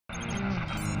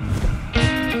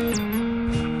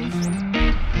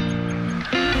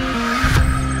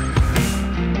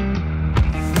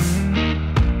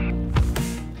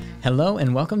Hello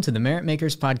and welcome to the Merit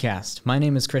Makers podcast. My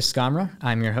name is Chris Skomra.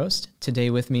 I'm your host. Today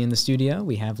with me in the studio,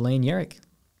 we have Lane Yerrick.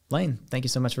 Lane, thank you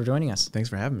so much for joining us. Thanks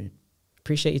for having me.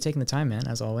 Appreciate you taking the time, man,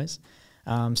 as always.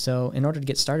 So in order to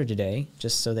get started today,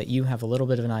 just so that you have a little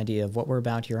bit of an idea of what we're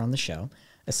about here on the show,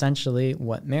 essentially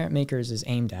what Merit Makers is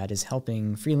aimed at is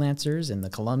helping freelancers in the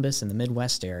Columbus and the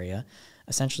Midwest area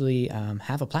essentially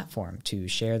have a platform to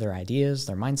share their ideas,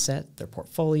 their mindset, their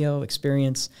portfolio,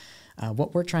 experience.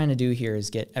 What we're trying to do here is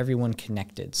get everyone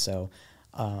connected. So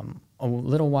a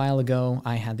little while ago,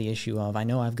 I had the issue of, I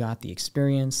know I've got the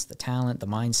experience, the talent, the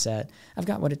mindset. I've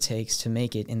got what it takes to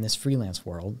make it in this freelance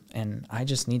world, and I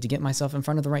just need to get myself in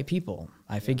front of the right people.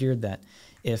 I figured that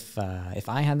if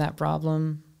I had that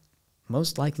problem,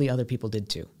 most likely other people did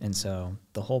too. And so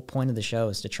the whole point of the show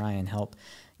is to try and help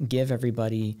give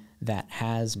everybody that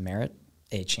has merit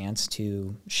a chance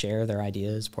to share their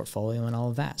ideas, portfolio, and all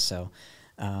of that. So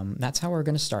that's how we're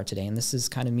going to start today. And this is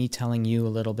kind of me telling you a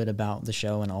little bit about the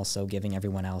show and also giving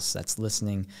everyone else that's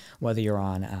listening, whether you're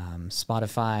on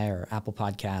Spotify or Apple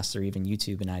Podcasts or even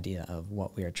YouTube, an idea of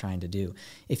what we are trying to do.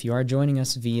 If you are joining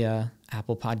us via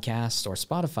Apple Podcasts or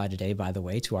Spotify today, by the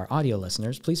way, to our audio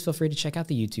listeners, please feel free to check out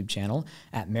the YouTube channel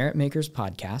at Merit Makers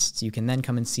Podcasts. You can then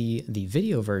come and see the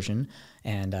video version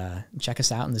and check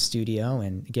us out in the studio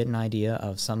and get an idea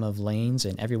of some of Lane's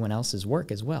and everyone else's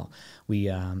work as well.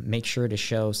 We make sure to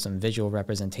show some visual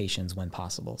representations when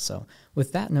possible. So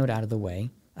with that note out of the way,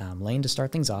 Lane, to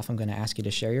start things off, I'm going to ask you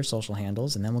to share your social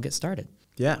handles and then we'll get started.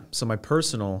 Yeah, so my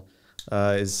personal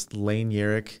is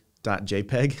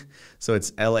laneyerrick.jpg. So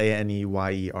it's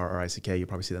LaneYerrick. You'll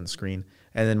probably see that on the screen.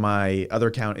 And then my other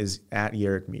account is at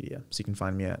Yerrick Media. So you can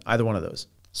find me at either one of those.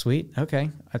 Sweet. Okay.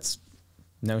 That's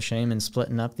no shame in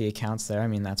splitting up the accounts there. I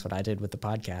mean, that's what I did with the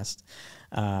podcast.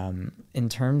 In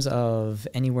terms of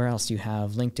anywhere else, you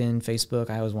have LinkedIn, Facebook.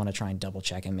 I always want to try and double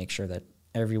check and make sure that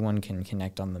everyone can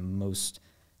connect on the most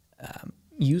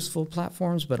useful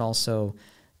platforms, but also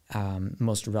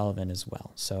most relevant as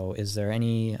well. So is there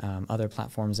any other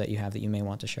platforms that you have that you may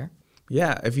want to share?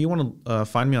 Yeah, if you want to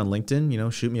find me on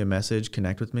LinkedIn, shoot me a message,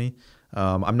 connect with me.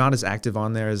 I'm not as active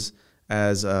on there as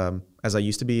I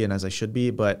used to be and as I should be,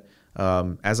 but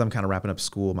as I'm kind of wrapping up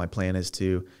school, my plan is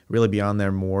to really be on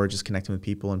there more, just connecting with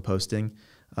people and posting.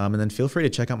 And then feel free to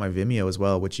check out my Vimeo as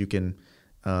well, which you can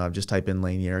just type in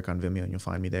Lane Yerrick on Vimeo and you'll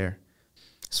find me there.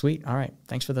 Sweet. All right.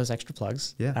 Thanks for those extra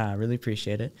plugs. Yeah. Really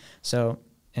appreciate it. So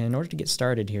in order to get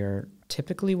started here,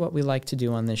 typically what we like to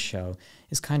do on this show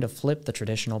is kind of flip the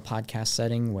traditional podcast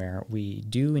setting where we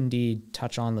do indeed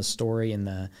touch on the story and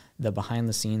the behind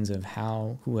the scenes of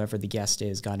how whoever the guest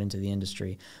is got into the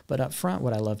industry. But up front,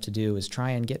 what I love to do is try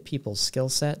and get people's skill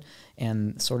set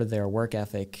and sort of their work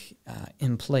ethic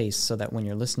in place so that when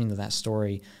you're listening to that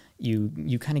story,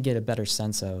 you kind of get a better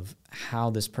sense of how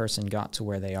this person got to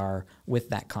where they are with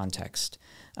that context.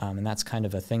 And that's kind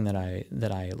of a thing that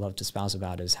I love to espouse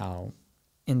about is how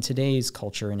in today's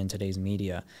culture and in today's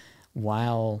media,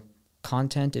 while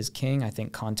content is king, I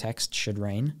think context should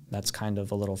reign. That's kind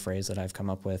of a little phrase that I've come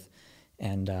up with.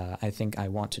 And I think I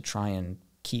want to try and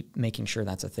keep making sure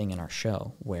that's a thing in our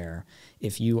show, where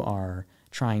if you are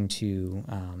trying to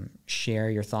share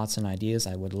your thoughts and ideas,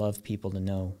 I would love people to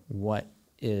know what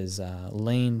is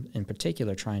Lane in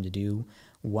particular trying to do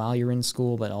while you're in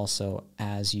school, but also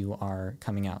as you are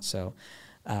coming out. So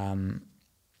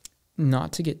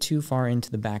not to get too far into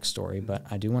the backstory, but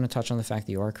I do want to touch on the fact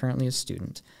that you are currently a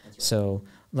student. Right. So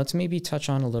let's maybe touch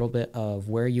on a little bit of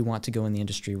where you want to go in the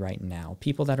industry right now.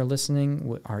 People that are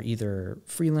listening are either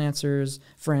freelancers,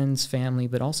 friends, family,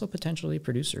 but also potentially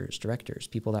producers, directors,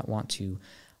 people that want to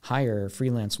hire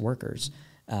freelance workers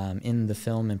in the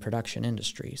film and production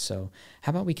industry. So how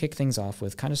about we kick things off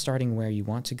with kind of starting where you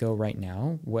want to go right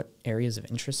now? What areas of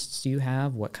interests do you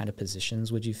have? What kind of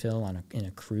positions would you fill in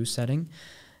a crew setting?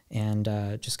 And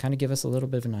just kind of give us a little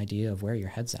bit of an idea of where your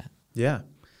head's at. Yeah.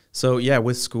 So yeah,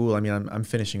 with school, I mean, I'm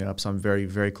finishing up, so I'm very,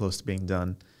 very close to being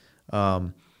done.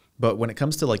 But when it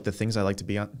comes to like the things I like to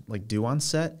be on, like do on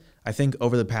set, I think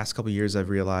over the past couple of years, I've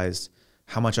realized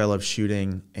how much I love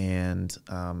shooting and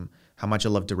how much I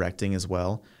love directing as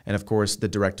well. And of course, the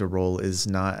director role is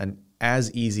not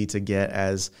as easy to get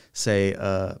as, say,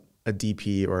 a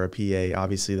DP or a PA.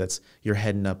 Obviously, you're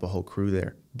heading up a whole crew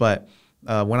there. But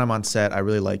when I'm on set, I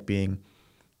really like being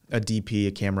a DP,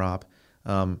 a camera op.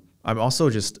 I'm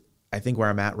also I think where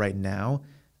I'm at right now,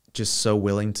 just so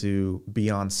willing to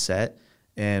be on set.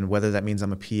 And whether that means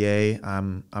I'm a PA,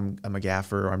 I'm a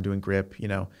gaffer, or I'm doing grip,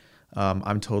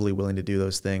 I'm totally willing to do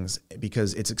those things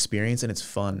because it's experience and it's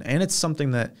fun. And it's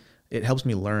something that it helps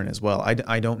me learn as well.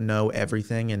 I don't know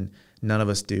everything, and none of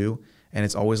us do. And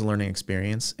it's always a learning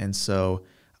experience. And so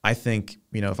I think,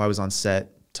 if I was on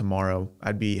set tomorrow,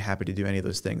 I'd be happy to do any of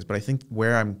those things. But I think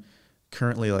where I'm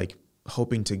currently like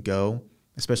hoping to go,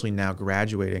 especially now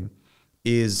graduating,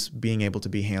 is being able to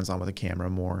be hands-on with a camera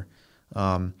more,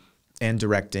 and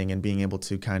directing, and being able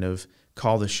to kind of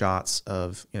call the shots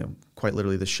of, quite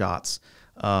literally the shots.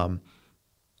 I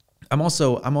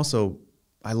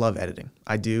love editing.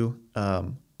 I do.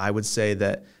 I would say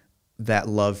that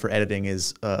love for editing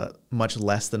is much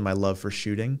less than my love for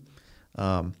shooting.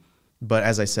 But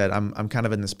as I said, I'm kind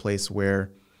of in this place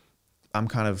where I'm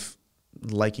kind of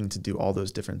liking to do all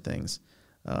those different things.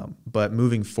 But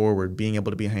moving forward, being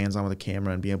able to be hands-on with a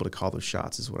camera and being able to call those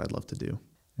shots is what I'd love to do.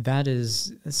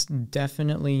 It's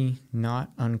definitely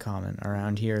not uncommon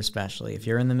around here, especially if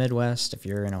you're in the Midwest, if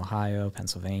you're in Ohio,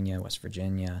 Pennsylvania, West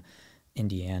Virginia,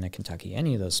 Indiana, Kentucky,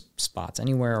 any of those spots,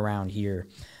 anywhere around here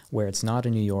where it's not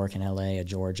a New York, an LA, a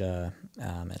Georgia,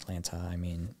 Atlanta,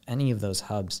 any of those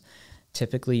hubs,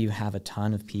 typically you have a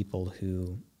ton of people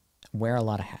who wear a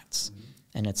lot of hats.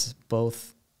 And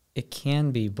it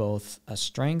can be both a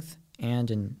strength and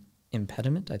an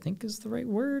impediment, I think is the right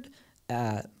word,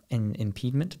 an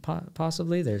impediment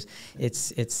possibly.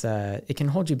 It can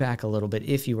hold you back a little bit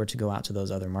if you were to go out to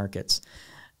those other markets.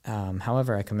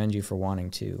 However, I commend you for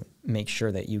wanting to make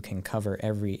sure that you can cover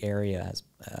every area as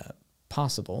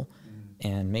possible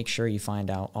and make sure you find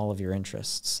out all of your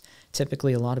interests.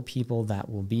 Typically, a lot of people that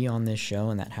will be on this show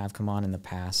and that have come on in the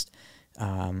past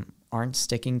aren't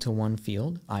sticking to one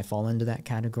field. I fall into that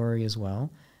category as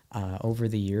well. Over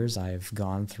the years, I've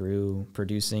gone through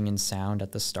producing and sound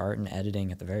at the start and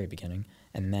editing at the very beginning,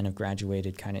 and then have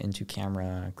graduated kind of into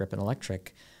camera, grip, and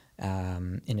electric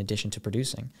in addition to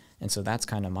producing. And so that's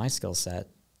kind of my skill set.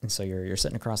 And so you're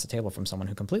sitting across the table from someone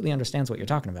who completely understands what you're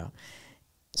talking about.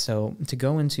 So to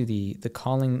go into the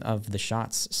calling of the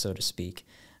shots, so to speak,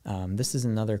 this is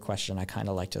another question I kind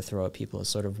of like to throw at people is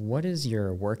sort of, what is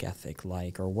your work ethic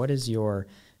like, or what is your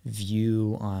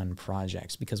view on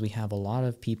projects? Because we have a lot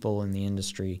of people in the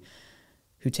industry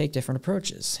who take different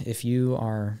approaches. If you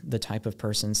are the type of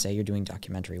person, say you're doing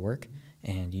documentary work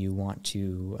and you want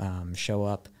to show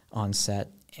up on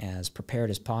set as prepared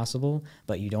as possible,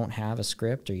 but you don't have a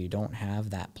script or you don't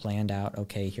have that planned out,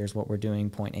 okay, here's what we're doing,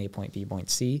 point A, point B, point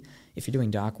C. If you're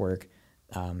doing doc work,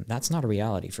 that's not a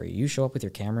reality for you. You show up with your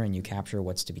camera and you capture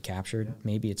what's to be captured. Yeah.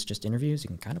 Maybe it's just interviews. You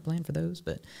can kind of plan for those.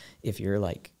 But if you're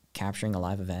like capturing a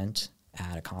live event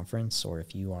at a conference, or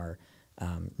if you are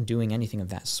doing anything of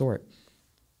that sort,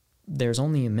 there's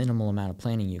only a minimal amount of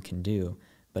planning you can do.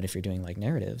 But if you're doing like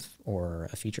narrative or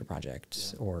a feature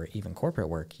project, yeah, or even corporate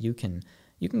work, you can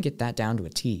get that down to a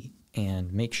T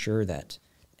and make sure that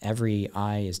every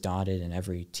I is dotted and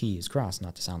every T is crossed,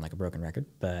 not to sound like a broken record,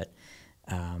 but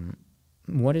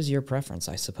what is your preference,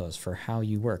 I suppose, for how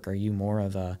you work? Are you more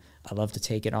of I love to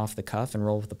take it off the cuff and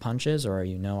roll with the punches, or are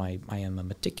you, no, I am a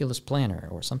meticulous planner,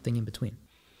 or something in between?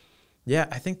 Yeah,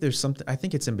 I think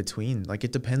it's in between. Like,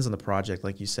 it depends on the project,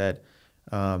 like you said.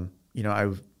 I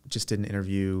just did an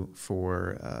interview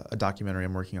for a documentary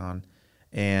I'm working on,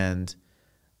 and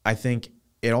I think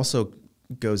it also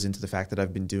goes into the fact that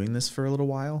I've been doing this for a little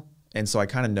while, and so I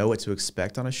kind of know what to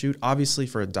expect on a shoot. Obviously,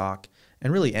 for a doc,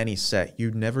 and really any set,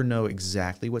 you never know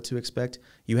exactly what to expect.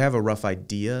 You have a rough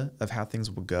idea of how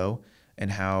things will go and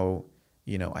how,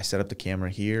 I set up the camera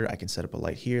here, I can set up a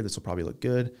light here, this will probably look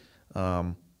good,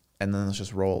 and then let's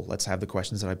just roll. Let's have the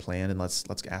questions that I planned, and let's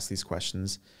ask these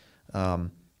questions.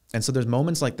 And so there's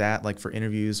moments like that, like for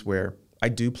interviews, where I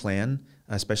do plan,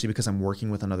 especially because I'm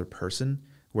working with another person,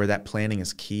 where that planning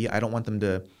is key. I don't want them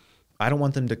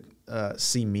to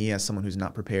see me as someone who's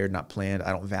not prepared, not planned.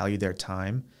 I don't value their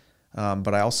time.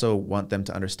 But I also want them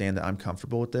to understand that I'm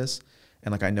comfortable with this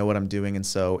and like I know what I'm doing. And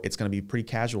so it's going to be pretty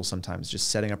casual sometimes, just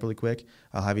setting up really quick.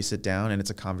 I'll have you sit down and it's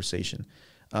a conversation.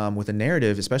 With a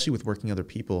narrative, especially with working with other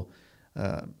people,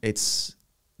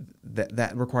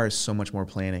 that requires so much more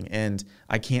planning. And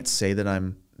I can't say that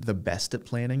I'm the best at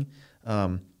planning.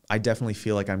 I definitely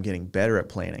feel like I'm getting better at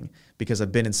planning because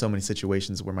I've been in so many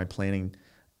situations where my planning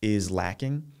is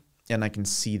lacking, and I can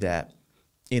see that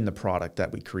in the product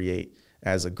that we create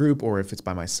as a group, or if it's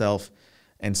by myself.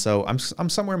 And so I'm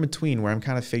somewhere in between, where I'm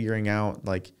kind of figuring out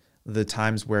like the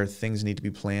times where things need to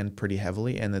be planned pretty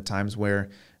heavily, and the times where,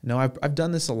 no, I've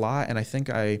done this a lot, and I think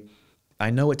I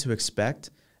know what to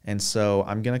expect. And so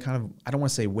I'm going to kind of, I don't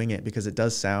want to say wing it, because it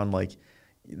does sound like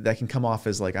that can come off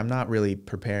as like I'm not really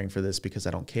preparing for this because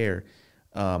I don't care.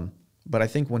 But I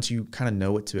think once you kind of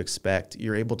know what to expect,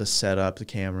 you're able to set up the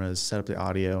cameras, set up the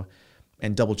audio,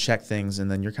 and double check things, and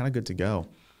then you're kind of good to go.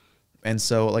 And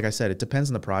so, like I said, it depends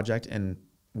on the project and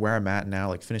where I'm at now,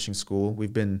 like finishing school.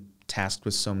 We've been tasked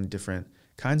with so many different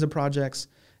kinds of projects,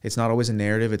 it's not always a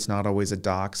narrative. It's not always a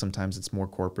doc. Sometimes it's more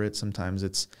corporate. Sometimes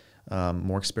it's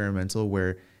more experimental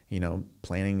where,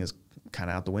 planning is kind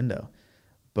of out the window.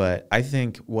 But I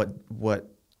think what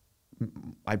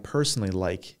I personally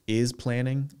like is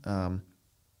planning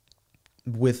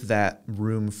with that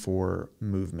room for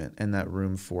movement and that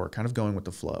room for kind of going with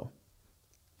the flow.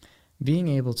 Being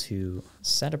able to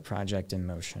set a project in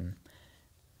motion,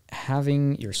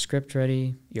 having your script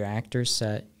ready, your actors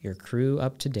set, your crew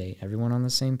up to date, everyone on the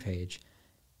same page,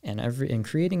 and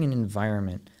creating an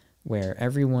environment where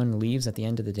everyone leaves at the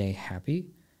end of the day happy,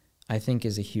 I think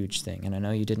is a huge thing. And I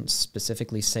know you didn't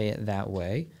specifically say it that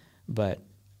way, but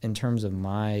in terms of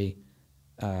my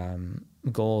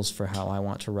goals for how I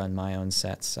want to run my own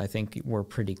sets, I think we're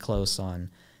pretty close on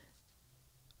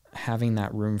having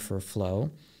that room for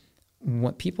flow.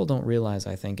 What people don't realize,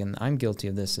 I think, and I'm guilty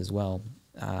of this as well,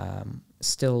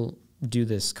 still do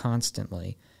this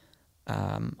constantly,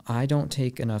 I don't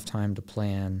take enough time to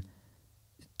plan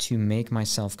to make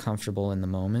myself comfortable in the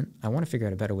moment. I want to figure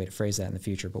out a better way to phrase that in the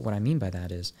future, but what I mean by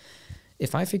that is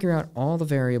if I figure out all the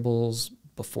variables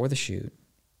before the shoot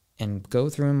and go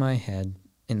through in my head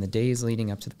in the days leading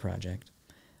up to the project,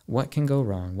 what can go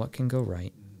wrong, what can go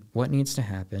right, what needs to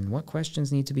happen, what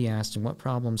questions need to be asked, and what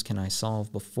problems can I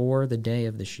solve before the day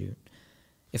of the shoot.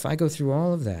 If I go through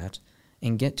all of that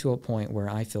and get to a point where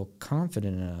I feel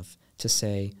confident enough to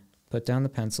say, put down the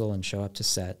pencil and show up to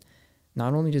set,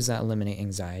 not only does that eliminate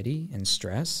anxiety and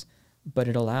stress, but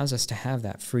it allows us to have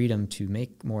that freedom to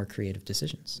make more creative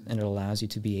decisions. And it allows you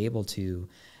to be able to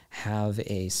have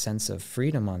a sense of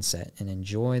freedom on set and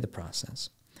enjoy the process.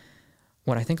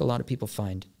 What I think a lot of people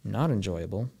find not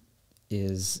enjoyable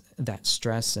is that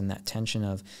stress and that tension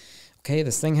of, okay,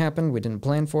 this thing happened, we didn't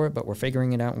plan for it, but we're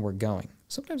figuring it out and we're going.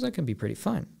 Sometimes that can be pretty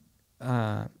fun.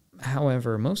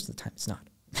 However, most of the time it's not,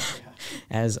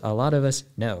 as a lot of us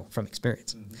know from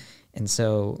experience. Mm-hmm. And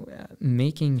so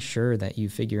making sure that you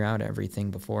figure out everything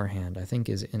beforehand, I think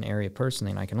is an area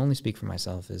personally, and I can only speak for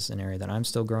myself, is an area that I'm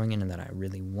still growing in and that I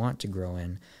really want to grow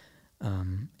in.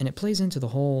 And it plays into the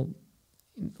whole,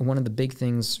 one of the big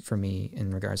things for me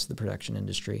in regards to the production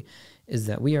industry is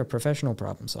that we are professional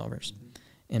problem solvers. Mm-hmm.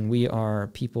 And we are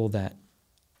people that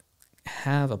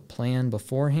have a plan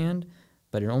beforehand,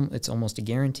 but it's almost a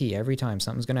guarantee every time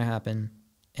something's going to happen,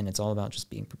 and it's all about just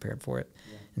being prepared for it.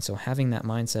 Yeah. And so having that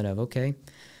mindset of, okay,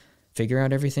 figure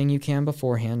out everything you can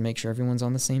beforehand, make sure everyone's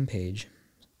on the same page,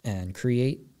 and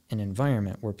create an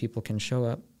environment where people can show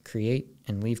up, create,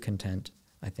 and leave content,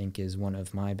 I think is one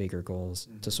of my bigger goals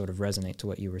to sort of resonate to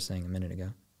what you were saying a minute ago.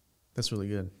 That's really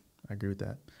good. I agree with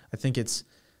that. I think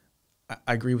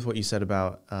I agree with what you said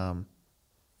about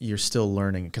you're still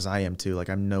learning, because I am too. Like,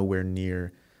 I'm nowhere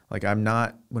near, like, I'm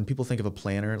not, when people think of a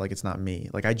planner, like, it's not me.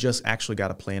 Like, I just actually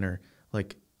got a planner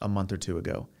like a month or two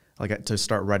ago, like, to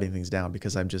start writing things down,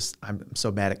 because I'm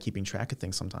so bad at keeping track of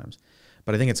things sometimes.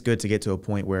 But I think it's good to get to a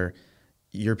point where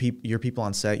your people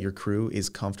on set, your crew is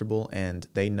comfortable and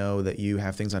they know that you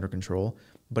have things under control,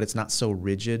 but it's not so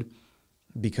rigid,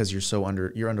 because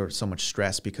you're under so much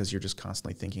stress, because you're just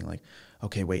constantly thinking like,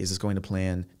 okay, wait, is this going to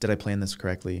plan? Did I plan this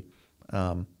correctly?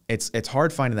 It's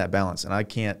hard finding that balance, and I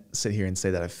can't sit here and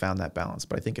say that I've found that balance,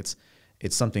 but I think it's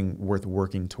something worth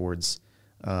working towards,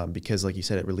 because like you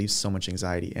said, it relieves so much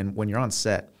anxiety. And when you're on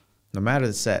set, no matter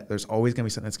the set, there's always going to be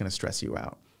something that's going to stress you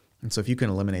out. And so if you can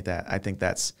eliminate that, I think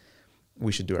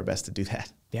we should do our best to do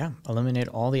that. Yeah, eliminate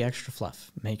all the extra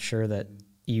fluff. Make sure that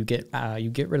you get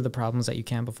rid of the problems that you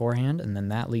can beforehand, and then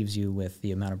that leaves you with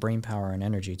the amount of brain power and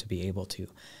energy to be able to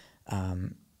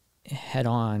head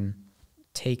on,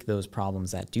 take those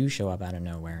problems that do show up out of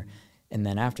nowhere, and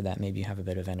then after that, maybe you have a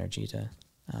bit of energy to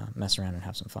mess around and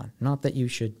have some fun. Not that you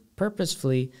should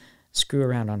purposefully screw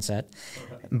around on set,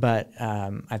 but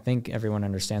I think everyone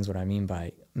understands what I mean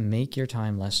by make your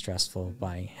time less stressful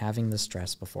by having the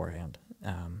stress beforehand.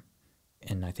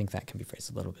 And I think that can be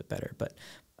phrased a little bit better. But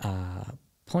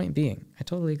point being, I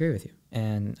totally agree with you.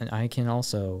 And I can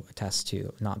also attest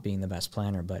to not being the best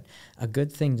planner, but a good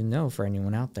thing to know for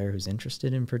anyone out there who's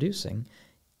interested in producing,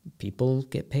 people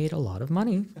get paid a lot of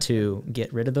money to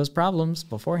get rid of those problems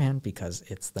beforehand, because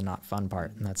it's the not fun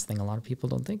part. And that's the thing a lot of people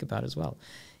don't think about as well.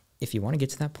 If you want to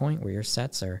get to that point where your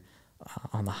sets are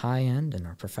on the high end and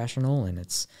are professional and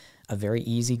it's a very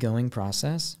easygoing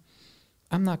process,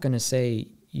 I'm not going to say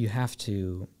you have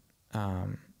to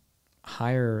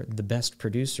hire the best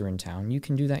producer in town. You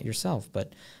can do that yourself.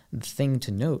 But the thing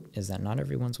to note is that not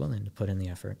everyone's willing to put in the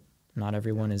effort. Not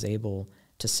everyone is able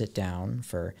to sit down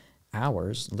for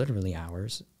hours, literally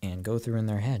hours, and go through in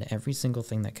their head every single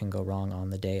thing that can go wrong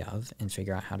on the day of and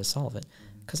figure out how to solve it,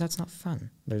 because that's not fun.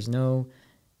 There's no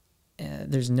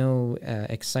there's no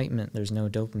excitement, there's no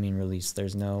dopamine release,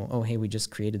 there's no, oh, hey, we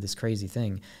just created this crazy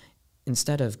thing.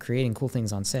 Instead of creating cool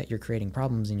things on set, you're creating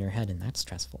problems in your head, and that's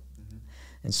stressful.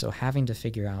 And so having to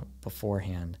figure out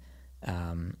beforehand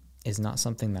is not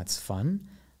something that's fun.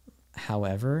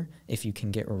 However, if you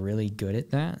can get really good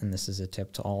at that, and this is a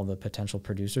tip to all the potential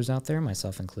producers out there,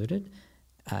 myself included,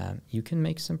 you can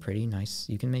make some pretty nice,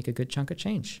 you can make a good chunk of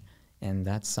change. And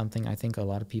that's something I think a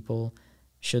lot of people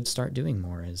should start doing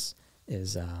more, is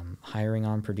hiring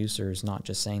on producers, not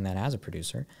just saying that as a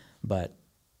producer, but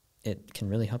it can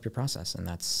really help your process. And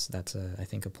that's I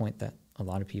think, a point that a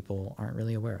lot of people aren't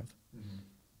really aware of.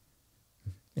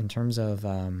 In terms of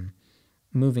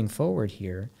moving forward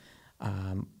here,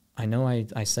 I know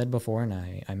I said before, and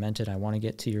I meant it, I want to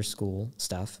get to your school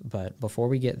stuff, but before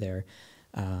we get there,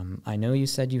 I know you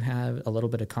said you have a little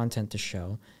bit of content to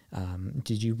show.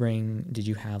 Did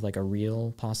you have like a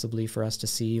reel possibly for us to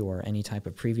see, or any type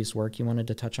of previous work you wanted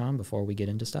to touch on before we get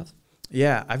into stuff?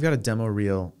 Yeah, I've got a demo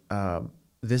reel.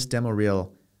 This demo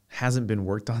reel hasn't been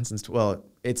worked on since, well,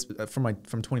 it's from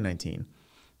 2019.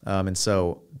 And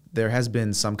so there has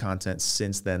been some content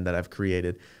since then that I've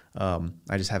created.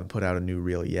 I just haven't put out a new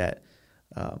reel yet.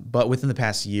 But within the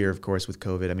past year, of course, with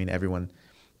COVID, I mean, everyone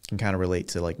can kind of relate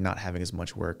to like not having as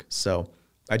much work. So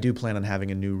I do plan on having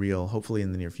a new reel, hopefully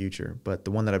in the near future. But the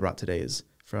one that I brought today is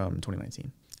from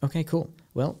 2019. Okay, cool.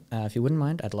 Well, if you wouldn't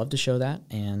mind, I'd love to show that.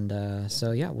 And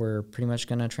so, yeah, we're pretty much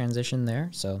going to transition there.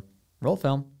 So roll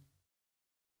film.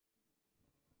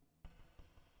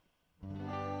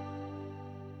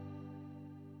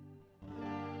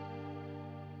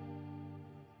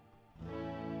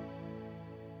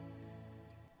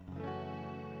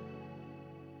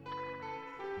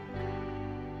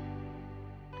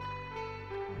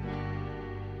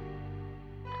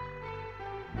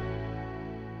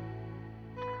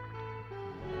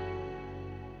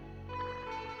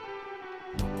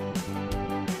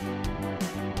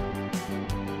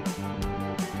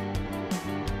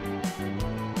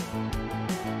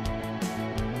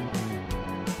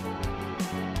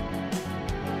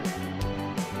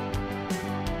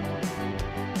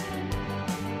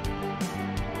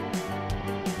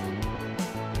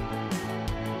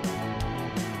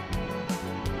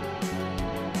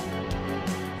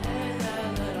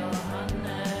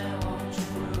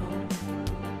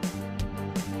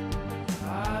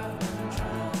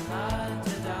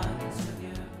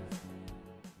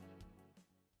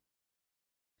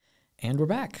 And we're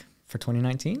back for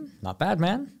 2019. Not bad,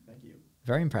 man. Thank you.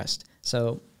 Very impressed.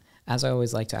 So, as I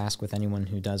always like to ask with anyone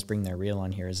who does bring their reel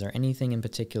on here, is there anything in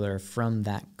particular from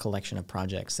that collection of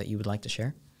projects that you would like to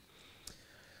share?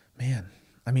 Man,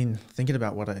 I mean, thinking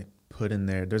about what I put in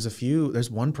there, there's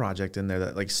one project in there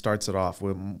that like starts it off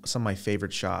with some of my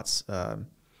favorite shots.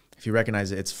 If you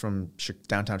recognize it, it's from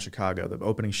downtown Chicago. The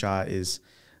opening shot is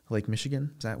Lake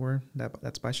Michigan. Is that where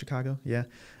that's by Chicago? Yeah.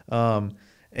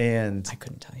 And I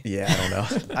couldn't tell you. Yeah, I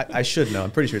don't know. I should know.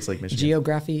 I'm pretty sure it's Lake Michigan.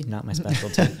 Geography, not my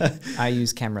specialty. I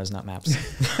use cameras, not maps.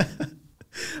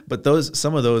 But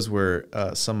some of those were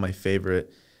some of my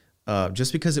favorite,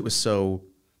 just because it was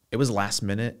last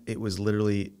minute. It was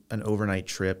literally an overnight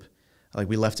trip. Like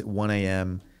we left at 1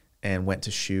 a.m. and went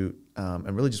to shoot,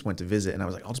 and really just went to visit. And I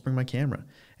was like, I'll just bring my camera.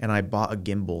 And I bought a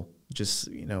gimbal just,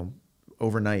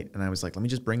 overnight. And I was like, let me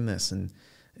just bring this. And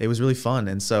it was really fun.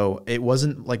 And so it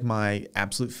wasn't like my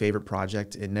absolute favorite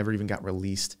project. It never even got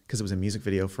released because it was a music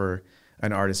video for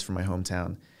an artist from my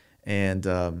hometown. And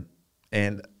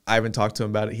I haven't talked to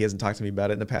him about it. He hasn't talked to me about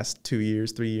it in the past 2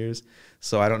 years, 3 years.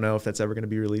 So I don't know if that's ever going to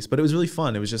be released, but it was really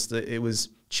fun. It was just, it was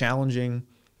challenging.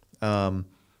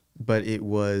 But it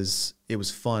was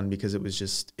fun because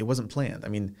it wasn't planned. I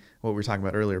mean, what we were talking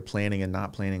about earlier, planning and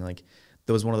not planning, like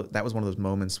that was one of those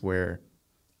moments where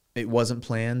it wasn't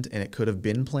planned and it could have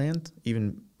been planned.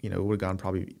 Even, it would have gone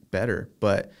probably better,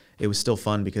 but it was still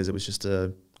fun because it was just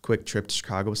a quick trip to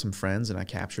Chicago with some friends and I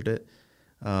captured it.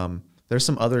 There's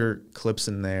some other clips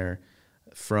in there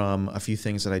from a few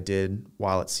things that I did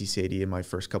while at CCAD in my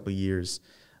first couple of years,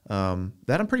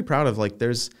 that I'm pretty proud of. Like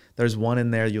there's one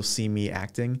in there, you'll see me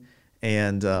acting,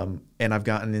 and I've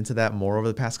gotten into that more over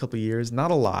the past couple of years. Not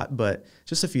a lot, but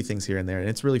just a few things here and there, and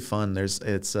it's really fun.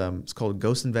 It's called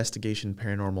Ghost Investigation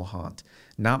Paranormal Haunt.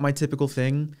 Not my typical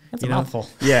thing. That's a mouthful.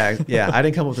 Yeah. I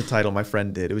didn't come up with the title. My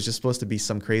friend did. It was just supposed to be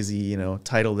some crazy,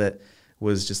 title that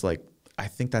was just like, I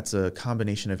think that's a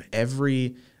combination of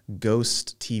every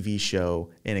ghost TV show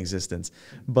in existence.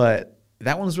 But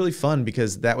that one was really fun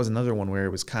because that was another one where it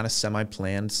was kind of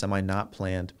semi-planned, semi-not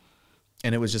planned.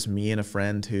 And it was just me and a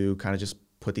friend who kind of just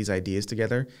put these ideas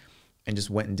together and just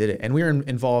went and did it. And we were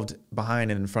involved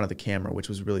behind and in front of the camera, which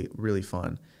was really, really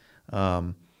fun.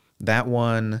 That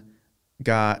one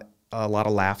got a lot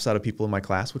of laughs out of people in my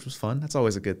class, which was fun. That's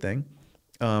always a good thing.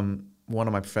 One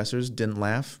of my professors didn't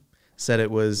laugh, said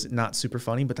it was not super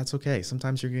funny, but that's okay.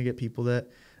 Sometimes you're going to get people that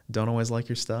don't always like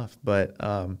your stuff. But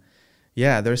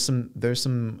yeah, there's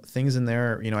some things in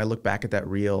there. I look back at that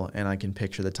reel and I can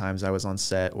picture the times I was on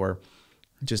set or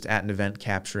just at an event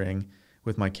capturing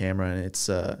with my camera, and it's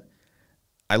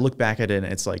I look back at it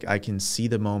and it's like I can see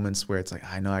the moments where it's like,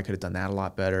 I know I could have done that a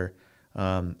lot better,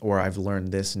 or I've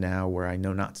learned this now where I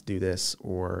know not to do this,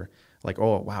 or like,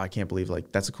 oh wow, I can't believe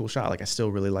like that's a cool shot. Like I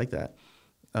still really like that.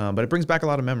 But it brings back a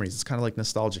lot of memories. It's kind of like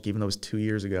nostalgic, even though it was 2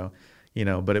 years ago,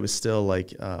 but it was still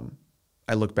like,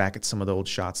 I look back at some of the old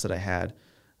shots that I had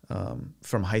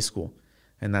from high school,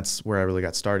 and that's where I really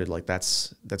got started. Like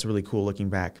that's really cool looking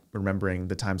back, remembering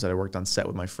the times that I worked on set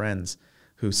with my friends,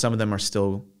 who some of them are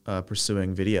still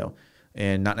pursuing video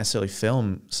and not necessarily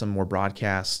film, some more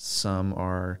broadcasts, some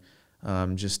are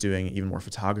just doing even more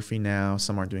photography now,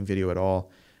 some aren't doing video at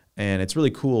all. And it's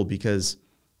really cool because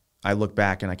I look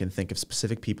back and I can think of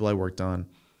specific people I worked on,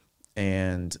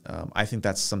 and I think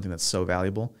that's something that's so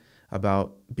valuable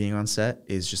about being on set,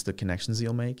 is just the connections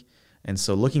you'll make. And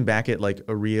so looking back at like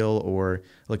a reel or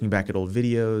looking back at old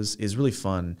videos is really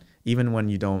fun, even when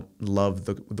you don't love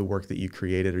the work that you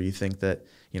created, or you think that,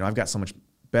 I've got so much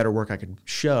better work I could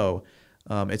show.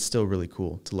 It's still really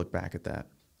cool to look back at that.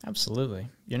 Absolutely.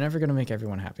 You're never going to make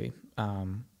everyone happy,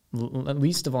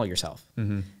 least of all yourself.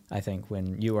 Mm-hmm. I think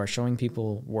when you are showing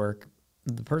people work,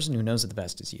 the person who knows it the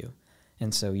best is you.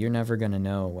 And so you're never going to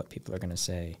know what people are going to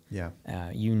say. Yeah.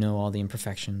 You know all the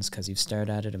imperfections because you've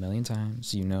stared at it a million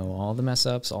times. You know all the mess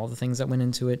ups, all the things that went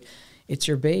into it. It's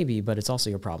your baby, but it's also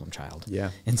your problem child.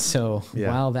 Yeah. And so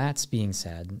while that's being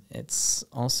said, it's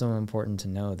also important to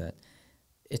know that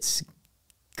it's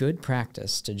good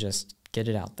practice to just get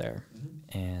it out there.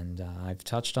 Mm-hmm. And I've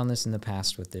touched on this in the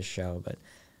past with this show, but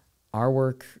our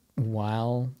work,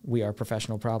 while we are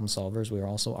professional problem solvers, we are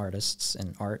also artists,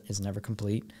 and art is never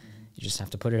complete. Mm-hmm. You just have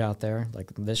to put it out there.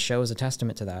 Like this show is a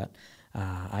testament to that.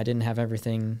 I didn't have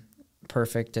everything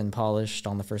perfect and polished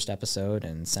on the first episode,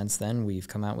 and since then we've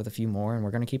come out with a few more, and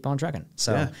we're going to keep on trucking.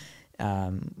 So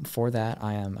for that,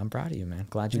 I'm proud of you, man.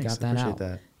 Glad you got that out.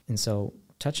 That. And so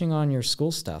touching on your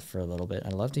school stuff for a little bit,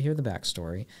 I'd love to hear the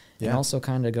backstory, and also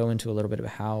kind of go into a little bit of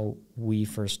how we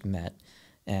first met,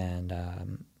 and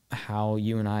how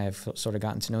you and I have sort of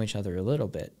gotten to know each other a little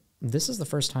bit. This is the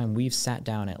first time we've sat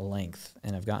down at length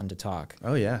and have gotten to talk.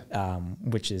 Oh, yeah.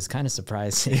 Which is kind of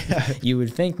surprising. You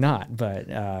would think not, but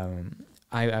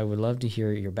I would love to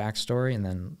hear your backstory, and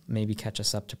then maybe catch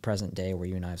us up to present day where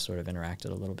you and I have sort of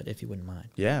interacted a little bit, if you wouldn't mind.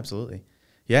 Yeah, absolutely.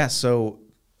 Yeah, so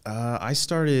I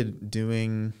started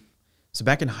doing, so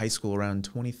back in high school around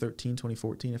 2013,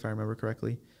 2014, if I remember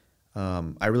correctly,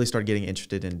 I really started getting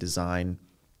interested in design.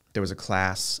 There was a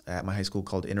class at my high school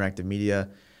called Interactive Media.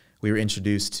 We were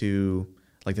introduced to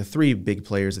like the three big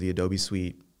players of the Adobe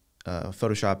suite,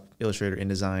 Photoshop, Illustrator,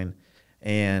 InDesign.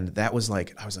 And that was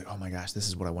like, I was like, oh my gosh, this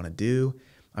is what I want to do.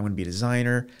 I'm going to be a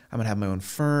designer. I'm going to have my own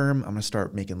firm. I'm going to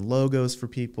start making logos for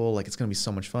people. Like, it's going to be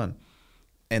so much fun.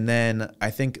 And then I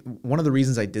think one of the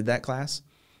reasons I did that class,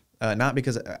 not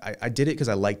because I did it because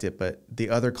I liked it, but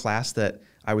the other class that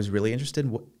I was really interested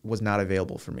in was not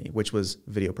available for me, which was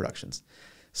video productions.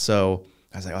 So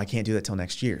I was like, oh, I can't do that till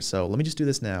next year. So let me just do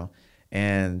this now.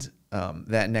 And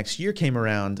that next year came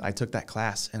around, I took that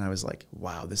class and I was like,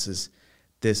 wow, this is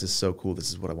so cool. This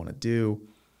is what I want to do.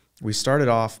 We started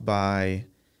off by,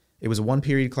 it was a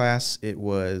 1-period class. It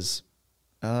was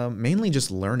mainly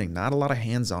just learning, not a lot of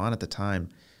hands-on at the time.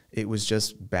 It was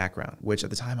just background, which at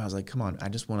the time I was like, come on, I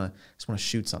just want to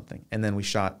shoot something. And then we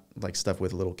shot like stuff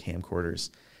with little camcorders.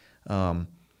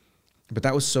 But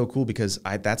that was so cool because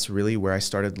that's really where I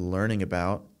started learning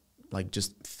about like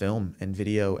just film and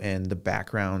video and the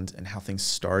background and how things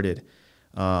started.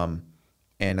 And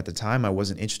at the time I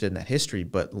wasn't interested in that history,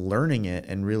 but learning it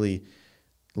and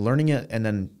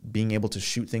then being able to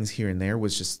shoot things here and there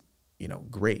was just,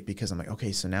 great, because I'm like,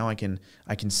 okay, so now I can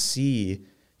see,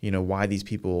 why these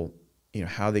people,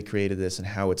 how they created this and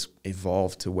how it's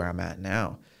evolved to where I'm at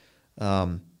now.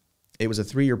 It was a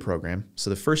 3-year program. So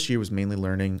the first year was mainly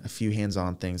learning a few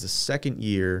hands-on things. The second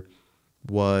year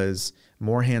was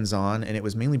more hands-on, and it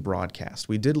was mainly broadcast.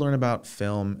 We did learn about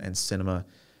film and cinema,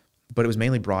 but it was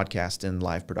mainly broadcast and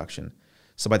live production.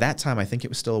 So by that time, I think it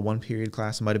was still a 1-period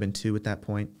class. It might have been 2 at that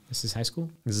point. This is high school?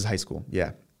 This is high school,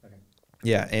 yeah. Okay.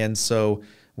 Yeah, and so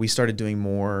we started doing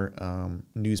more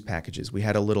news packages. We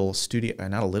had a little studio,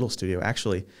 not a little studio,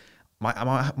 actually.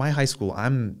 My high school,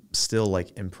 I'm still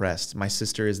like impressed. My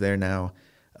sister is there now.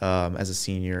 as a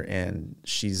senior, and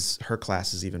her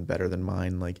class is even better than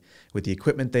mine. Like with the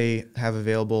equipment they have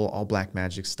available, all Black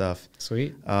Magic stuff.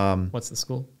 Sweet. What's the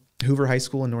school? Hoover High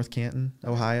School in North Canton,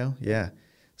 Ohio. Yeah.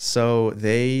 So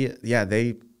they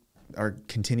are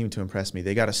continuing to impress me.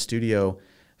 They got a studio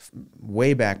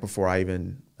way back before I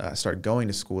even started going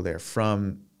to school there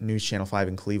from News Channel 5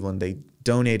 in Cleveland. They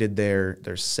donated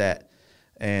their set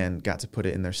and got to put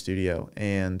it in their studio.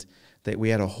 And we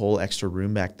had a whole extra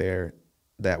room back there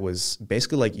that was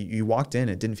basically like you walked in,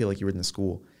 it didn't feel like you were in the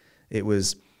school. It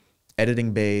was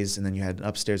editing bays, and then you had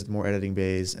upstairs with more editing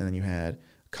bays, and then you had a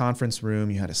conference room,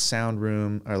 you had a sound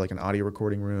room, or like an audio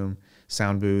recording room,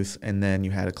 sound booth, and then you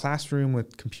had a classroom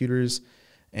with computers,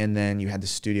 and then you had the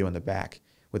studio in the back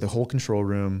with a whole control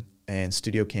room and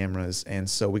studio cameras. And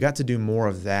so we got to do more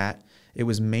of that. It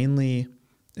was mainly,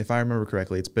 if I remember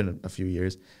correctly, it's been a few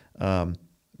years,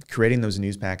 creating those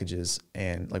news packages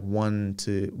and like 1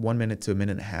 minute to a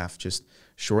minute and a half, just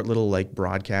short little like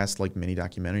broadcasts, like mini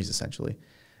documentaries essentially.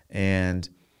 And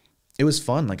it was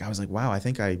fun. Like I was like, wow, I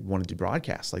think I want to do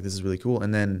broadcasts. Like this is really cool.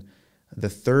 And then the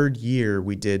third year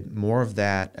we did more of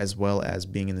that as well as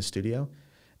being in the studio.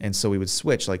 And so we would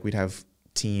switch, like we'd have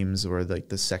teams or like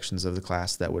the sections of the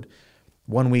class that would,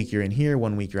 1 week you're in here,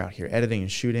 1 week you're out here editing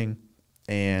and shooting.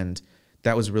 And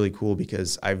that was really cool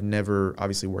because I've never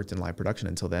obviously worked in live production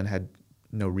until then, had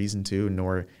no reason to,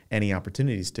 nor any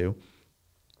opportunities to.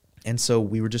 And so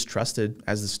we were just trusted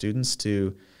as the students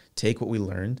to take what we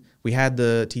learned. We had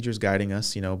the teachers guiding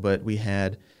us, but we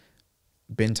had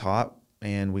been taught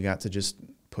and we got to just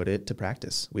put it to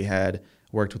practice. We had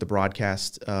worked with the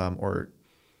broadcast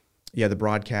the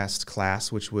broadcast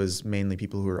class, which was mainly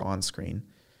people who were on screen.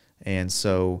 And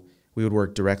so we would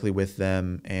work directly with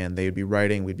them, and they would be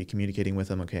writing, we'd be communicating with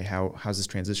them, okay, how's this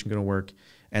transition going to work?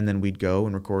 And then we'd go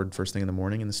and record first thing in the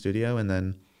morning in the studio, and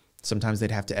then sometimes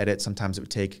they'd have to edit, sometimes it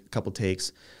would take a couple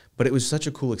takes. But it was such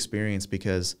a cool experience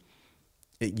because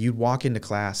you'd walk into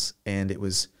class and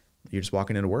you're just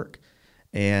walking into work.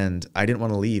 And I didn't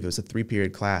want to leave. It was a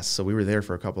 3-period class, so we were there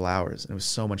for a couple hours, and it was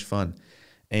so much fun.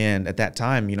 And at that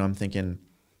time, I'm thinking,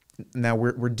 now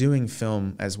we're doing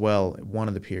film as well, one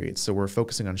of the periods. So we're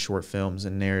focusing on short films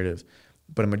and narrative,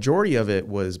 but a majority of it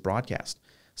was broadcast.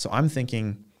 So I'm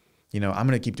thinking, I'm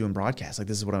going to keep doing broadcast. Like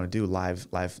this is what I'm going to do, live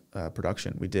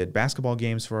production. We did basketball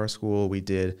games for our school. We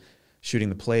did shooting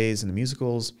the plays and the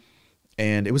musicals,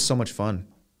 and it was so much fun.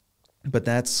 But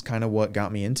that's kind of what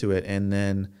got me into it. And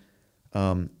then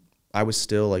I was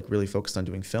still like really focused on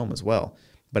doing film as well.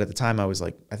 But at the time I was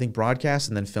like, I think broadcast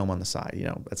and then film on the side,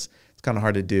 it's kind of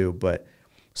hard to do. But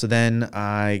so then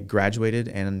I graduated,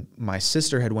 and my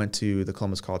sister had went to the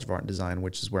Columbus College of Art and Design,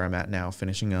 which is where I'm at now,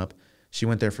 finishing up. She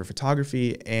went there for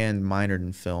photography and minored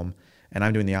in film. And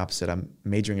I'm doing the opposite. I'm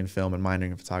majoring in film and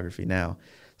minoring in photography now.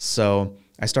 So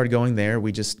I started going there.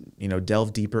 We just,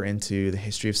 delved deeper into the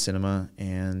history of cinema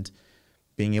and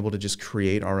being able to just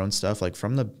create our own stuff. Like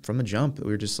from the jump,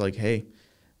 we were just like, hey,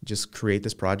 just create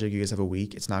this project. You guys have a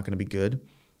week. It's not going to be good.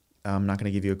 I'm not going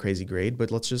to give you a crazy grade,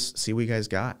 but let's just see what you guys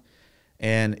got.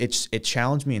 And it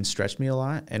challenged me and stretched me a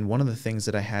lot. And one of the things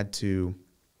that I had to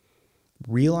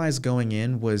realize going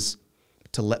in was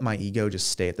to let my ego just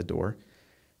stay at the door.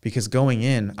 Because going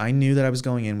in, I knew that I was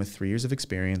going in with 3 years of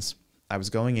experience. I was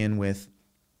going in with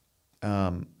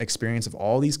experience of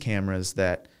all these cameras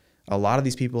that a lot of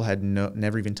these people had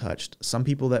never even touched. Some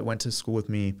people that went to school with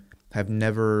me have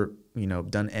never,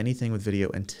 done anything with video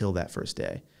until that first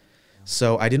day.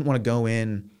 So I didn't want to go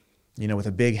in, with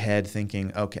a big head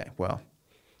thinking, okay, well,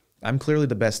 I'm clearly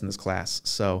the best in this class,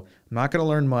 so I'm not going to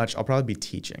learn much. I'll probably be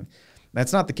teaching.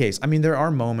 That's not the case. I mean, there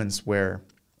are moments where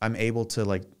I'm able to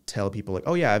like tell people like,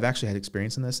 oh yeah, I've actually had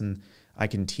experience in this and I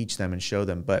can teach them and show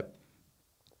them. But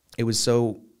it was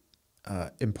so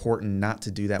important not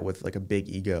to do that with like a big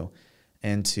ego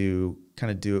and to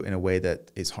kind of do it in a way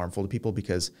that is harmful to people,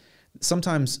 because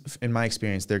sometimes in my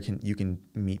experience you can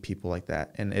meet people like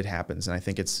that, and it happens. And I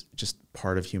think it's just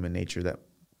part of human nature that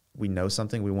we know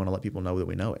something, we want to let people know that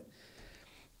we know it.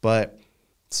 But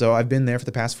so I've been there for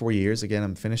the past 4 years. Again,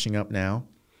 I'm finishing up now,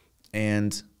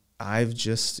 and I've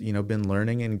just, been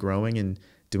learning and growing and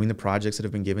doing the projects that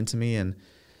have been given to me. And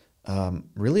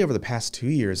really over the past 2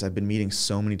 years, I've been meeting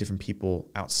so many different people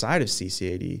outside of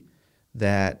CCAD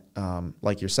that,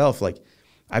 like yourself, like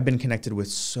I've been connected with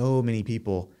so many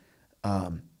people,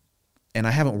 and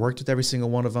I haven't worked with every single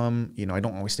one of them. I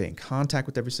don't always stay in contact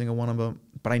with every single one of them,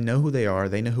 but I know who they are.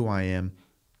 They know who I am.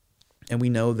 And we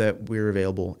know that we're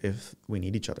available if we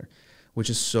need each other, which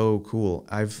is so cool.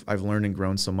 I've learned and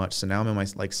grown so much. So now I'm in my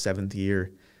like 7th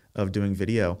year of doing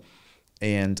video.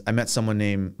 And I met someone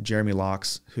named Jeremy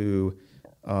Locks, who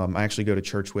I actually go to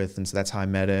church with, and so that's how I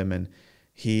met him. And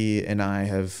he and I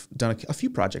have done a few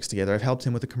projects together. I've helped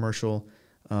him with a commercial,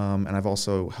 and I've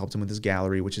also helped him with his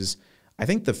gallery, which is, I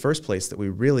think, the first place that we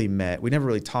really met. We never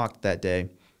really talked that day,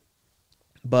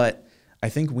 but I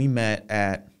think we met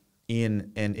at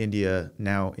Ian and India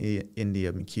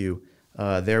McHugh,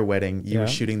 their wedding. You were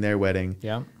shooting their wedding.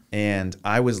 Yeah. And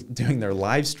I was doing their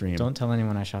live stream. Don't tell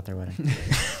anyone I shot their wedding.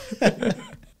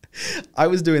 I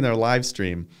was doing their live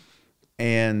stream,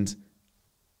 and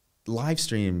live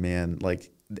stream, man,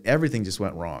 like everything just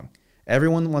went wrong.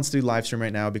 Everyone wants to do live stream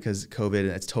right now because COVID,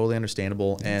 and it's totally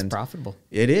understandable. And it's profitable.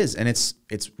 It is, and it's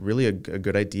really a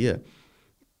good idea.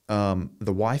 The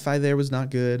Wi-Fi there was not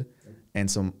good, and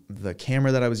so the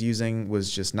camera that I was using was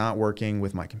just not working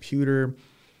with my computer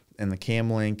and the cam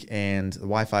link, and the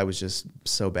Wi-Fi was just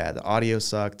so bad. The audio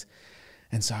sucked.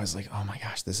 And so I was like, oh my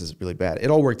gosh, this is really bad. It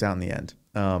all worked out in the end.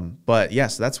 But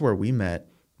yes, that's where we met,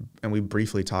 and we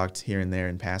briefly talked here and there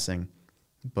in passing,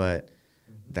 but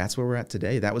that's where we're at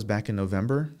today. That was back in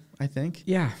November, I think.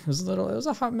 Yeah, it was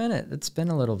a hot minute. It's been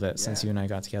a little bit since you and I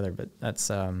got together, but that's,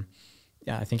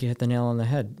 yeah, I think you hit the nail on the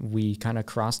head. We kind of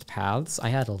crossed paths. I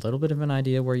had a little bit of an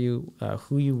idea where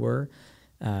who you were.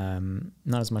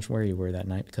 Not as much where you were that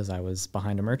night because I was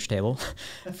behind a merch table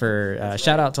for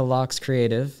shout out to Locks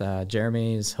Creative.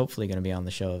 Jeremy is hopefully going to be on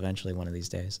the show eventually one of these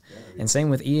days. And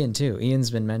same with Ian too. Ian's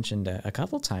been mentioned a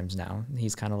couple times now.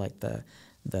 He's kind of like the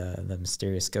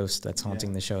mysterious ghost that's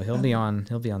haunting the show. He'll be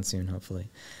on soon,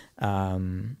 hopefully.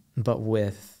 But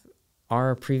with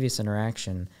our previous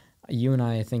interaction, you and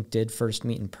I think did first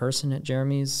meet in person at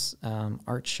Jeremy's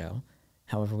art show.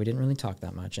 However, we didn't really talk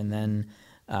that much. And then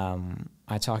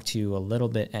I talked to you a little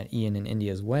bit at Ian and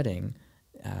India's wedding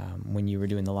when you were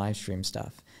doing the live stream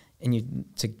stuff. And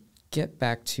to get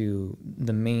back to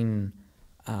the main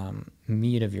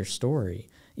meat of your story,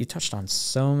 you touched on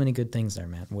so many good things there,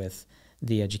 man, with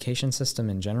the education system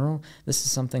in general. This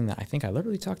is something that I think I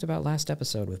literally talked about last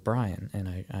episode with Brian, and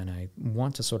I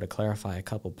want to sort of clarify a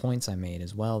couple points I made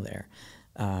as well there.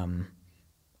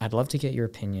 I'd love to get your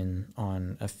opinion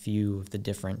on a few of the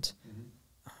different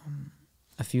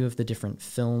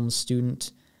film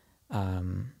student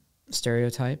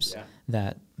stereotypes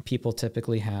that people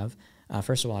typically have.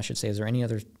 First of all, I should say, is there any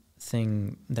other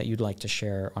thing that you'd like to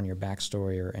share on your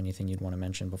backstory or anything you'd want to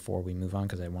mention before we move on?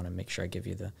 Because I want to make sure I give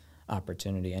you the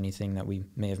opportunity. Anything that we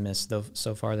may have missed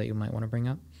so far that you might want to bring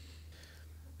up?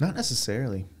 Not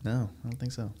necessarily. No, I don't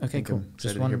think so. Okay, cool. I'm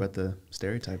excited to hear about the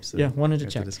stereotypes. Wanted to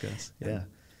check. To discuss. Yeah.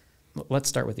 Let's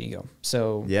start with ego.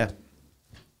 So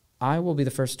I will be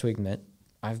the first to admit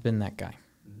I've been that guy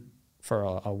for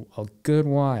a good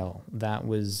while. That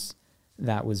was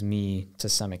me to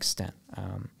some extent.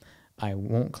 I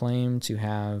won't claim to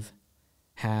have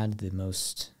had the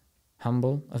most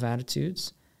humble of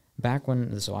attitudes back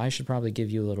when. So I should probably give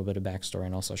you a little bit of backstory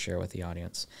and also share with the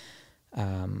audience.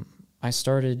 I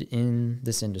started in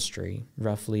this industry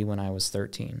roughly when I was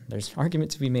 13. There's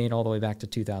argument to be made all the way back to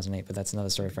 2008, but that's another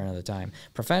story for another time.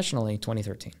 Professionally,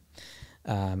 2013.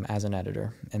 As an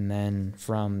editor. And then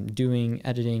from doing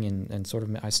editing and sort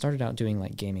of, I started out doing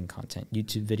like gaming content,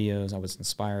 YouTube videos. I was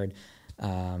inspired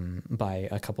by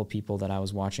a couple people that I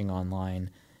was watching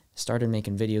online, started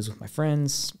making videos with my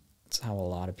friends. It's how a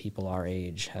lot of people our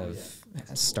age have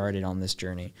started on this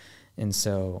journey. And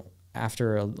so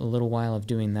after a little while of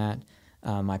doing that,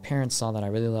 my parents saw that I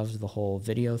really loved the whole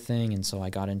video thing, and so I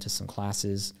got into some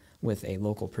classes with a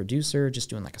local producer,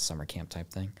 just doing like a summer camp type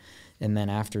thing. And then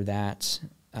after that,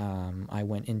 I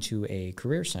went into a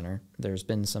career center. There's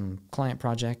been some client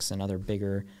projects and other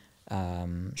bigger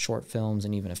short films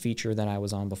and even a feature that I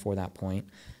was on before that point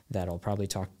that I'll probably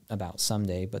talk about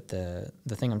someday. But the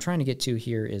thing I'm trying to get to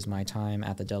here is my time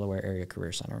at the Delaware Area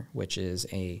Career Center, which is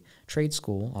a trade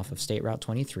school off of State Route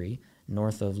 23,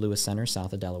 north of Lewis Center,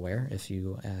 south of Delaware. If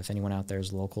anyone out there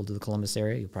is local to the Columbus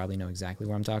area, you probably know exactly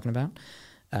where I'm talking about.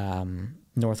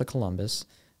 North of Columbus,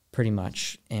 pretty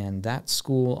much. And that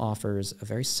school offers a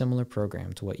very similar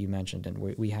program to what you mentioned. And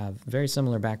we have very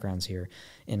similar backgrounds here.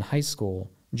 In high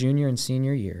school, junior and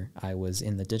senior year, I was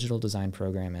in the digital design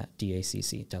program at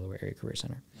DACC, Delaware Area Career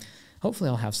Center. Hopefully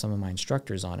I'll have some of my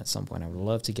instructors on at some point. I would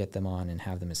love to get them on and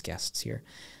have them as guests here.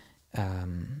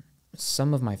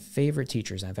 Some of my favorite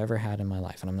teachers I've ever had in my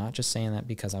life, and I'm not just saying that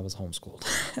because I was homeschooled,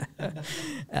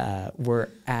 were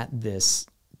at this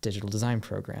digital design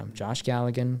program. Josh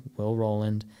Galligan, Will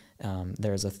Rowland.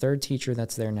 There's a third teacher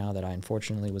that's there now that I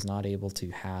unfortunately was not able to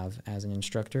have as an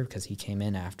instructor because he came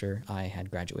in after I had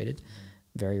graduated.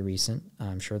 Very recent.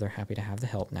 I'm sure they're happy to have the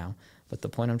help now. But the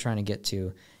point I'm trying to get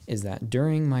to is that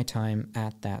during my time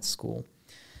at that school,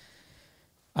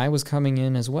 I was coming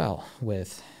in as well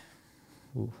with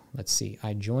let's see,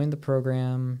 I joined the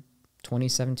program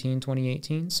 2017,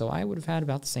 2018, so I would have had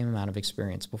about the same amount of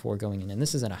experience before going in. And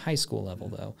this is at a high school level,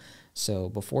 though. So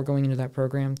before going into that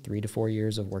program, 3 to 4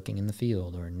 years of working in the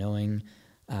field or knowing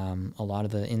a lot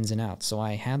of the ins and outs. So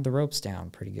I had the ropes down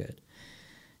pretty good.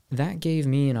 That gave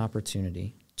me an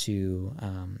opportunity to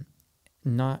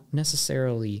not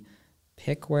necessarily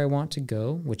pick where I want to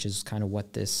go, which is kind of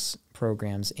what this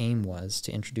program's aim was,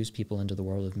 to introduce people into the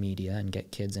world of media and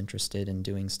get kids interested in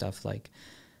doing stuff like,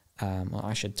 well,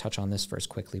 I should touch on this first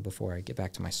quickly before I get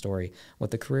back to my story.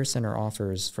 What the Career Center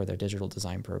offers for their digital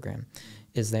design program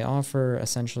is they offer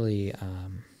essentially,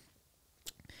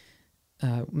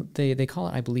 they call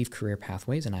it, I believe, career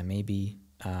pathways, and I may be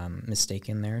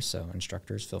mistaken there, so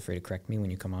instructors, feel free to correct me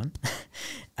when you come on.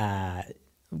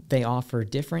 They offer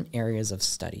different areas of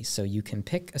study, so you can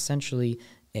pick essentially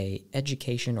a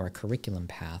education or a curriculum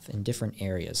path in different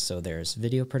areas. So there's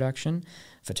video production,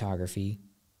 photography,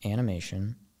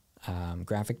 animation,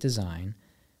 graphic design,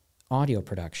 audio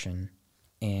production,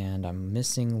 and I'm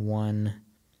missing one,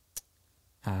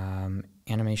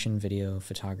 animation, video,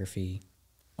 photography,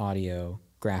 audio,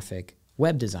 graphic,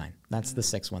 web design. That's the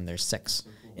sixth one. There's 6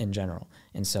 in general.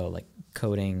 And so like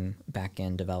coding,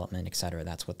 back-end development, etc.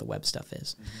 That's what the web stuff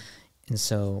is. And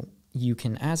so you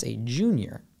can, as a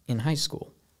junior in high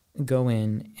school, go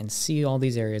in and see all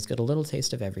these areas, get a little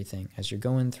taste of everything. As you're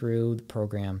going through the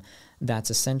program,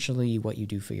 that's essentially what you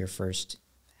do for your first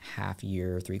half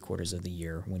year, 3/4 of the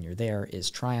year when you're there, is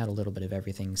try out a little bit of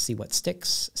everything, see what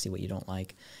sticks, see what you don't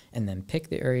like, and then pick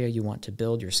the area you want to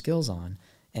build your skills on,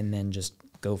 and then just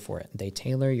go for it. They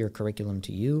tailor your curriculum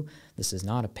to you. This is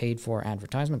not a paid-for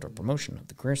advertisement or promotion of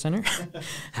the Career Center.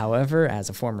 However, as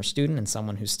a former student and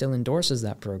someone who still endorses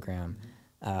that program,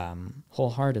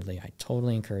 wholeheartedly, I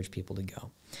totally encourage people to go.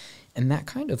 And that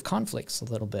kind of conflicts a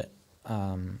little bit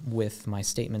with my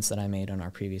statements that I made on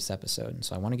our previous episode, and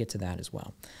so I want to get to that as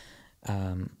well.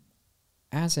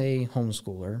 As a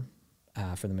homeschooler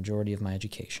for the majority of my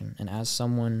education, and as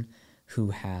someone who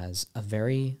has a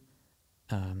very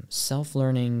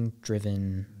self-learning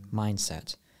driven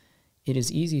mindset, it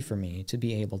is easy for me to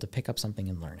be able to pick up something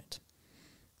and learn it.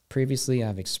 Previously,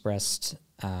 I've expressed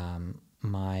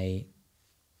my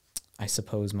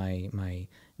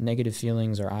negative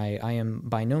feelings, or I am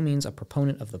by no means a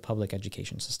proponent of the public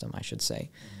education system, I should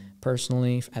say.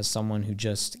 Personally, as someone who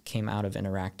just came out of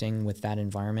interacting with that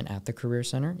environment at the Career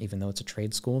Center, even though it's a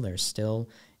trade school, there's still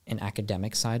an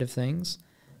academic side of things.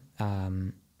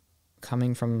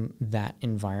 Coming from that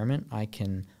environment, I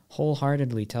can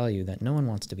wholeheartedly tell you that no one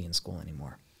wants to be in school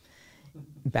anymore.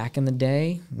 Back in the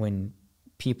day, when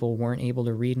people weren't able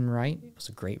to read and write, it was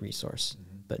a great resource.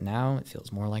 But now it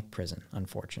feels more like prison,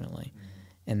 unfortunately.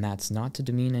 And that's not to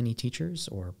demean any teachers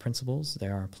or principals.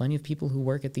 There are plenty of people who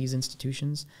work at these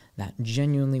institutions that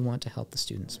genuinely want to help the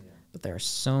students. But there are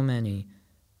so many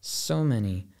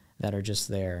that are just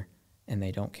there and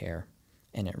they don't care.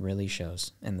 And it really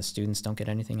shows. And the students don't get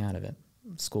anything out of it.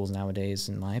 Schools nowadays,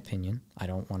 in my opinion, I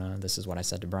don't want to, this is what I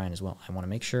said to Brian as well, I want to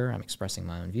make sure I'm expressing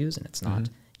my own views and it's not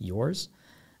yours.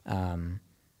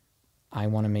 I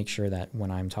want to make sure that when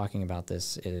I'm talking about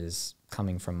this, it is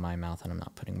coming from my mouth and I'm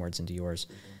not putting words into yours.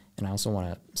 And I also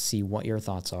want to see what your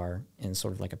thoughts are in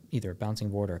sort of like either a bouncing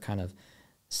board or kind of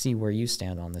see where you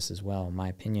stand on this as well. My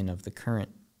opinion of the current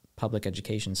public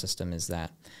education system is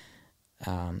that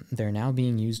they're now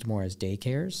being used more as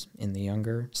daycares in the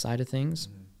younger side of things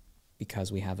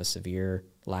because we have a severe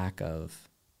lack of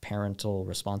parental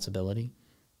responsibility.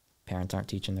 Parents aren't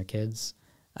teaching their kids.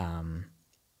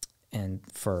 And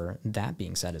for that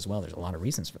being said as well, there's a lot of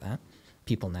reasons for that.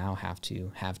 People now have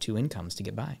to have 2 incomes to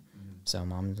get by. So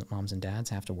moms and dads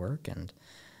have to work. And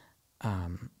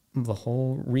the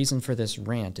whole reason for this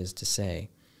rant is to say,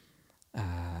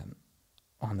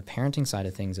 on the parenting side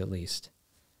of things at least,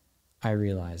 I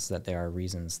realize that there are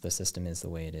reasons the system is the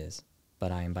way it is,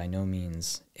 but I am by no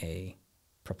means a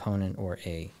proponent or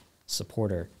a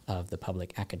supporter of the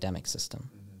public academic system.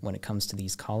 When it comes to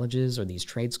these colleges or these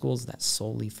trade schools that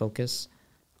solely focus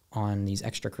on these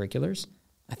extracurriculars,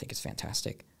 I think it's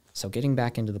fantastic. So getting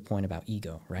back into the point about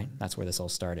ego, right? That's where this all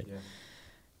started. Yeah.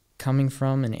 Coming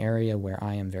from an area where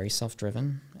I am very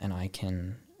self-driven and I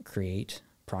can create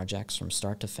projects from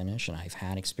start to finish, and I've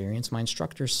had experience, my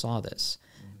instructors saw this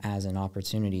as an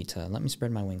opportunity to let me spread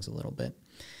my wings a little bit.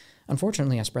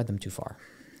 Unfortunately, I spread them too far,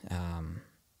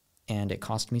 and it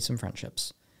cost me some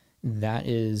friendships. That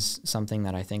is something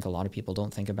that I think a lot of people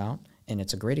don't think about, and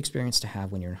it's a great experience to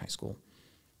have when you're in high school.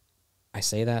 I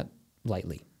say that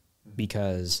lightly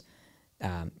because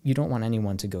you don't want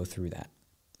anyone to go through that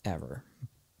ever.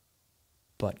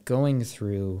 But going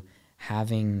through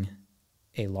having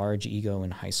a large ego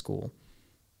in high school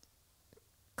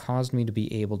caused me to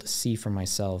be able to see for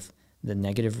myself the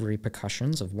negative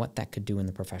repercussions of what that could do in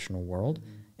the professional world.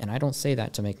 And I don't say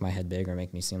that to make my head big or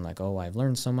make me seem like, oh, I've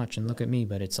learned so much and look at me,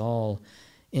 but it's all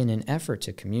in an effort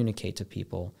to communicate to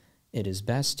people. It is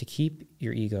best to keep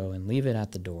your ego and leave it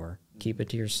at the door, keep it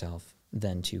to yourself,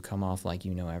 than to come off like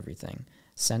you know everything.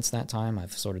 Since that time,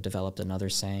 I've sort of developed another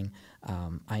saying,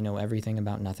 I know everything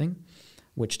about nothing,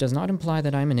 which does not imply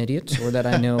that I'm an idiot or that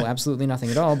I know absolutely nothing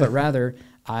at all, but rather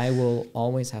I will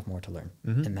always have more to learn,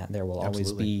 and that there will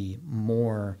always be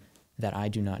more that I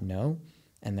do not know,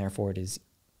 and therefore it is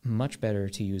much better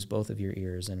to use both of your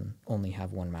ears and only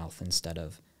have one mouth instead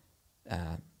of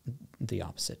the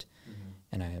opposite.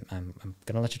 And I'm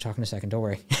going to let you talk in a second, don't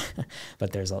worry.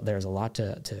 But there's a lot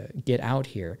to get out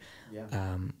here.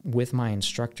 With my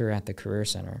instructor at the Career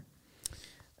Center,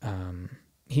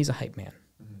 he's a hype man.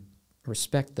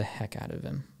 Respect the heck out of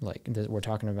him. Like, we're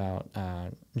talking about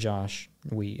Josh.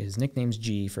 His nickname's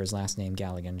G for his last name,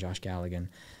 Galligan, Josh Galligan,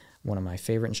 one of my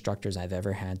favorite instructors I've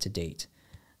ever had to date.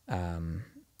 And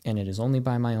it is only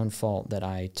by my own fault that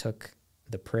I took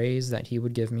the praise that he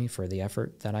would give me for the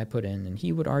effort that I put in. And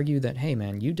he would argue that, hey,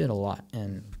 man, you did a lot.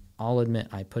 And I'll admit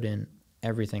I put in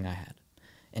everything I had.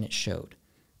 And it showed.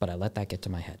 But I let that get to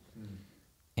my head.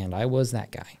 And I was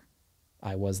that guy.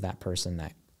 I was that person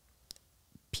that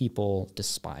people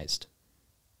despised.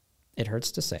 It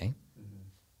hurts to say,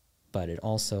 but it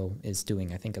also is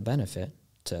doing, I think, a benefit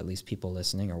to at least people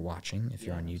listening or watching, if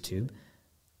you're on YouTube,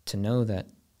 to know that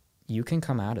you can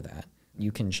come out of that.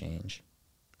 You can change.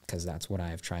 Because that's what I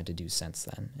have tried to do since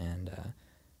then. And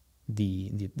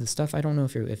the stuff, I don't know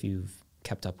if you've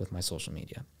kept up with my social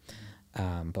media,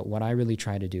 but what I really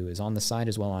try to do is on the side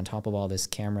as well, on top of all this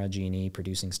camera, G&E,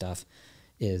 producing stuff,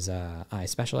 is I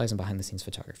specialize in behind-the-scenes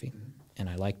photography. And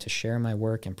I like to share my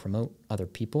work and promote other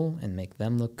people and make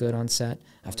them look good on set.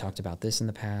 I've talked about this in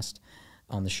the past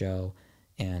on the show.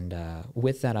 And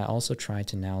with that, I also try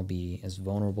to now be as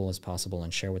vulnerable as possible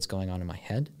and share what's going on in my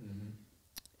head.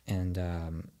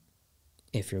 And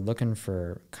if you're looking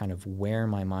for kind of where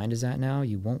my mind is at now,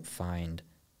 you won't find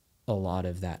a lot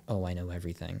of that, oh, I know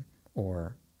everything,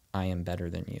 or I am better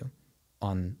than you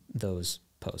on those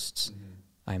posts.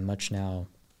 I'm much now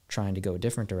trying to go a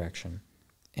different direction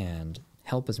and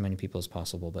help as many people as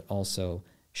possible, but also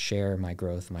share my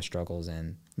growth, my struggles,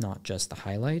 and not just the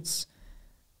highlights.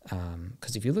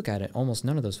 Because if you look at it, almost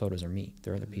none of those photos are me.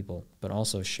 They're other people, but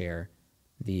also share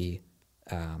the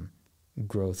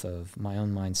growth of my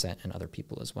own mindset and other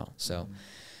people as well. So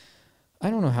I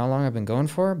don't know how long I've been going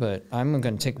for, but I'm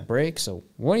going to take a break. So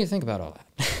what do you think about all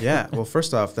that? Yeah. Well,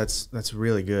 first off, that's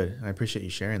really good. I appreciate you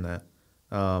sharing that.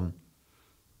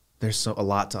 There's a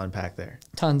lot to unpack there.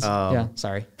 Tons. Yeah.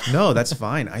 Sorry. No, that's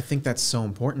fine. I think that's so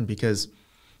important because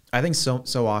I think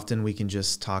so often we can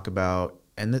just talk about,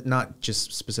 and not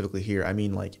just specifically here. I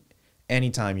mean, like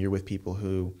anytime you're with people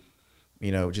who,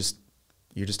 you know,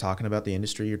 you're just talking about the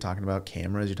industry, you're talking about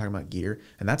cameras, you're talking about gear,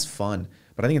 and that's fun.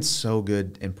 But I think it's so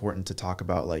important to talk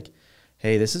about, like,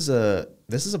 hey, this is a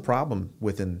problem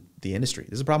within the industry.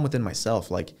 This is a problem within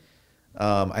myself. Like,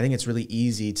 I think it's really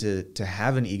easy to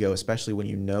have an ego, especially when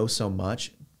you know so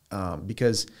much,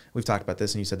 because we've talked about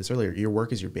this and you said this earlier, your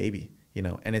work is your baby, you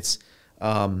know, and it's,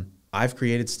 I've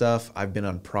created stuff, I've been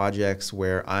on projects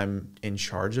where I'm in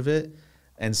charge of it.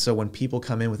 And so when people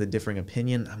come in with a differing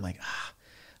opinion, I'm like,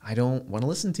 I don't want to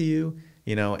listen to you,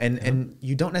 you know, and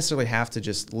you don't necessarily have to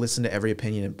just listen to every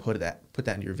opinion and put that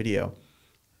into your video.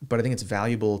 But I think it's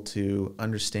valuable to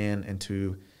understand and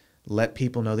to let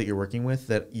people know that you're working with,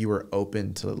 that you are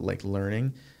open to like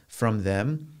learning from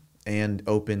them and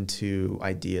open to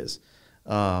ideas.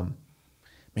 Man,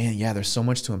 yeah, there's so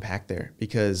much to unpack there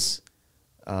because,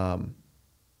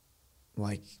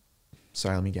 like,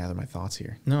 sorry, let me gather my thoughts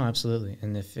here. No, absolutely.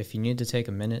 And if you need to take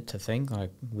a minute to think,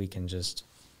 like, we can just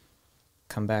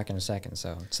come back in a second.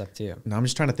 So it's up to you. No, I'm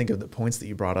just trying to think of the points that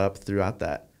you brought up throughout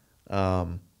that.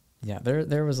 Yeah,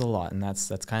 there was a lot, and that's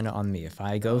kind of on me. If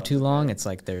I go too long, it's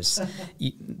like there's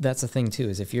that's the thing too,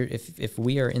 is if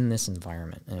we are in this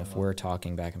environment and if we're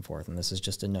talking back and forth, and this is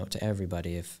just a note to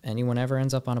everybody, if anyone ever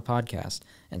ends up on a podcast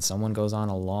and someone goes on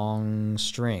a long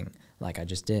string like I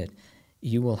just did,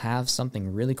 you will have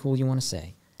something really cool you want to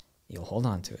say. You'll hold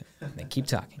on to it. And they keep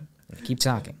talking, and they keep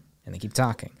talking, and they keep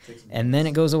talking. And then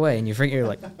it goes away, and you're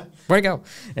like, where'd it go?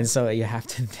 And so you have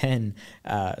to then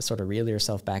sort of reel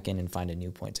yourself back in and find a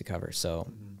new point to cover.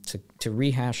 So to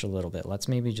rehash a little bit, let's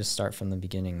maybe just start from the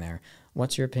beginning there.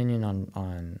 What's your opinion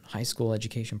on high school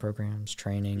education programs,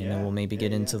 training, and then we'll maybe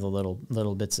get into the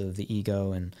little bits of the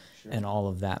ego and all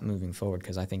of that moving forward,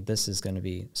 because I think this is going to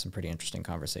be some pretty interesting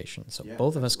conversation. So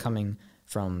both of us coming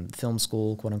from film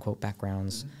school, quote unquote,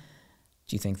 backgrounds.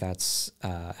 Do you think that's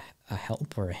a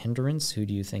help or a hindrance? Who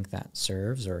do you think that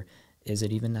serves, or is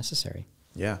it even necessary?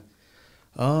 Yeah.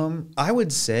 I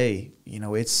would say,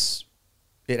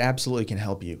 it absolutely can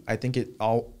help you. I think it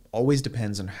always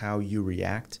depends on how you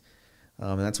react.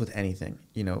 And that's with anything,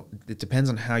 it depends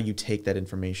on how you take that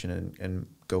information and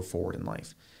go forward in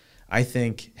life. I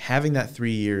think having that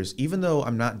 3 years, even though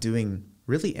I'm not doing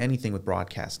really anything with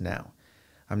broadcast now,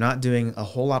 I'm not doing a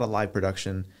whole lot of live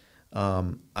production.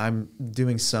 I'm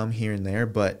doing some here and there,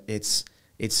 but it's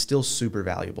still super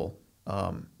valuable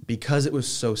because it was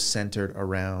so centered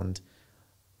around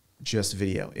just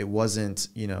video. It wasn't,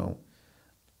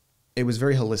 it was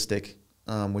very holistic,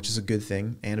 which is a good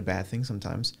thing and a bad thing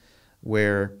sometimes,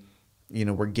 where,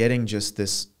 we're getting just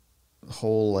this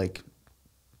whole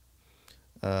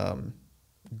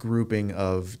grouping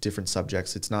of different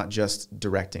subjects. It's not just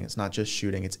directing. It's not just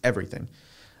shooting. It's everything.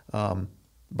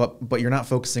 But you're not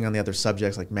focusing on the other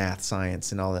subjects like math,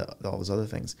 science, and all those other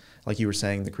things. Like you were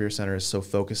saying, the Career Center is so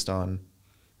focused on,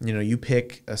 you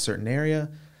pick a certain area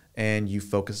and you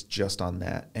focus just on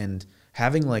that. And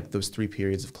having those 3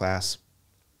 periods of class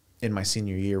in my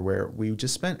senior year where we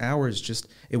just spent hours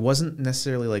it wasn't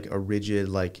necessarily a rigid,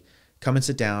 come and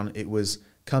sit down. It was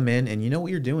come in and you know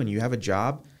what you're doing. You have a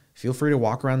job. Feel free to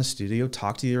walk around the studio,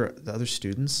 talk to the other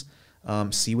students,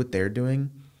 see what they're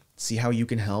doing, see how you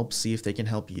can help, see if they can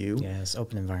help you. Yes,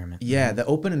 open environment. Yeah, the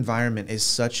open environment is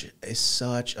such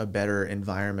a better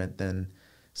environment than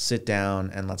sit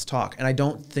down and let's talk. And I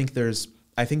think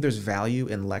there's value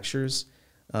in lectures.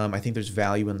 I think there's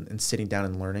value in sitting down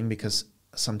and learning, because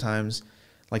sometimes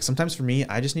for me,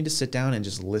 I just need to sit down and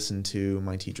just listen to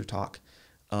my teacher talk.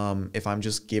 If I'm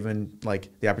just given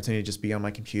the opportunity to just be on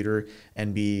my computer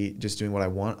and be just doing what I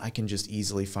want, I can just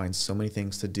easily find so many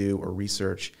things to do or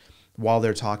research while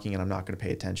they're talking, and I'm not going to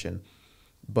pay attention.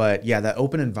 But yeah, that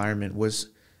open environment was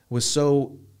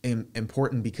so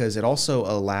important because it also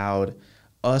allowed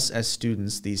us as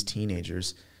students, these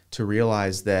teenagers, to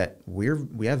realize that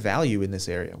we have value in this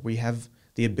area. We have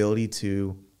the ability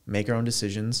to make our own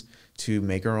decisions, to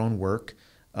make our own work.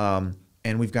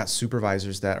 And we've got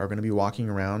supervisors that are going to be walking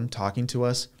around talking to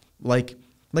us like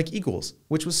equals,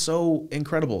 which was so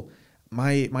incredible.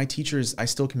 My teachers, I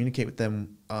still communicate with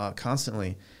them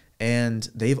constantly, and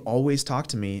they've always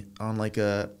talked to me on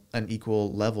an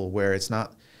equal level, where it's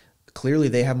not clearly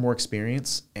they have more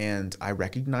experience, and I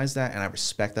recognize that and I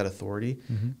respect that authority.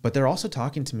 But they're also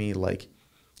talking to me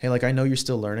hey, I know you're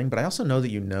still learning, but I also know that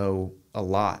you know a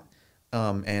lot.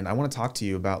 And I want to talk to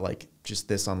you about just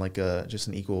this on just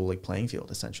an equal playing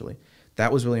field, essentially.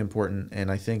 That was really important.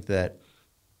 And I think that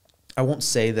I won't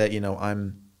say that,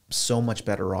 I'm so much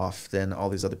better off than all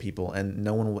these other people and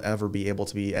no one will ever be able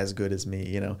to be as good as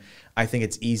me. I think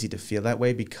it's easy to feel that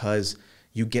way because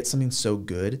you get something so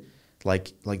good,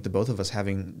 like the both of us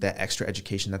having that extra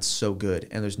education. That's so good.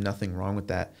 And there's nothing wrong with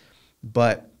that.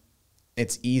 But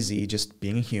it's easy, just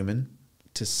being a human,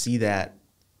 to see that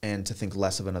and to think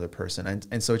less of another person.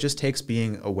 And so it just takes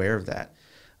being aware of that.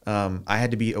 I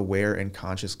had to be aware and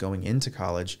conscious going into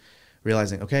college,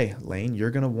 realizing, okay, Lane,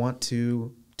 you're going to want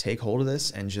to take hold of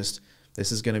this and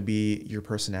this is going to be your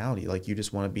personality. You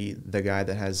just want to be the guy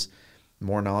that has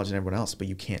more knowledge than everyone else, but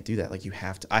you can't do that. You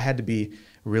have to. I had to be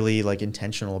really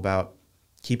intentional about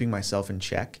keeping myself in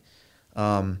check.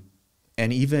 And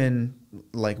even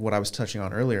what I was touching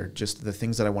on earlier, just the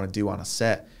things that I want to do on a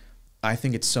set, I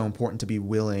think it's so important to be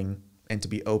willing and to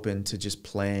be open to just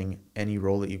playing any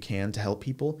role that you can to help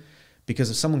people.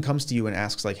 Because if someone comes to you and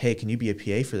asks hey, can you be a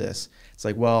PA for this? It's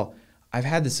well, I've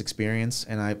had this experience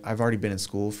and I've already been in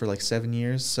school for 7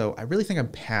 years. So I really think I'm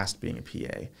past being a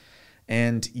PA.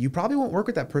 And you probably won't work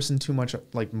with that person too much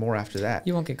more after that.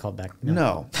 You won't get called back.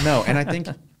 No. And I think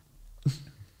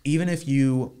even if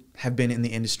you have been in the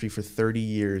industry for 30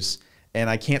 years, and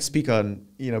I can't speak on,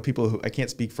 I can't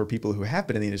speak for people who have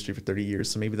been in the industry for 30 years,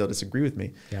 so maybe they'll disagree with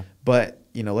me. Yeah. But,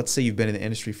 let's say you've been in the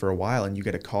industry for a while and you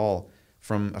get a call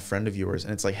from a friend of yours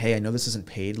and it's hey, I know this isn't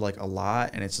paid a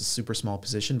lot and it's a super small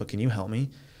position, but can you help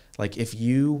me? If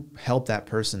you help that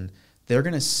person, they're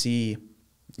going to see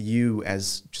you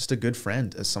as just a good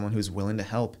friend, as someone who's willing to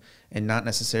help, and not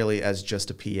necessarily as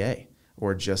just a PA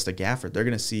or just a gaffer. They're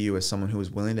going to see you as someone who is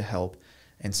willing to help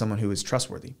and someone who is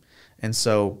trustworthy. And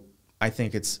so I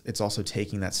think it's also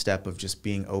taking that step of just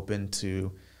being open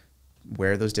to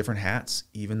wear those different hats,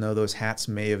 even though those hats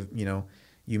may have,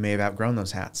 you may have outgrown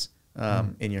those hats.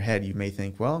 In your head, you may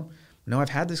think, well, no, I've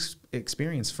had this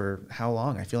experience for how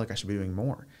long? I feel like I should be doing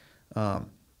more.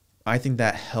 I think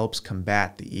that helps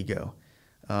combat the ego.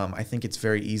 I think it's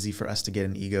very easy for us to get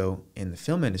an ego in the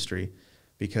film industry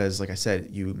because like I said,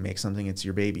 you make something, it's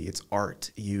your baby, it's art.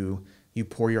 You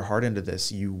pour your heart into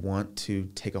this. You want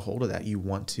to take a hold of that. You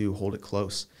want to hold it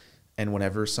close. And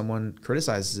whenever someone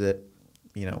criticizes it,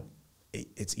 you know,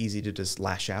 it's easy to just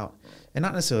lash out, and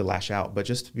not necessarily lash out, but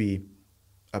just to be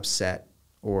upset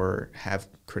or have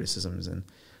criticisms. And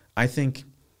I think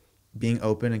being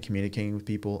open and communicating with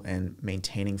people and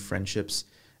maintaining friendships,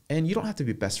 and you don't have to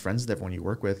be best friends with everyone you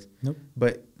work with, Nope.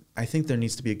 but I think there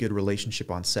needs to be a good relationship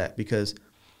on set, because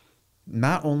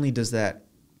not only does that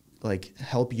like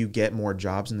help you get more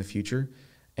jobs in the future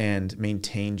and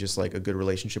maintain just like a good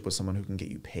relationship with someone who can get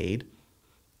you paid,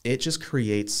 it just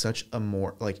creates such a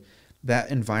more like that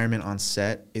environment on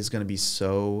set is going to be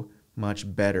so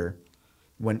much better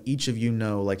when each of you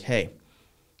know, like, hey,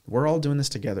 we're all doing this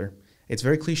together. It's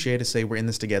very cliche to say we're in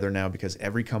this together now because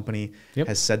every company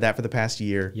has said that for the past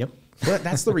year. Yep. But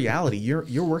that's the reality.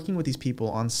 You're working with these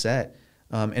people on set,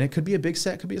 and it could be a big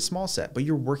set, it could be a small set, but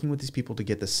you're working with these people to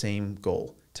get the same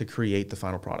goal, to create the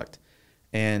final product.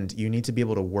 And you need to be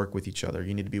able to work with each other.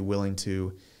 You need to be willing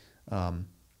to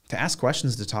ask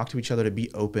questions, to talk to each other, to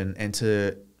be open, and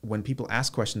to, when people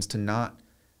ask questions, to not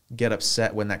get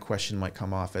upset when that question might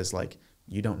come off as like,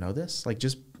 you don't know this? Like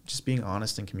just being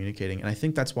honest and communicating. And I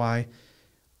think that's why,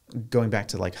 going back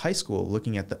to like high school,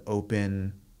 looking at the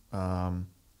open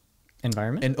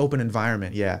environment, an open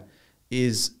environment,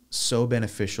 is so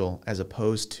beneficial, as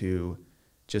opposed to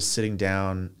just sitting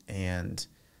down and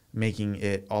making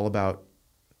it all about,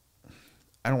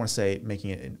 I don't want to say making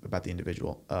it about the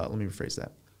individual. Let me rephrase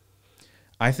that.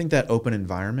 I think that open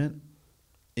environment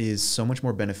is so much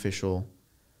more beneficial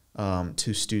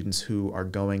to students who are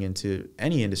going into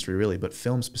any industry really, but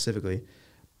film specifically,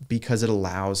 because it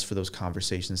allows for those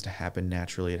conversations to happen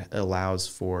naturally. It allows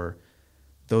for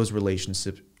those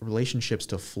relationships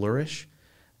to flourish,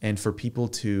 and for people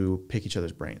to pick each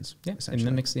other's brains. Yeah, it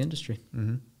mimics the industry.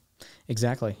 Mm-hmm.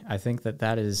 Exactly. I think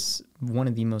that is one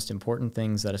of the most important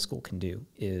things that a school can do,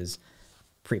 is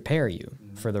prepare you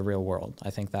for the real world. I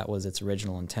think that was its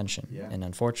original intention. Yeah. And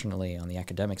unfortunately, on the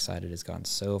academic side, it has gone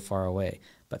so far away.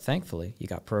 But thankfully, you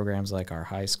got programs like our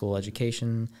high school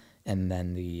education, and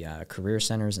then the career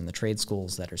centers and the trade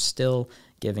schools that are still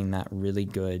giving that really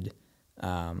good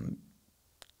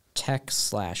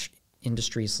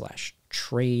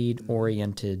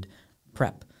tech/industry/trade-oriented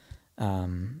prep.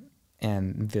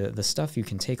 And the stuff you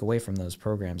can take away from those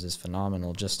programs is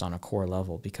phenomenal, just on a core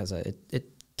level, because it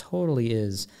totally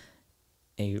is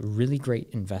a really great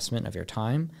investment of your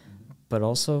time, but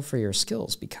also for your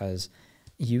skills, because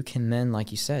you can then, like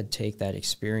you said, take that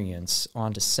experience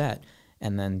onto set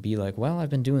and then be like, well, I've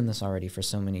been doing this already for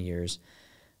so many years.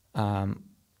 I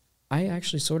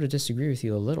actually sort of disagree with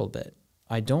you a little bit.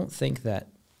 I don't think that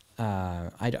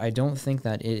I don't think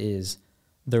that it is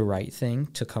the right thing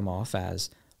to come off as,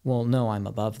 well, no, I'm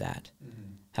above that.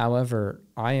 Mm-hmm. However,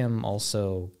 I am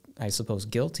also, I suppose,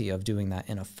 guilty of doing that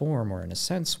in a form or in a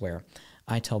sense where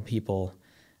I tell people,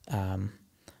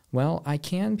 well, I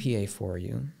can PA for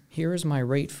you. Here is my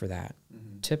rate for that.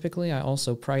 Mm-hmm. Typically, I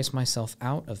also price myself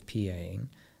out of PAing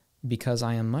because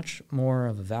I am much more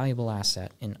of a valuable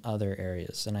asset in other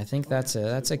areas. And I think that's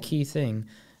a key thing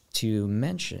to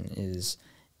mention, is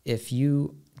if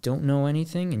you don't know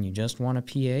anything and you just want a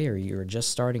PA, or you're just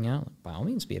starting out, by all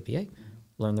means, be a PA. Mm-hmm.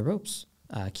 Learn the ropes.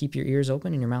 Keep your ears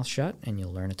open and your mouth shut, and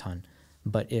you'll learn a ton.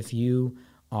 But if you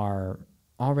are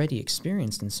already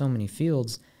experienced in so many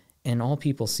fields, and all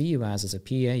people see you as a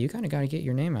PA, you kind of got to get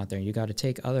your name out there. You got to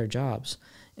take other jobs.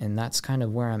 And that's kind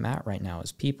of where I'm at right now,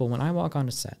 is people, when I walk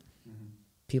onto set, mm-hmm.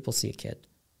 people see a kid.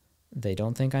 They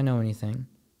don't think I know anything,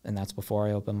 and that's before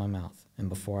I open my mouth and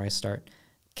before I start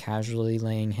casually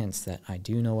laying hints that I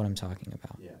do know what I'm talking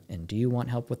about. Yeah. And do you want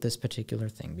help with this particular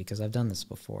thing? Because I've done this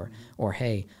before. Mm-hmm. Or,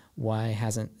 hey, why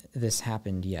hasn't this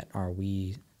happened yet? Are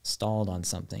we stalled on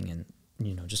something? And,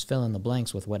 just fill in the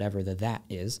blanks with whatever that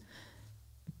is.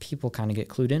 People kind of get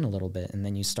clued in a little bit, and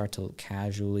then you start to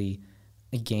casually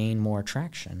gain more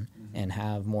traction, mm-hmm. and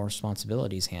have more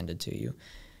responsibilities handed to you.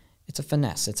 It's a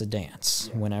finesse. It's a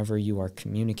dance. Yeah. Whenever you are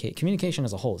communication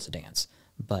as a whole is a dance.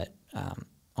 But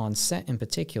on set in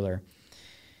particular,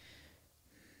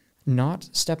 not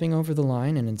stepping over the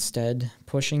line and instead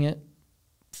pushing it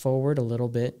forward a little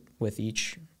bit with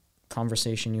each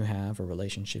conversation you have or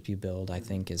relationship you build, I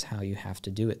think is how you have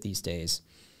to do it these days,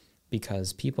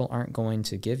 because people aren't going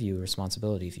to give you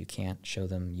responsibility if you can't show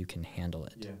them you can handle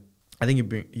it. Yeah. I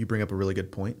think you bring up a really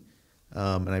good point,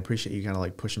 and I appreciate you kind of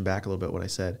like pushing back a little bit what I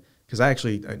said, because I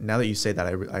actually, now that you say that,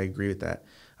 I agree with that.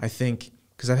 I think,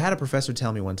 because I've had a professor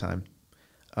tell me one time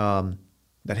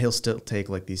that he'll still take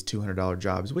like these $200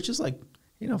 jobs, which is like,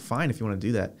 fine if you want to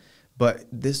do that. But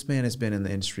this man has been in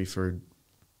the industry for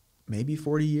maybe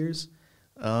 40 years.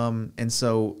 And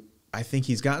so I think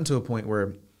he's gotten to a point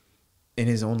where in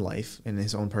his own life, in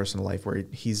his own personal life, where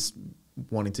he's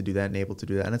wanting to do that and able to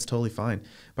do that, and it's totally fine.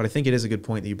 But I think it is a good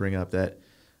point that you bring up that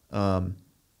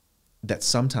that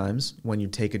sometimes when you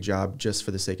take a job just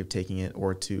for the sake of taking it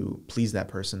or to please that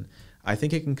person, I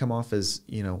think it can come off as,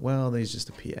 well, he's just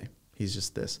a PA. He's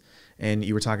just this. And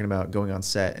you were talking about going on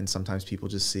set, and sometimes people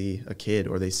just see a kid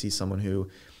or they see someone who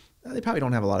they probably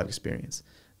don't have a lot of experience.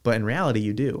 But in reality,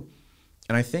 you do.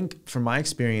 And I think from my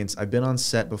experience, I've been on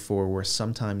set before where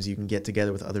sometimes you can get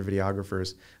together with other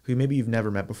videographers who maybe you've never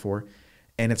met before.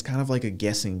 And it's kind of like a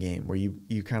guessing game where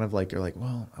you kind of like, you're like,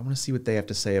 well, I want to see what they have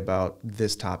to say about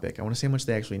this topic. I want to see how much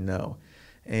they actually know.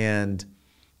 And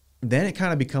then it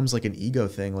kind of becomes like an ego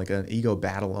thing, like an ego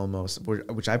battle almost,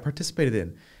 which I participated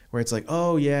in, where it's like,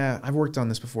 oh yeah, I've worked on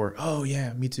this before. Oh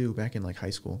yeah, me too, back in like high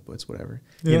school, but it's whatever.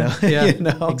 Yeah,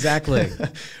 yeah, exactly.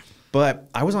 But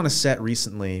I was on a set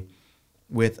recently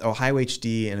with Ohio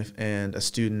HD and a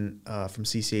student from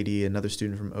CCAD, another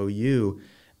student from OU,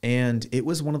 and it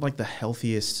was one of like the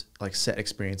healthiest like set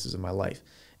experiences of my life.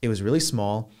 It was really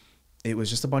small. It was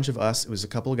just a bunch of us. It was a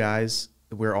couple of guys.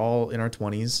 We're all in our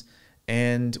 20s.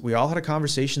 And we all had a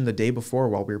conversation the day before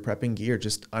while we were prepping gear,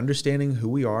 just understanding who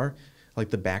we are,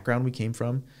 like the background we came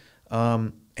from.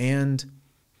 And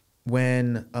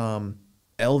when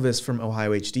Elvis from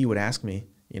Ohio HD would ask me,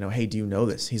 hey, do you know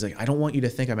this? He's like, I don't want you to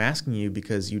think I'm asking you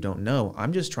because you don't know.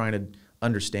 I'm just trying to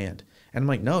understand. And I'm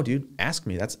like, no, dude, ask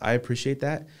me. I appreciate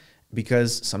that,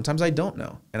 because sometimes I don't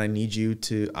know. And I need you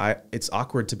to, it's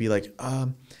awkward to be like,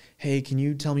 hey, can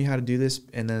you tell me how to do this?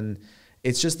 And then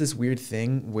it's just this weird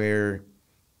thing where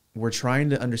we're trying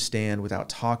to understand without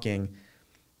talking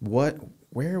where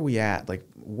are we at? Like,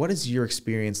 what is your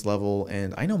experience level?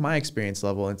 And I know my experience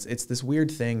level. It's this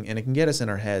weird thing, and it can get us in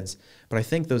our heads. But I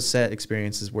think those set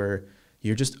experiences where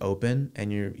you're just open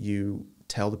and you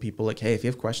tell the people like, hey, if you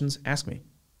have questions, ask me.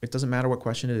 It doesn't matter what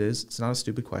question it is. It's not a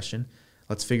stupid question.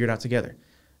 Let's figure it out together.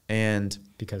 And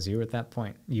because you were at that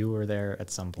point, you were there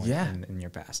at some point in your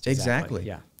past. Exactly.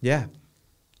 Yeah. Yeah.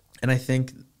 And I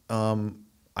think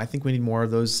we need more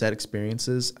of those set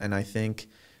experiences. And I think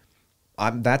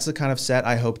that's the kind of set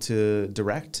I hope to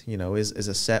direct, is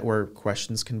a set where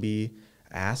questions can be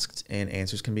asked and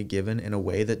answers can be given in a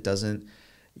way that doesn't,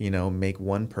 make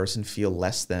one person feel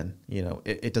less than.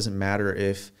 It doesn't matter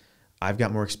if I've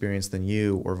got more experience than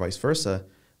you or vice versa.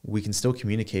 We can still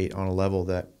communicate on a level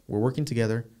that we're working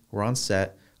together, we're on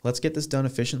set, let's get this done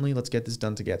efficiently, let's get this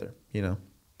done together,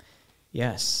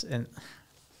 Yes. And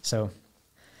so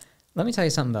let me tell you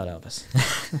something about Elvis.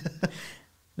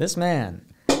 This man,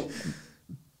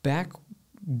 back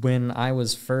when I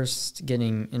was first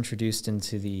getting introduced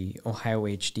into the Ohio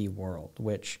HD world,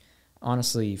 which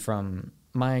honestly from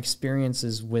my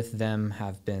experiences with them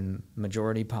have been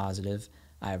majority positive.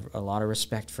 I have a lot of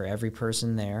respect for every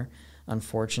person there.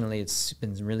 Unfortunately, it's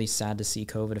been really sad to see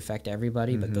COVID affect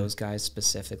everybody, but those guys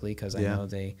specifically, because I know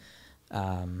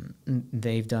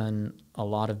they've done a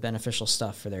lot of beneficial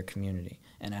stuff for their community.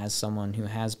 And as someone who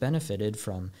has benefited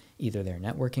from either their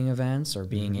networking events or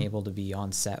being able to be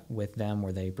on set with them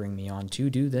where they bring me on to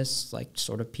do this like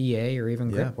sort of PA or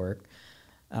even grip work,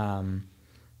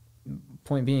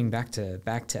 point being, back to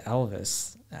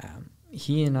Elvis,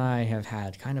 he and I have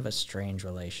had kind of a strange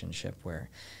relationship where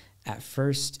at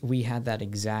first we had that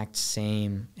exact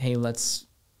same, hey, let's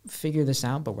figure this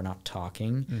out, but we're not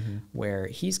talking, where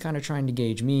he's kind of trying to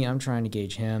gauge me, I'm trying to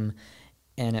gauge him.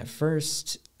 And at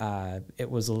first,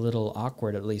 it was a little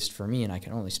awkward, at least for me, and I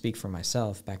can only speak for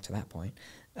myself back to that point.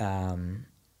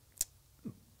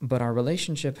 But our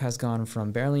relationship has gone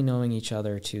from barely knowing each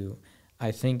other to,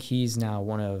 I think he's now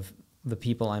one of the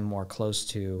people I'm more close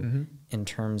to in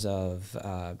terms of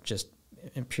just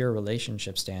pure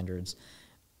relationship standards,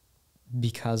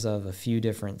 because of a few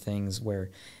different things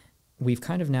where we've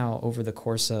kind of now, over the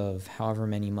course of however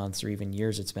many months or even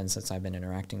years it's been since I've been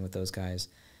interacting with those guys,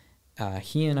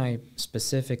 he and I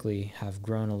specifically have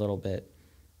grown a little bit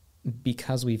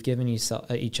because we've given each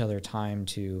other time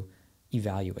to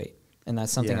evaluate. And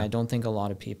that's something I don't think a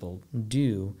lot of people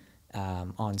do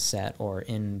on set or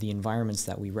in the environments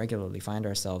that we regularly find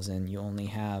ourselves in. You only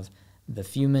have the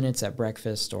few minutes at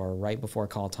breakfast or right before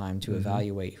call time to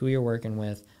evaluate who you're working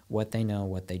with, what they know,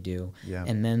 what they do.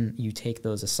 And then you take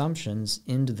those assumptions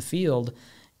into the field,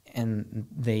 and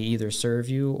they either serve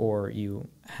you or you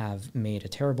have made a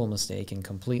terrible mistake and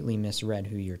completely misread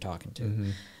who you're talking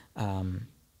to.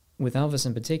 With Elvis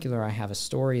in particular, I have a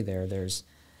story there.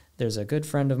 There's a good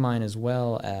friend of mine as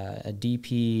well, a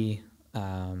DP,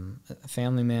 a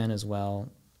family man as well,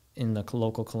 in the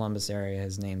local Columbus area.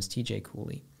 His name's TJ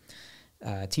Cooley.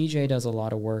 TJ does a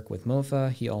lot of work with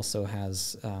MOFA. He also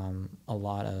has a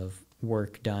lot of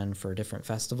work done for different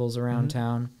festivals around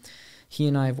town. He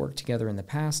and I have worked together in the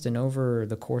past, and over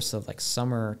the course of like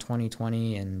summer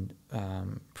 2020 and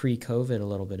pre-COVID a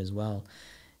little bit as well,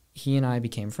 he and I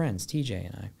became friends, TJ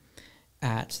and I.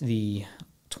 At the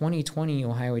 2020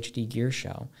 Ohio HD Gear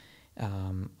Show,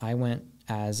 I went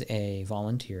as a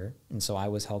volunteer, and so I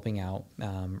was helping out,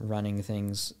 running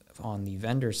things on the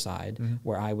vendor side,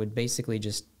 where I would basically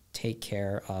just take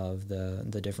care of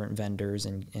the different vendors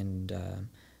and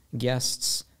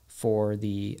guests for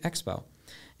the expo.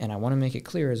 And I want to make it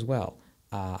clear as well,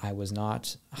 I was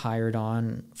not hired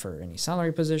on for any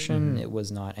salary position. It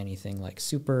was not anything like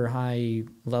super high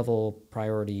level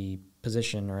priority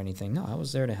position or anything. No, I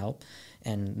was there to help.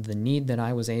 And the need that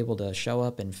I was able to show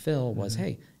up and fill was,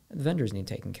 hey, the vendors need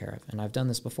taken care of. And I've done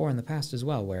this before in the past as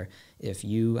well, where if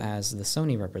you as the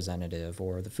Sony representative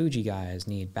or the Fuji guys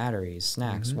need batteries,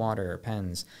 snacks, water,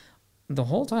 pens, the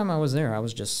whole time I was there, I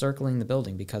was just circling the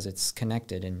building because it's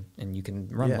connected and you can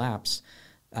run laps,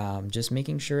 just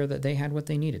making sure that they had what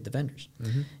they needed, the vendors.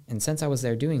 And since I was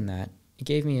there doing that, it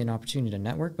gave me an opportunity to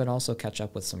network, but also catch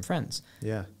up with some friends.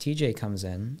 TJ comes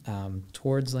in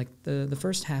towards like the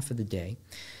first half of the day,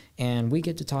 and we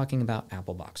get to talking about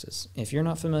Apple boxes. If you're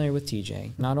not familiar with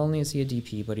TJ, not only is he a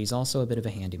DP, but he's also a bit of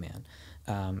a handyman.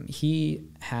 He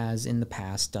has in the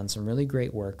past done some really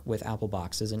great work with Apple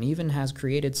boxes and even has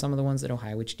created some of the ones that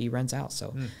Ohio HD rents out.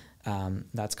 So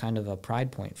that's kind of a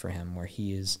pride point for him, where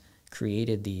he has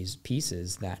created these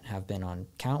pieces that have been on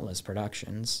countless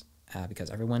productions because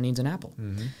everyone needs an Apple.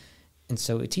 And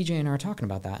so TJ and I are talking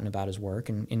about that and about his work,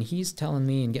 and he's telling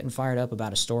me and getting fired up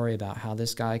about a story about how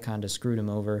this guy kind of screwed him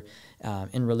over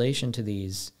in relation to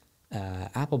these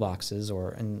Apple boxes,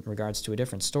 or in regards to a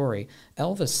different story.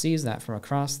 Elvis sees that from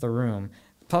across the room,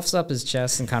 puffs up his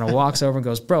chest and kind of walks over and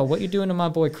goes, bro, what you doing to my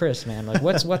boy Chris, man? Like,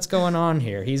 what's going on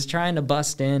here? He's trying to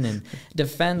bust in and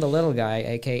defend the little guy,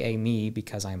 a.k.a. me,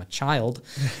 because I'm a child.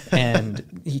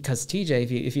 And because TJ,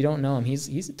 if you don't know him,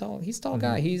 he's a tall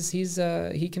guy.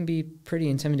 He can be pretty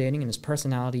intimidating, and his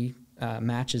personality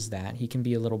matches that. He can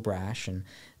be a little brash, and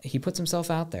he puts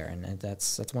himself out there, and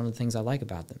that's one of the things I like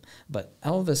about them. But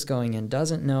Elvis going in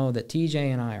doesn't know that TJ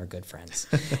and I are good friends.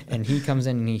 And he comes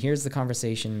in and he hears the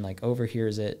conversation, like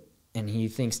overhears it, and he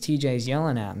thinks TJ's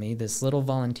yelling at me, this little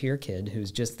volunteer kid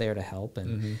who's just there to help.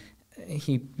 And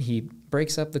he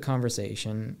breaks up the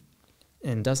conversation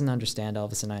and doesn't understand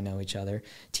Elvis and I know each other.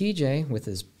 TJ, with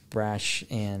his brash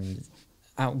and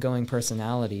outgoing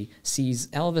personality, sees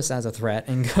Elvis as a threat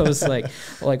and goes like,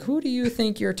 who do you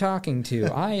think you're talking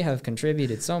to? I have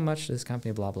contributed so much to this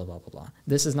company, blah, blah, blah, blah, blah.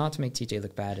 This is not to make TJ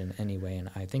look bad in any way, and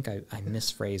I think I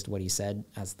misphrased what he said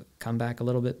as the comeback a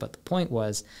little bit, but the point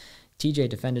was TJ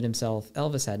defended himself.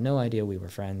 Elvis had no idea we were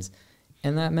friends,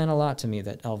 and that meant a lot to me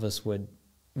that Elvis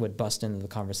would bust into the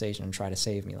conversation and try to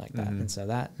save me like that. And so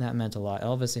that meant a lot.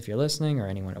 Elvis, if you're listening, or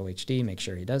anyone at OHD, make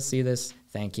sure he does see this.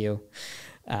 Thank you.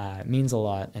 It means a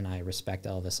lot, and I respect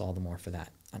Elvis all the more for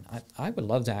that. And I would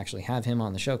love to actually have him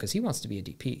on the show because he wants to be a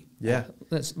DP. Yeah.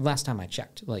 That's last time I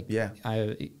checked. Like, yeah.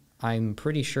 I'm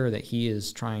pretty sure that he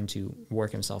is trying to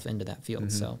work himself into that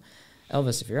field. So,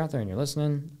 Elvis, if you're out there and you're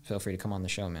listening, feel free to come on the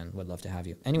show, man. Would love to have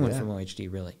you. Anyone from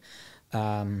OHD, really.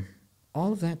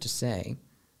 All of that to say,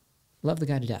 love the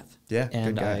guy to death. Yeah,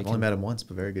 and good guy. I've only met him once,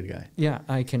 but very good guy. Yeah,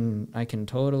 I can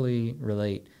totally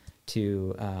relate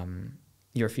to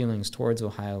your feelings towards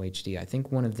Ohio HD. I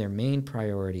think one of their main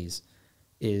priorities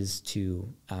is to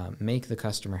make the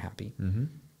customer happy.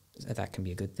 That can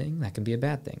be a good thing. That can be a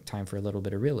bad thing. Time for a little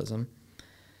bit of realism.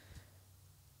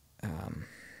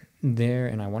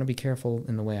 And I want to be careful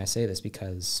in the way I say this,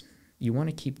 because you want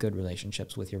to keep good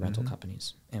relationships with your rental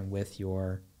companies and with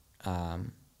your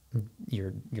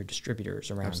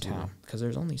distributors around town, because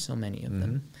there's only so many of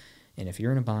them. And if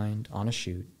you're in a bind on a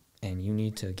shoot and you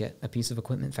need to get a piece of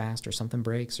equipment fast, or something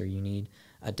breaks, or you need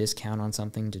a discount on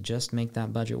something to just make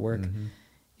that budget work,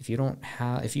 if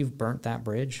you've burnt that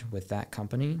bridge with that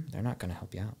company, they're not going to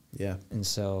help you out. Yeah. And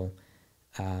so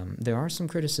there are some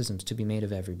criticisms to be made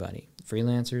of everybody,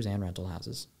 freelancers and rental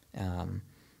houses.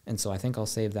 And so I think I'll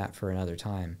save that for another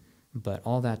time. But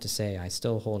all that to say, I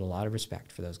still hold a lot of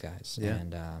respect for those guys. Yeah.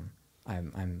 And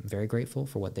I'm very grateful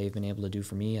for what they've been able to do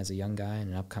for me as a young guy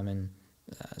and an upcoming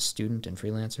student and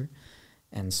freelancer.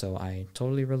 And so I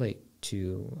totally relate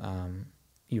to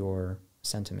your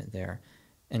sentiment there.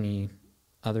 Any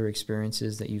other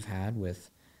experiences that you've had with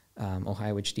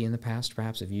Ohio HD in the past?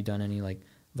 Perhaps have you done any like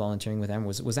volunteering with them?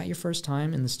 Was that your first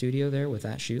time in the studio there with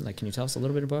that shoot? Like, can you tell us a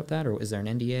little bit about that, or is there an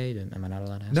NDA? Am I not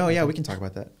allowed to ask? No, yeah, we can talk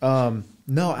about that.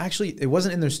 No, actually, it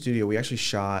wasn't in their studio. We actually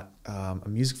shot a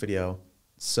music video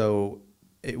So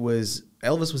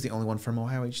Elvis was the only one from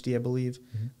Ohio HD, I believe.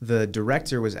 The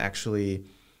director was actually,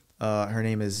 her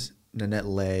name is Nanette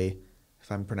Lay,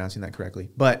 if I'm pronouncing that correctly.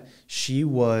 But she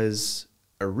was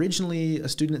originally a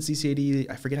student at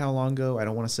CCAD. I forget how long ago. I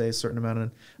don't want to say a certain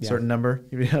number,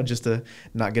 just to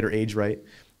not get her age right.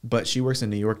 But she works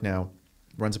in New York now,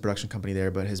 runs a production company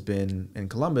there, but has been in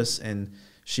Columbus, and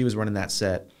she was running that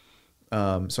set.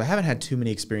 So I haven't had too many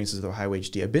experiences with Ohio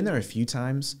HD. I've been there a few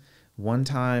times. One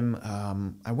time,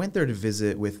 I went there to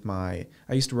visit with I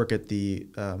used to work at the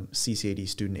CCAD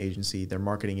student agency, their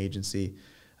marketing agency,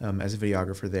 as a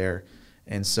videographer there.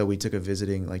 And so we took a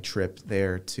visiting trip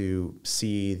there to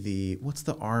see what's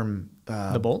the arm?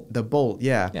 The Bolt? The Bolt,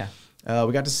 yeah. Yeah.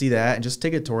 We got to see that and just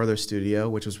take a tour of their studio,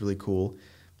 which was really cool,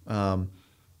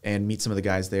 and meet some of the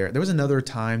guys there. There was another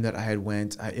time that I had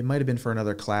it might have been for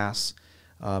another class,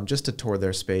 just to tour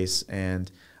their space. And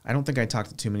I don't think I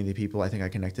talked to too many of the people. I think I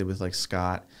connected with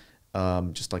Scott,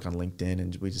 just on LinkedIn,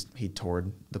 and he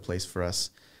toured the place for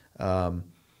us,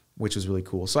 which was really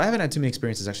cool. So I haven't had too many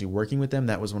experiences actually working with them.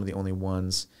 That was one of the only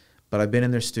ones, but I've been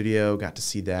in their studio, got to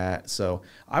see that. So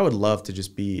I would love to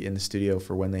just be in the studio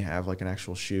for when they have an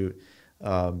actual shoot,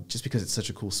 just because it's such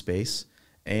a cool space,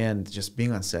 and just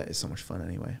being on set is so much fun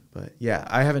anyway. But yeah,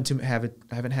 I haven't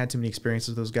had too many experiences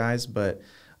with those guys, but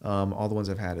all the ones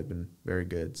I've had have been very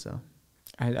good. So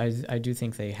I do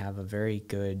think they have a very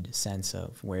good sense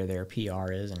of where their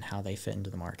PR is and how they fit into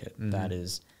the market. That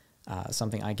is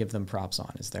something I give them props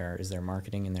on, is their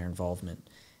marketing and their involvement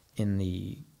in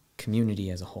the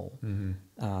community as a whole.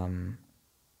 And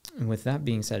with that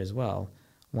being said as well,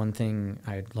 one thing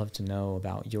I'd love to know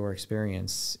about your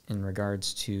experience in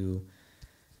regards to,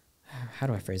 how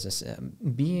do I phrase this,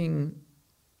 being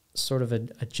sort of a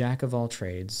jack of all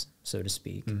trades, so to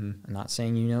speak. I'm not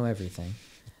saying you know everything.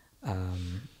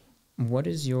 What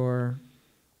is your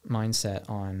mindset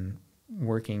on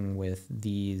working with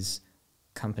these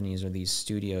companies or these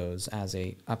studios as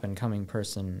a up-and-coming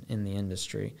person in the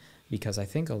industry? Because I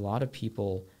think a lot of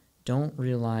people don't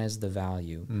realize the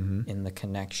value in the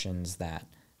connections that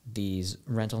these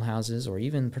rental houses or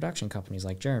even production companies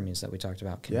like Jeremy's that we talked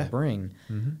about can bring,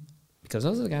 because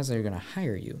those are the guys that are going to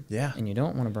hire you. Yeah. And you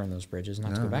don't want to burn those bridges,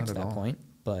 not to go back to that point.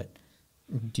 But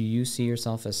do you see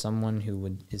yourself as someone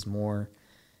who is more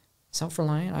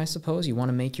self-reliant, I suppose? You want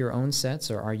to make your own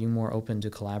sets, or are you more open to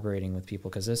collaborating with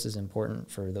people? Because this is important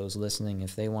for those listening.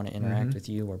 If they want to interact with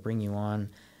you or bring you on,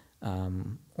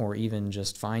 or even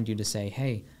just find you to say,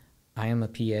 hey, I am a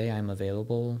PA, I'm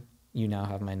available. You now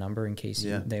have my number in case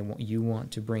you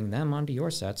want to bring them onto your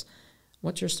sets.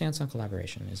 What's your stance on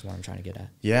collaboration is what I'm trying to get at.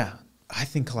 Yeah, I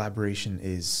think collaboration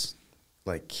is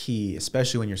key,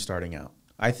 especially when you're starting out.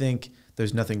 I think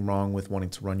there's nothing wrong with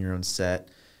wanting to run your own set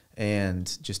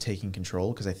and just taking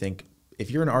control, because I think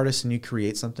if you're an artist and you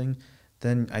create something,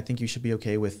 then I think you should be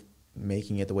okay with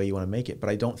making it the way you want to make it. But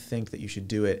I don't think that you should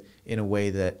do it in a way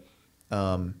that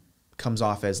comes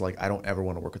off as I don't ever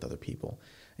want to work with other people.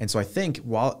 And so I think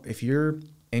if you're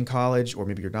in college, or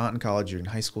maybe you're not in college, you're in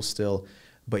high school still,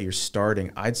 but you're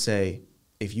starting, I'd say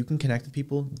if you can connect with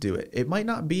people, do it. It might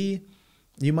not be,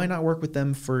 you might not work with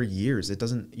them for years.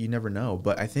 You never know.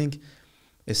 But I think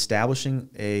establishing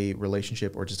a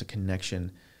relationship or just a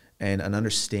connection and an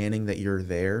understanding that you're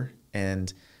there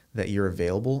and that you're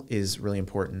available is really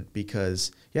important,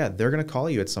 because they're going to call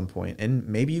you at some point, and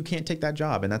maybe you can't take that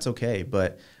job, and that's okay.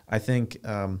 But I think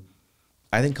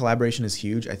collaboration is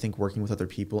huge. I think working with other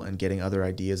people and getting other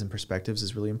ideas and perspectives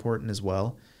is really important as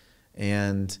well.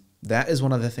 And that is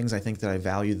one of the things I think that I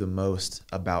value the most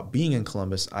about being in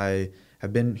Columbus. I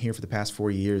have been here for the past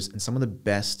 4 years, and some of the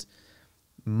best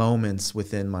moments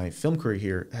within my film career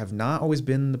here have not always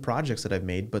been the projects that I've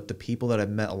made, but the people that I've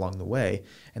met along the way.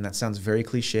 And that sounds very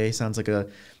cliche, sounds like a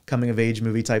coming-of-age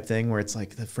movie type thing, where it's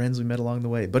the friends we met along the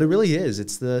way. But it really is.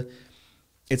 It's the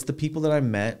people that I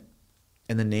met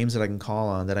and the names that I can call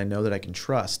on, that I know that I can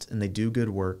trust, and they do good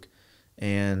work,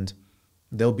 and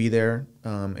they'll be there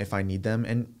if I need them.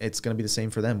 And it's going to be the same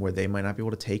for them, where they might not be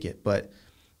able to take it. But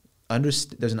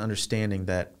there's an understanding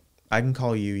that I can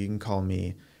call you, you can call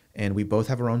me, and we both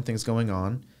have our own things going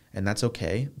on, and that's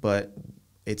okay. But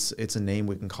it's a name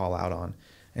we can call out on.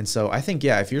 And so I think,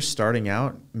 if you're starting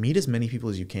out, meet as many people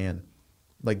as you can.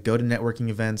 Go to networking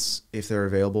events if they're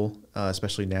available,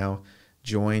 especially now.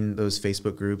 Join those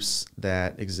Facebook groups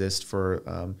that exist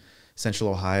for Central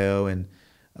Ohio, and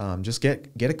just get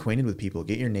acquainted with people,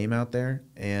 get your name out there.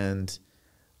 And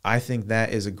I think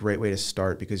that is a great way to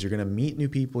start, because you're going to meet new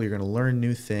people, you're going to learn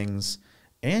new things,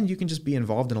 and you can just be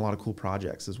involved in a lot of cool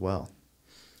projects as well.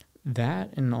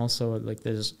 That, and also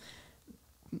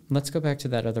let's go back to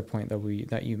that other point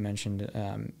that you mentioned,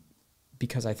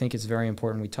 because I think it's very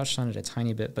important. We touched on it a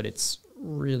tiny bit, but it's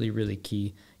really, really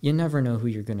key. You never know who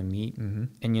you're going to meet,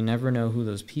 and you never know who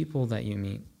those people that you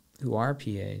meet, who are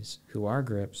PAs, who are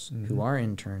grips, who are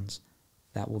interns,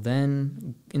 that will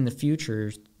then, in the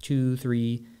future, 2,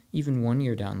 3, even 1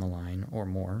 year down the line or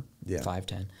more, 5,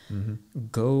 10,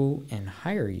 go and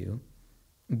hire you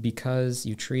because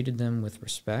you treated them with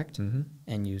respect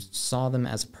and you saw them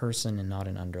as a person and not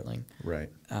an underling. Right.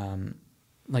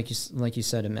 Like you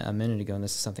said a minute ago, and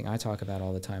this is something I talk about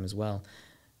all the time as well,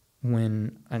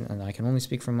 and I can only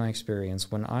speak from my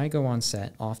experience, when I go on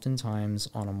set, oftentimes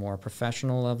on a more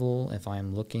professional level, if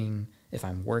I'm working,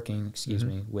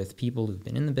 with people who've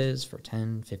been in the biz for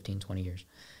 10, 15, 20 years,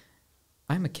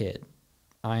 I'm a kid.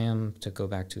 I am, to go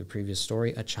back to a previous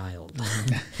story, a child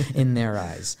in their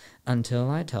eyes, until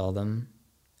I tell them,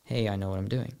 hey, I know what I'm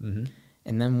doing.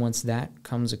 And then once that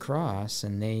comes across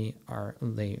and they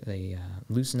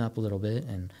loosen up a little bit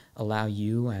and allow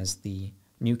you as the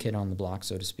new kid on the block,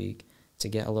 so to speak, to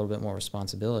get a little bit more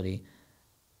responsibility,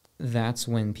 that's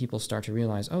when people start to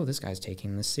realize, oh, this guy's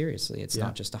taking this seriously. It's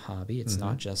not just a hobby. It's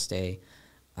not just a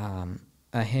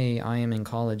hey, I am in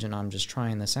college and I'm just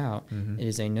trying this out. It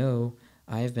is a no,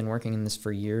 I have been working in this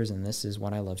for years and this is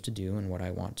what I love to do and what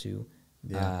I want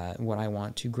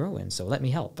to grow in. So let me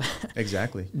help.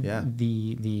 Exactly. Yeah.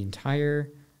 The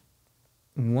entire,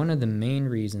 one of the main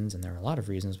reasons, and there are a lot of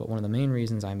reasons, but one of the main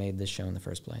reasons I made this show in the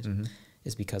first place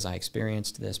is because I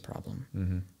experienced this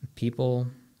problem. People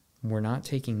were not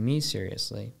taking me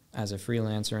seriously as a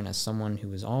freelancer and as someone who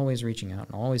was always reaching out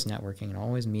and always networking and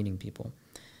always meeting people,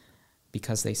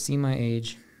 because they see my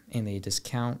age and they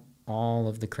discount all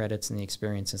of the credits and the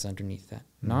experiences underneath that.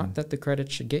 Not that the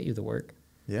credits should get you the work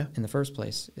in the first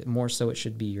place. More so it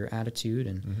should be your attitude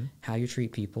and how you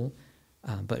treat people.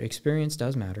 But experience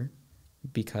does matter,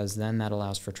 because then that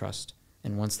allows for trust.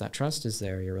 And once that trust is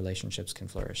there, your relationships can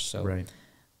flourish. So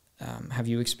have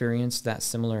you experienced that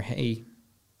similar, hey,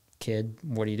 kid,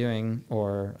 what are you doing?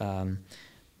 Or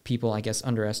people, I guess,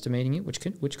 underestimating you, which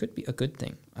could be a good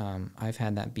thing. I've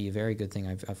had that be a very good thing.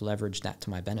 I've leveraged that to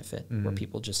my benefit, where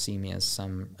people just see me as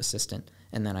some assistant,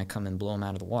 and then I come and blow them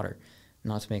out of the water.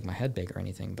 Not to make my head big or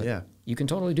anything, but you can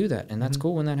totally do that, and that's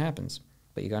cool when that happens.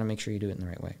 But you got to make sure you do it in the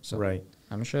right way. So I'm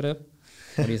gonna shut up.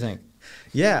 What do you think?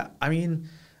 I mean,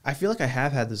 I feel like I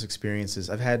have had those experiences.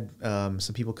 I've had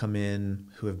some people come in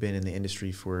who have been in the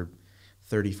industry for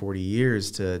 30, 40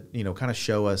 years to, kind of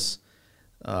show us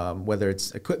whether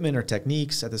it's equipment or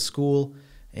techniques at the school.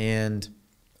 And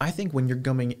I think when you're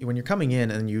coming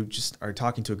in and you just are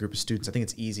talking to a group of students, I think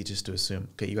it's easy just to assume,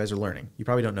 okay, you guys are learning. You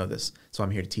probably don't know this, so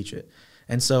I'm here to teach it.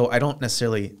 And so I don't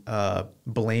necessarily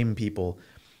blame people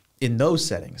in those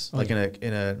settings, in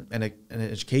an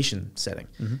education setting,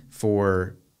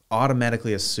 for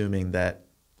automatically assuming that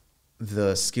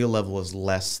the skill level is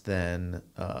less than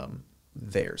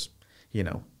theirs,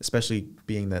 especially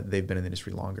being that they've been in the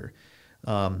industry longer.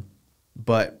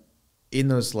 But in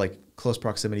those close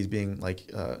proximities, being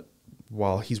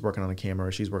while he's working on a camera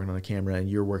or she's working on a camera and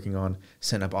you're working on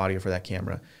setting up audio for that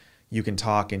camera, you can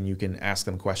talk and you can ask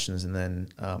them questions, and then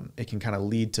it can kind of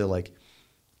lead to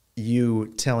you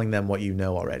telling them what you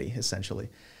know already, essentially.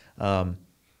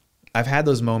 I've had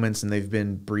those moments and they've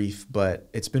been brief, but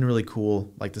it's been really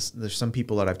cool. There's some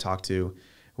people that I've talked to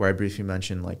where I briefly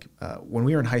mentioned, when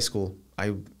we were in high school,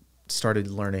 I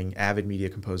started learning Avid Media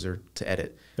Composer to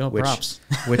edit. Props.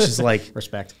 Which is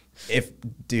respect.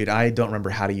 Dude, I don't remember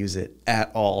how to use it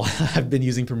at all. I've been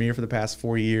using Premiere for the past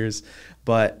 4 years,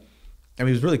 but I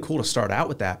mean, it was really cool to start out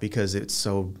with that because it's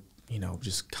so,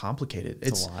 just complicated.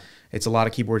 It's a lot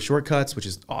of keyboard shortcuts, which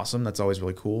is awesome. That's always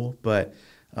really cool. But,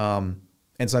 and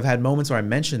so I've had moments where I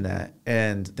mention that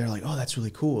and they're like, oh, that's really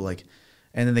cool.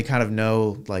 And then they kind of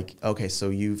know okay, so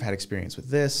you've had experience with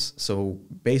this. So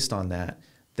based on that,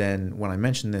 then when I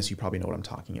mention this, you probably know what I'm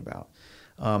talking about.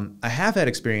 I have had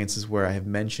experiences where I have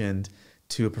mentioned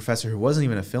to a professor who wasn't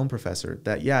even a film professor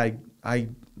that, I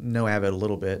know Avid a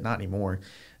little bit, not anymore.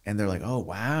 And they're like, oh,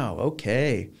 wow,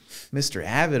 okay, Mr.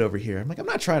 Avid over here. I'm like, I'm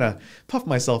not trying to puff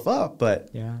myself up, but,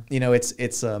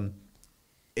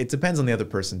 it depends on the other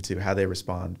person, too, how they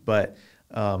respond. But,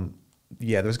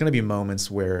 there's going to be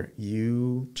moments where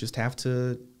you just have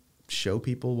to show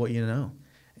people what you know.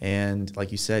 And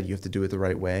like you said, you have to do it the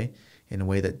right way, in a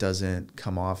way that doesn't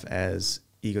come off as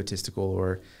egotistical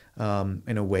or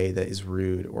in a way that is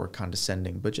rude or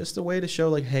condescending, but just a way to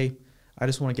show hey, I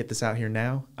just want to get this out here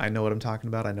now. I know what I'm talking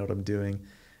about. I know what I'm doing.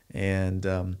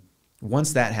 And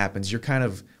once that happens, you're kind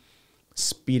of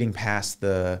speeding past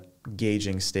the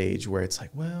gauging stage where it's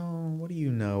well, what do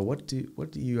you know? What do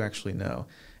you actually know?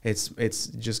 It's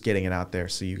just getting it out there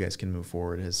so you guys can move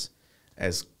forward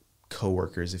as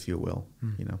coworkers, if you will,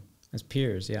 you know. As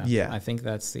peers, yeah. Yeah. I think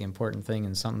that's the important thing,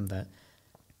 and something that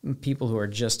people who are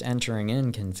just entering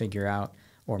in can figure out,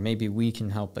 or maybe we can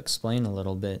help explain a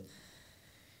little bit.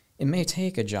 It may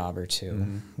take a job or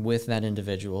two with that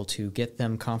individual to get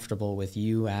them comfortable with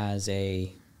you as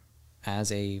a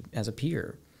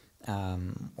peer,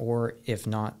 or if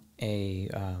not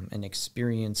an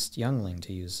experienced youngling,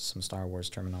 to use some Star Wars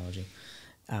terminology,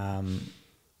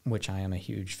 which I am a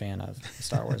huge fan of.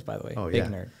 Star Wars, by the way. Oh,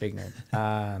 big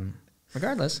nerd.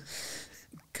 Regardless,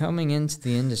 coming into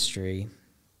the industry,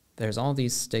 there's all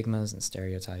these stigmas and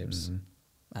stereotypes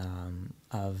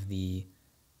of the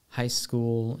high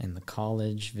school and the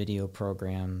college video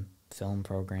program, film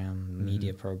program,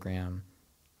 media program,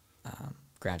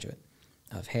 graduate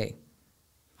of, hey,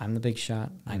 I'm the big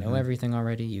shot. I know everything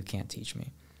already. You can't teach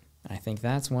me. And I think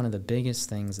that's one of the biggest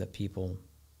things that people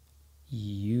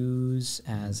use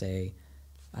as a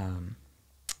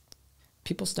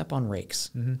people step on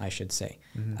rakes, I should say,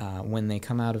 when they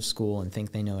come out of school and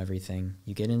think they know everything.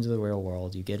 You get into the real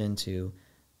world, you get into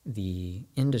the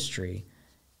industry,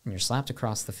 and you're slapped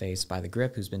across the face by the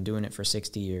grip who's been doing it for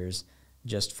 60 years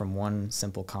just from one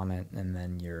simple comment, and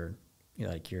then you're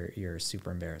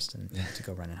super embarrassed and you have to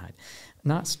go run and hide.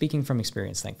 Not speaking from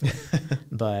experience, thankfully,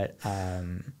 but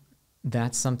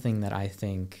that's something that I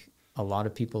think a lot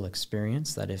of people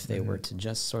experience, that if they were to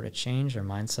just sort of change their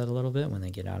mindset a little bit when they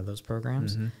get out of those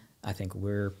programs, I think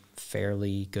we're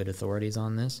fairly good authorities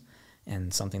on this.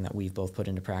 And something that we've both put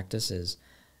into practice is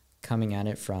coming at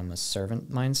it from a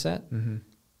servant mindset.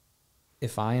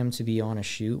 If I am to be on a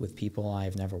shoot with people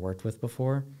I've never worked with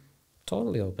before,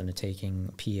 totally open to taking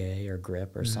PA or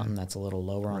grip or something that's a little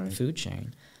lower on the food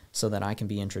chain, so that I can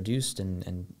be introduced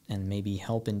and maybe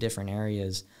help in different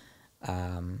areas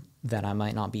that I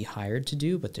might not be hired to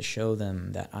do, but to show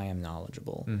them that I am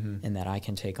knowledgeable and that I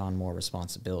can take on more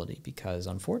responsibility. Because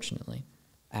unfortunately,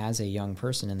 as a young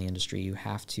person in the industry, you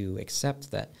have to accept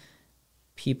that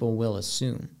people will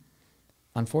assume.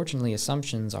 Unfortunately,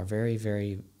 assumptions are very,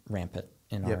 very rampant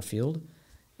in our field,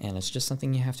 and it's just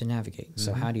something you have to navigate.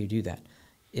 So how do you do that?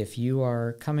 If you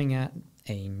are coming at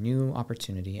a new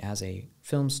opportunity as a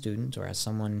film student, or as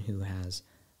someone who has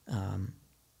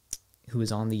who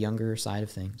is on the younger side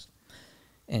of things,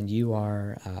 and you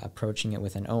are approaching it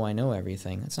with an, oh, I know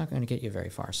everything, it's not going to get you very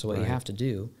far. So what you have to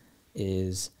do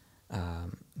is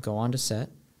go on to set,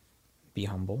 be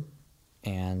humble,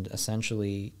 and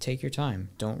essentially take your time.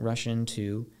 Don't rush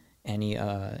into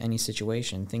any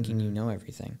situation thinking you know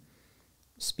everything.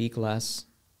 Speak less,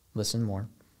 listen more,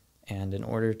 and in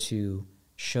order to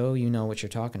show you know what you're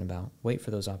talking about, wait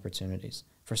for those opportunities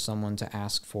for someone to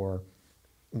ask for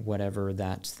whatever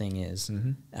that thing is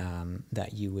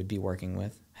that you would be working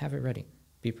with. Have it ready.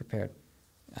 Be prepared.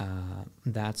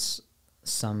 Those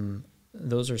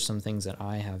are some things that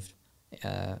I have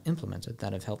implemented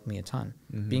that have helped me a ton.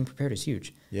 Being prepared is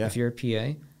huge. If you're a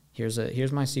PA,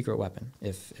 here's my secret weapon.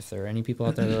 If there are any people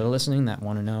out there that are listening that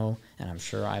want to know, and I'm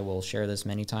sure I will share this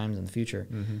many times in the future,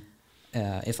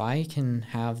 if I can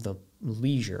have the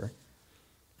leisure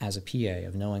as a PA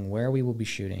of knowing where we will be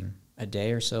shooting a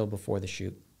day or so before the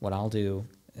shoot, what I'll do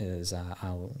is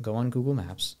I'll go on Google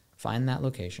Maps, find that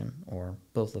location, or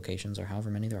both locations, or however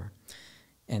many there are,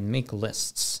 and make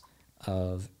lists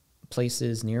of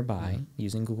places nearby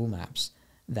using Google Maps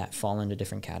that fall into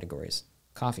different categories.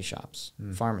 Coffee shops,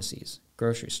 pharmacies,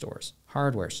 grocery stores,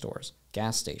 hardware stores,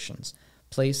 gas stations,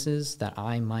 places that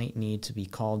I might need to be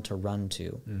called to run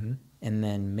to, and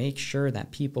then make sure that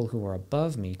people who are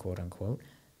above me, quote unquote,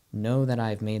 know that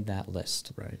I've made that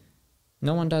list.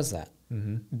 No one does that.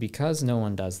 Because no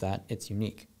one does that, it's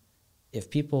unique. If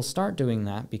people start doing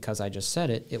that because I just said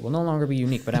it, it will no longer be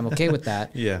unique, but I'm okay with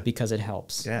that because it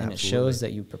helps. And it shows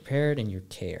that you prepared and you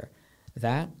care.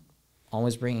 That,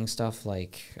 always bringing stuff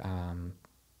like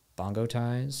bongo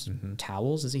ties,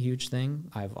 towels is a huge thing.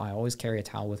 I always carry a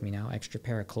towel with me now, extra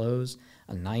pair of clothes,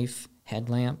 a knife,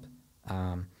 headlamp.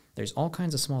 There's all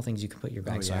kinds of small things you can put in your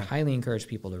bag. So I highly encourage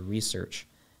people to research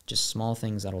just small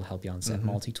things that'll help you on set.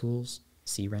 Multi-tools,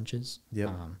 C-wrenches.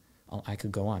 I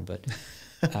could go on, but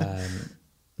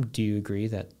do you agree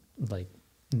that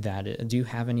do you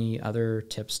have any other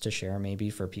tips to share maybe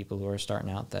for people who are starting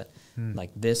out that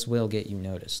like this will get you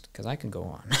noticed? Because I could go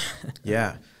on.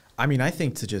 I mean, I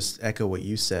think to just echo what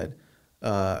you said,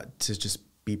 to just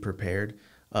be prepared.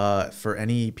 For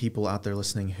any people out there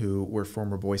listening who were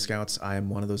former Boy Scouts, I am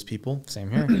one of those people.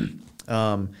 Same here.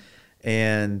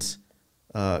 And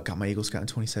got my Eagle Scout in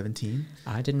 2017.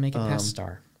 I didn't make it past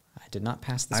Star. I did not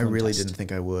pass the swim I really test. didn't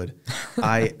think I would.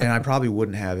 I probably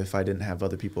wouldn't have if I didn't have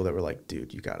other people that were like,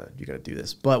 dude, you gotta do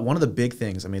this. But one of the big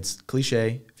things, I mean, it's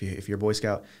cliche if you're a Boy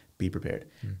Scout, be prepared.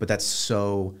 But that's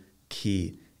so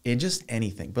key in just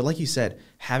anything. But like you said,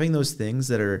 having those things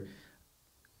that are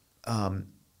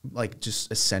like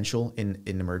just essential in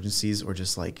emergencies, or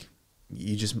just like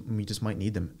you just might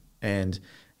need them. And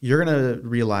you're going to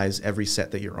realize every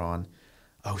set that you're on,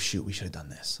 oh shoot, we should have done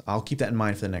this. I'll keep that in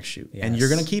mind for the next shoot. Yes. And you're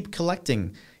going to keep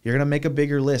collecting. You're going to make a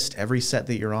bigger list every set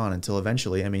that you're on until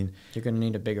eventually, I mean, you're going to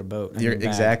need a bigger boat.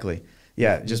 Exactly.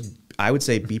 Yeah. Just, I would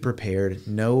say be prepared,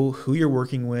 know who you're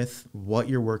working with, what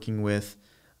you're working with.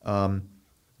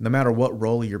 No matter what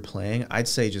role you're playing, I'd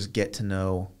say just get to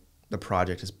know the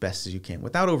project as best as you can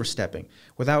without overstepping,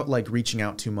 without like reaching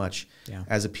out too much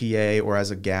as a PA or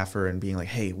as a gaffer and being like,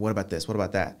 hey, what about this? What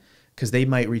about that? Because they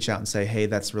might reach out and say, hey,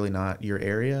 that's really not your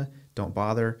area. Don't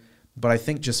bother. But I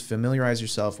think just familiarize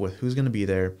yourself with who's going to be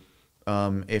there.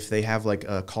 If they have like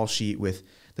a call sheet with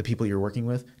the people you're working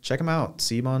with, check them out.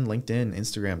 See them on LinkedIn,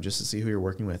 Instagram, just to see who you're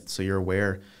working with, so you're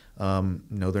aware,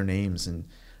 know their names, and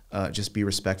just be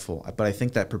respectful. But I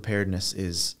think that preparedness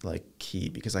is like key,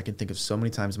 because I can think of so many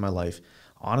times in my life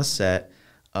on a set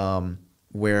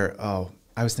where,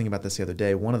 I was thinking about this the other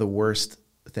day. One of the worst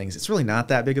things, it's really not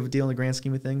that big of a deal in the grand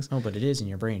scheme of things. Oh, but it is in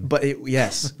your brain. But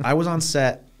yes, I was on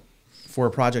set for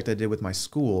a project I did with my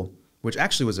school, which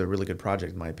actually was a really good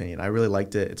project in my opinion. I really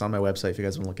liked it. It's on my website if you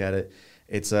guys want to look at it.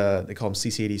 It's they call them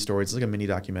CC80 stories. It's like a mini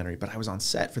documentary. But I was on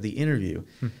set for the interview,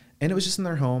 and it was just in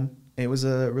their home. It was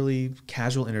a really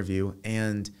casual interview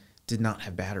and did not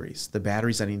have batteries. The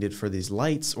batteries I needed for these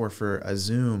lights or for a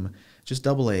Zoom, just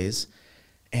AA's.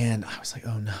 And I was like,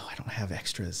 oh no, I don't have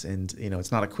extras. And you know,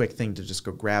 it's not a quick thing to just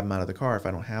go grab them out of the car if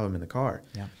I don't have them in the car.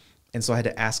 Yeah. And so I had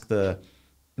to ask the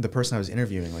person I was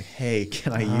interviewing, like, hey,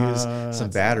 can I use some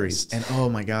batteries? Nice. And oh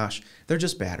my gosh, they're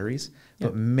just batteries.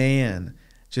 But man,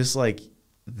 just like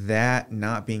that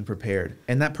not being prepared.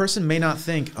 And that person may not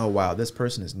think, oh wow, this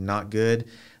person is not good.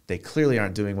 They clearly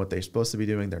aren't doing what they're supposed to be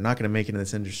doing. They're not going to make it in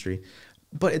this industry.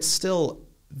 But it's still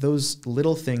those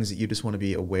little things that you just want to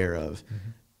be aware of.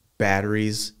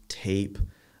 Batteries, tape,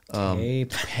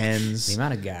 pens. The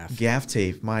amount of gaff. Gaff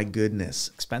tape, my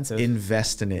goodness. Expensive.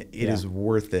 Invest in it. It is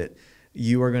worth it.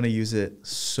 You are going to use it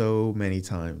so many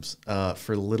times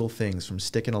for little things, from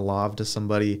sticking a lav to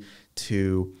somebody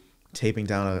to taping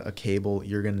down a cable.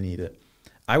 You're going to need it.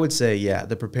 I would say, yeah,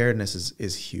 the preparedness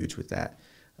is huge with that.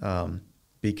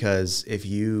 Because if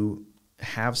you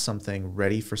have something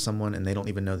ready for someone and they don't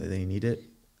even know that they need it,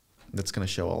 that's going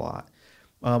to show a lot.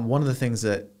 One of the things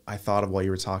that I thought of while you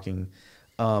were talking,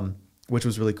 which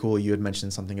was really cool, you had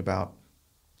mentioned something about,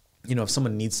 you know, if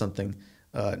someone needs something,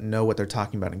 know what they're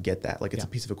talking about and get that. Like it's a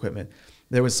piece of equipment.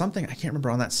 There was something, I can't remember,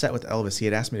 on that set with Elvis, he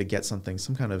had asked me to get something,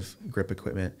 some kind of grip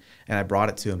equipment, and I brought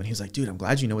it to him, and he was like, dude, I'm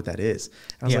glad you know what that is.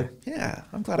 And I was like, yeah,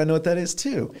 I'm glad I know what that is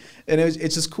too. And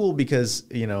it's just cool because,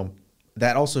 you know,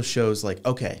 that also shows like,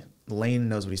 okay, Lane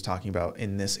knows what he's talking about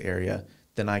in this area,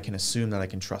 then I can assume that I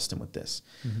can trust him with this.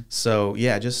 So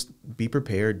yeah, just be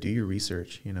prepared, do your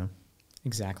research, you know.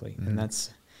 Exactly. And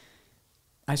that's,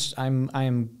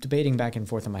 I'm debating back and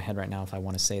forth in my head right now if I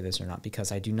want to say this or not,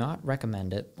 because I do not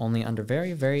recommend it, only under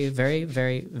very, very, very,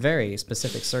 very, very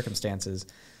specific circumstances.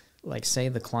 Like say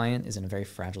the client is in a very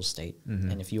fragile state,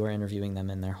 and if you are interviewing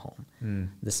them in their home.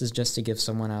 This is just to give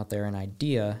someone out there an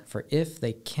idea for if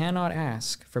they cannot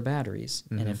ask for batteries,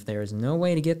 and if there is no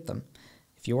way to get them,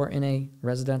 if you are in a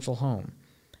residential home,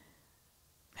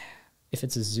 if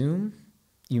it's a Zoom,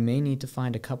 you may need to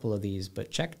find a couple of these, but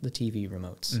check the TV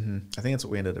remotes. I think that's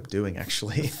what we ended up doing,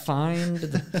 actually. Find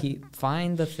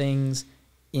the things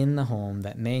in the home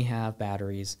that may have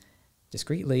batteries,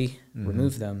 discreetly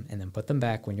remove them, and then put them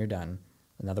back when you're done.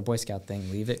 Another Boy Scout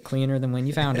thing, leave it cleaner than when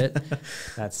you found it.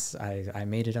 I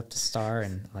made it up to star,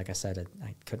 and like I said,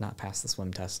 I could not pass the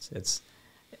swim test.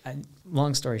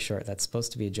 Long story short, that's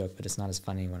supposed to be a joke, but it's not as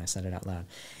funny when I said it out loud.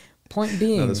 Point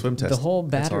being, the swim test, the whole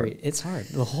battery, it's hard.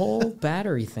 The whole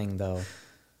battery thing, though,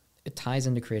 it ties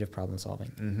into creative problem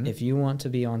solving. If you want to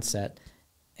be on set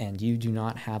and you do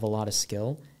not have a lot of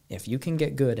skill, if you can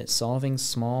get good at solving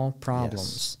small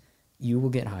problems, you will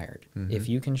get hired. If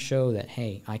you can show that,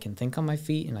 hey, I can think on my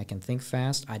feet and I can think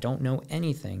fast, I don't know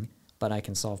anything, but I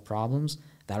can solve problems,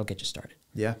 that'll get you started.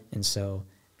 Yeah. And so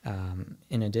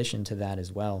in addition to that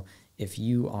as well, if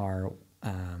you are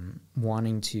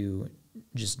wanting to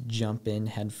just jump in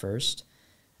head first,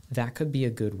 that could be a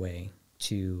good way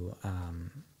to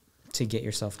get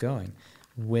yourself going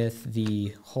with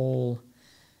the whole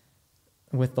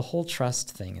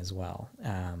trust thing as well.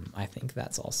 I think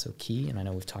that's also key, and I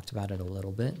know we've talked about it a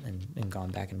little bit and gone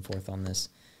back and forth on this.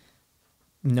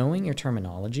 Knowing your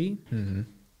terminology,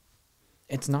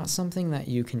 It's not something that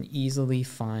you can easily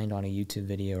find on a YouTube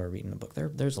video or read in a book.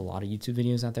 There's a lot of YouTube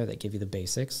videos out there that give you the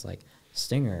basics, like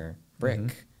stinger,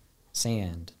 brick,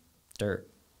 sand,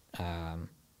 dirt,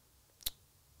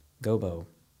 gobo,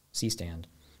 C-stand.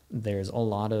 There's a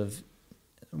lot of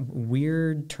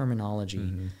weird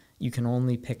terminology you can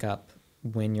only pick up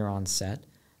when you're on set,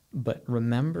 but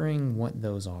remembering what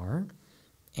those are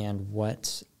and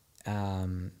what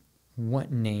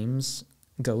names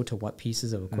go to what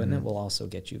pieces of equipment will also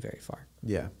get you very far.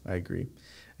 Yeah, I agree.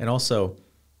 And also,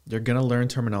 you're going to learn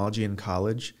terminology in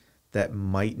college that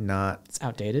might not... It's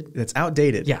outdated. It's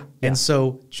outdated. Yeah. And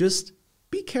so just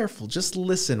be careful. Just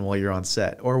listen while you're on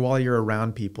set or while you're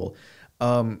around people.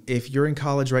 If you're in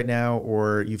college right now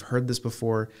or you've heard this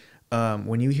before,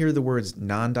 when you hear the words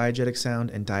non-diegetic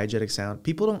sound and diegetic sound,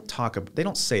 people they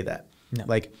don't say that. No.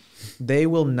 Like, they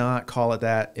will not call it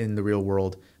that in the real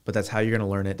world, but that's how you're going to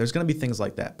learn it. There's going to be things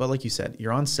like that. But like you said,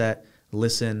 you're on set,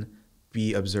 listen,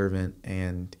 be observant,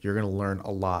 and you're going to learn a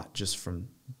lot just from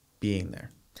being there.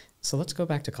 So let's go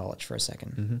back to college for a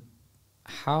second.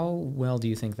 How well do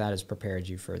you think that has prepared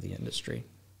you for the industry?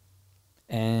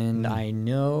 And I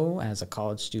know as a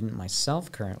college student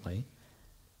myself currently,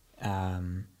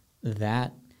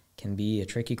 that can be a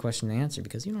tricky question to answer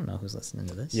because you don't know who's listening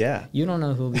to this. Yeah. You don't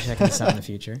know who will be checking this out in the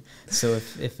future. So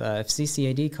if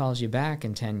CCAD calls you back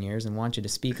in 10 years and wants you to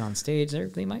speak on stage,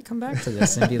 they might come back to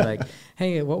this and be like,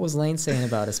 hey, what was Lane saying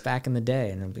about us back in the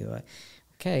day? And it'll be like,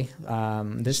 okay,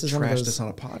 this is one of those... this on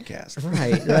a podcast.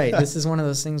 Right. This is one of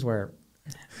those things where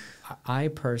I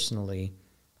personally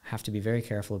have to be very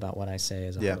careful about what I say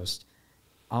as a host.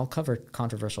 I'll cover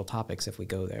controversial topics if we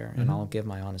go there, and I'll give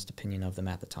my honest opinion of them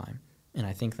at the time. And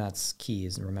I think that's key,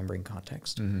 is remembering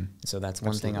context. So that's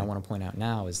one thing I want to point out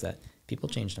now, is that people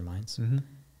change their minds.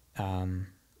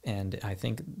 And I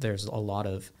think there's a lot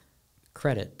of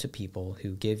credit to people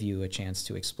who give you a chance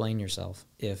to explain yourself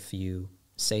if you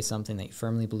say something that you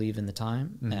firmly believe in the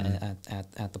time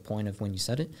at the point of when you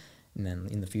said it, and then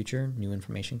in the future new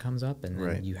information comes up, and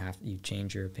then you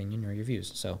change your opinion or your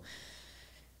views. So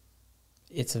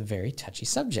it's a very touchy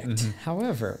subject.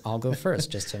 However, I'll go first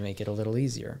just to make it a little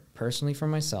easier. Personally, for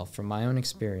myself, from my own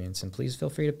experience, and please feel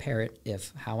free to parrot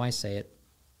if how I say it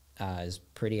is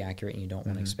pretty accurate and you don't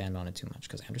want to expand on it too much,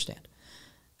 because I understand.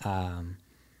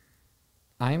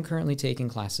 I am currently taking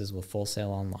classes with Full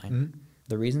Sail Online.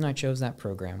 The reason I chose that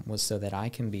program was so that I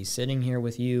can be sitting here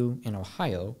with you in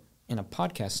Ohio in a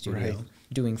podcast studio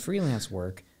doing freelance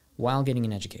work while getting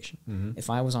an education. If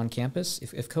I was on campus,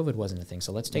 if COVID wasn't a thing,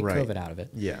 so let's take COVID out of it.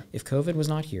 If COVID was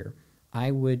not here, I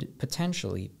would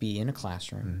potentially be in a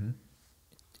classroom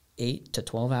 8 to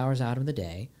 12 hours out of the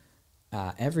day,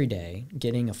 every day,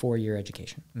 getting a 4-year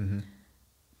education.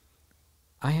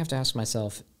 I have to ask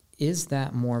myself, is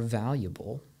that more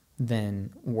valuable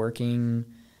than working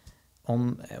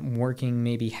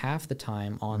maybe half the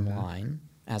time online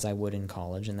as I would in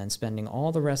college, and then spending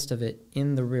all the rest of it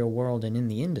in the real world and in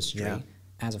the industry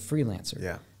as a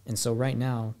freelancer? And so right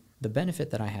now, the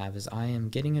benefit that I have is I am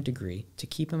getting a degree to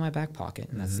keep in my back pocket,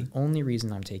 and that's the only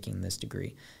reason I'm taking this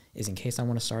degree, is in case I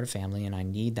want to start a family and I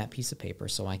need that piece of paper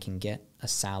so I can get a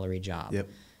salary job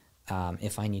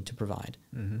if I need to provide.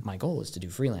 My goal is to do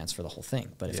freelance for the whole thing,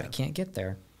 but if I can't get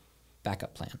there,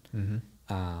 backup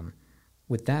plan.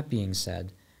 With that being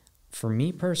said, for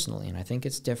me personally, and I think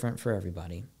it's different for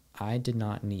everybody, I did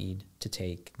not need to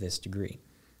take this degree.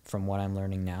 From what I'm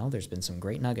learning now, there's been some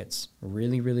great nuggets,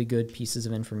 really, really good pieces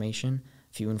of information,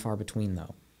 few and far between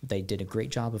though. They did a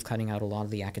great job of cutting out a lot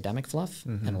of the academic fluff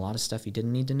and a lot of stuff you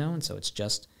didn't need to know, and so it's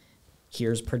just,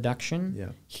 here's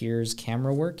production, here's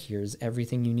camera work, here's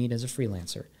everything you need as a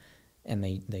freelancer. And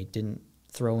they didn't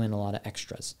throw in a lot of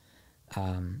extras,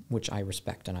 which I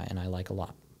respect and I like a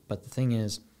lot. But the thing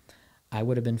is, I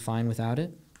would have been fine without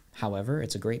it. However,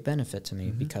 it's a great benefit to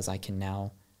me because I can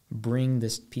now bring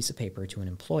this piece of paper to an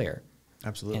employer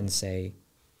and say,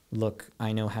 look,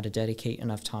 I know how to dedicate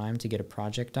enough time to get a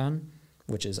project done,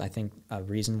 which is, I think, a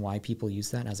reason why people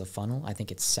use that as a funnel. I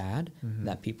think it's sad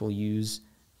that people use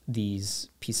these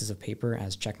pieces of paper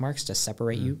as check marks to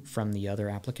separate you from the other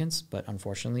applicants, but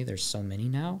unfortunately there's so many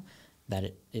now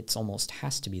that it's almost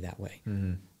has to be that way.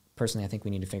 Personally, I think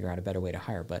we need to figure out a better way to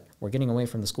hire, but we're getting away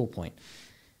from the school point.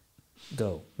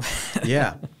 Go.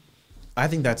 I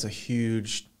think that's a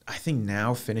huge, I think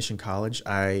now finishing college,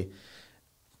 I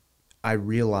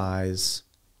realize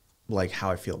like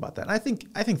how I feel about that. And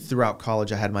I think throughout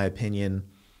college I had my opinion.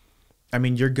 I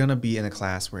mean, you're going to be in a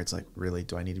class where it's like, really,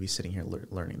 do I need to be sitting here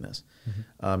learning this?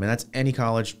 And that's any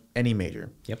college, any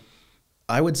major.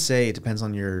 I would say it depends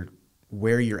on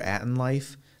where you're at in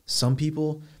life. Some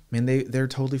people, man, they're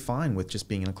totally fine with just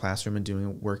being in a classroom and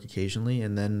doing work occasionally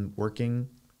and then working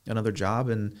another job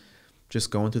and just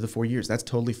going through the 4 years. That's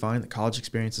totally fine. The college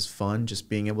experience is fun. Just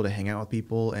being able to hang out with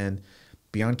people and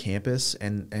be on campus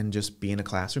and just be in a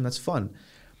classroom, that's fun.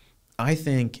 I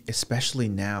think especially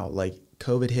now, like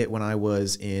COVID hit when I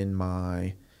was in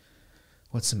my,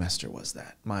 what semester was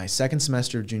that? My second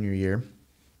semester of junior year.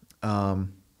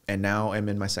 And now I'm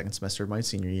in my second semester of my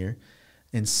senior year.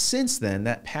 And since then,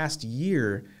 that past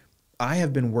year, I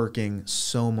have been working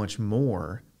so much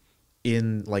more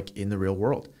in the real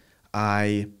world.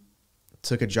 I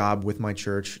took a job with my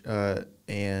church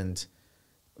and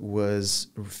was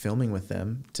filming with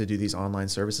them to do these online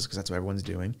services because that's what everyone's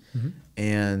doing. Mm-hmm.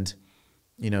 And,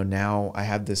 now I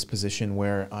have this position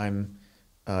where I'm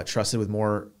trusted with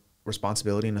more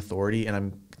responsibility and authority, and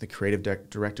I'm the creative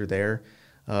director there,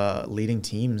 leading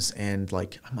teams. And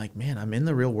I'm like, man, I'm in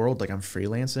the real world. Like, I'm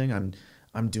freelancing.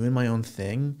 I'm doing my own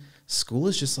thing. School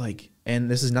is just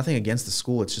and this is nothing against the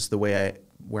school. It's just the way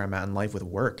where I'm at in life with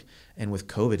work and with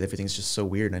COVID, everything's just so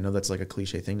weird. And I know that's like a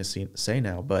cliche thing to say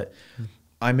now, but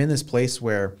I'm in this place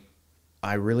where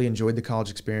I really enjoyed the college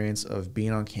experience of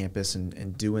being on campus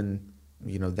and doing,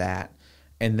 that.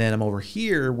 And then I'm over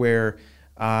here where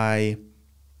I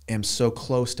am so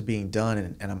close to being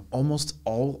done and I'm almost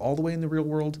all the way in the real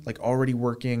world, like already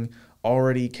working,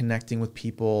 already connecting with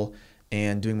people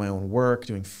and doing my own work,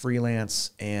 doing freelance.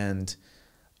 And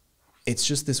it's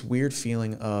just this weird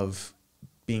feeling of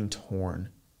being torn.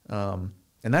 And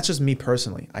that's just me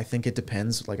personally. I think it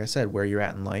depends, like I said, where you're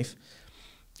at in life.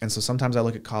 And so sometimes I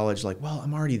look at college like, well,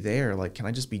 I'm already there. Like, can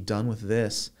I just be done with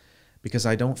this? Because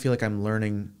I don't feel like I'm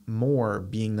learning more,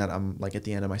 being that I'm like at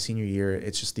the end of my senior year.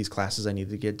 It's just these classes I need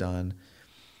to get done.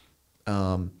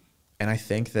 And I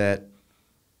think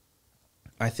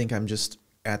I'm just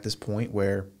at this point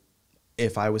where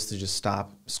if I was to just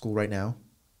stop school right now,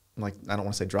 like, I don't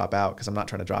want to say drop out because I'm not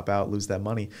trying to drop out, lose that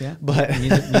money. Yeah, but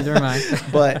neither am I.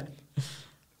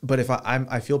 but if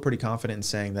I feel pretty confident in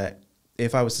saying that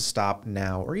if I was to stop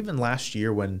now, or even last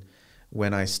year when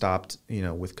I stopped,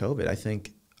 with COVID, I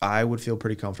think I would feel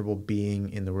pretty comfortable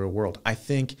being in the real world. I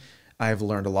think I've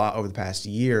learned a lot over the past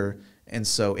year, and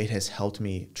so it has helped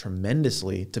me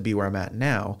tremendously to be where I'm at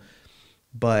now.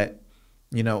 But,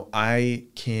 I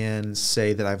can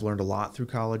say that I've learned a lot through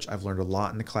college. I've learned a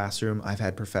lot in the classroom. I've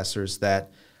had professors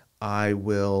that I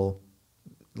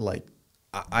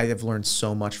have learned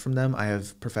so much from them. I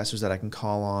have professors that I can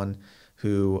call on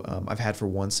who I've had for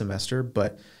one semester,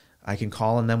 but I can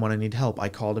call on them when I need help. I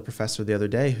called a professor the other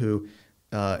day who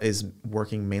is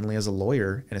working mainly as a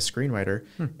lawyer and a screenwriter,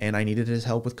 and I needed his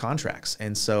help with contracts.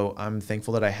 And so I'm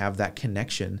thankful that I have that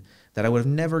connection that I would have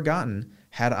never gotten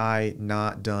had I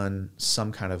not done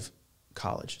some kind of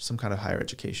college, some kind of higher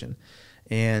education.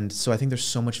 And so I think there's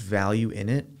so much value in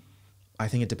it. I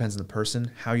think it depends on the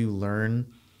person, how you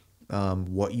learn,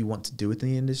 what you want to do within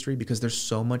the industry, because there's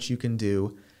so much you can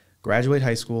do. Graduate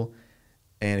high school,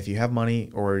 and if you have money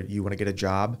or you want to get a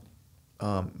job,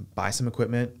 buy some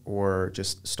equipment or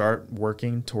just start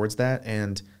working towards that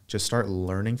and just start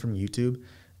learning from YouTube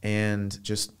and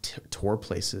just tour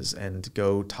places and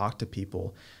go talk to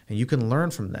people. And you can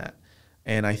learn from that.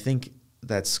 And I think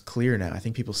that's clear now. I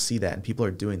think people see that and people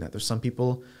are doing that. There's some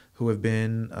people who have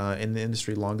been in the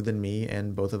industry longer than me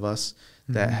and both of us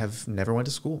that have never went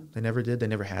to school. They never did. They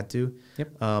never had to.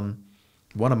 Yep.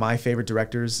 One of my favorite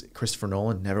directors, Christopher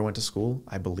Nolan, never went to school.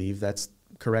 I believe that's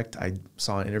correct. I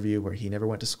saw an interview where he never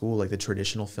went to school, like the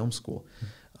traditional film school.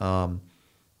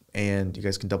 And you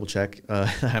guys can double check.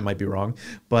 I might be wrong.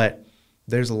 But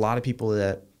there's a lot of people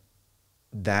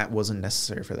that wasn't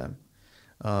necessary for them.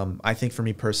 I think for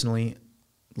me personally,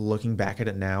 looking back at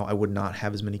it now, I would not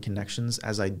have as many connections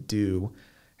as I do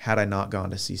had I not gone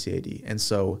to CCAD. And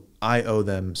so I owe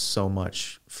them so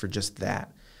much for just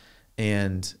that.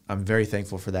 And I'm very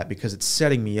thankful for that because it's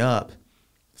setting me up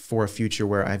for a future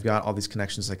where I've got all these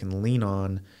connections I can lean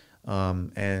on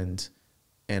and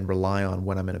rely on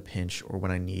when I'm in a pinch or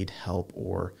when I need help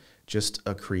or just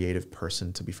a creative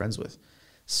person to be friends with.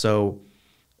 So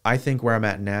I think where I'm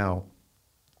at now,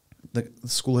 the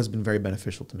school has been very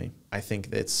beneficial to me. I think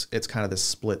it's kind of this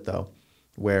split though,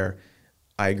 where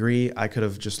I agree I could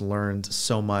have just learned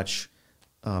so much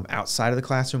outside of the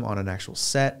classroom on an actual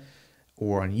set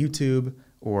or on YouTube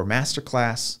or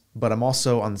masterclass, but I'm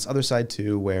also on this other side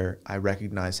too, where I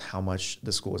recognize how much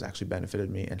the school has actually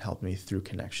benefited me and helped me through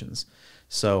connections.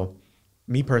 So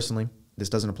me personally, this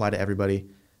doesn't apply to everybody.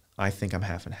 I think I'm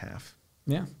half and half.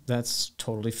 Yeah, that's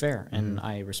totally fair. And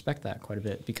I respect that quite a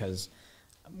bit because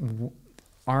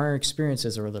our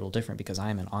experiences are a little different because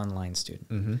I'm an online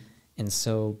student. And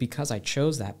so because I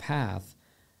chose that path,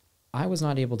 I was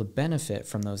not able to benefit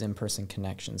from those in-person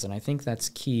connections. And I think that's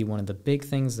key. One of the big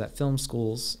things that film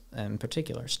schools in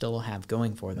particular still have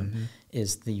going for them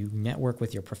is that you network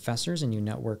with your professors and you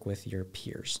network with your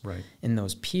peers. Right. And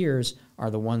those peers are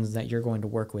the ones that you're going to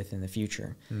work with in the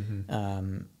future.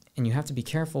 And you have to be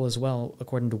careful as well,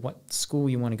 according to what school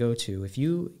you want to go to. If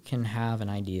you can have an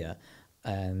idea,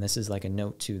 and this is like a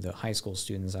note to the high school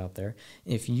students out there,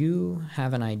 if you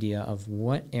have an idea of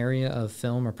what area of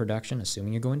film or production,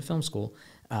 assuming you're going to film school,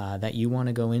 that you want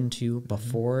to go into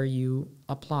before you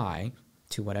apply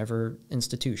to whatever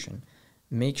institution,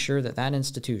 make sure that that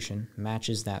institution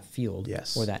matches that field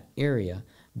or that area,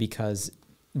 because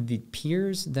the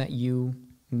peers that you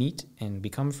meet and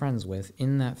become friends with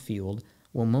in that field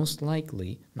will most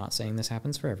likely, not saying this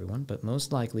happens for everyone, but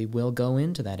most likely will go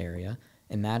into that area,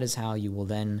 and that is how you will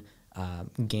then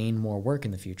gain more work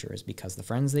in the future, is because the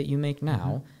friends that you make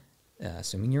now,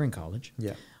 assuming you're in college,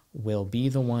 will be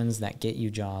the ones that get you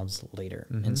jobs later.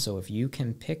 And so if you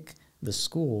can pick the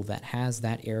school that has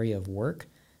that area of work,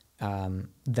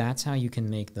 that's how you can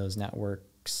make those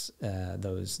networks,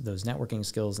 those networking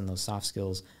skills and those soft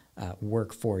skills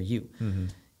work for you.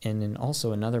 And then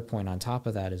also another point on top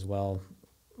of that as well,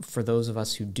 for those of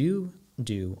us who do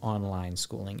online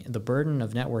schooling, the burden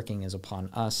of networking is upon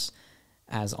us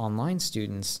as online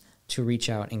students to reach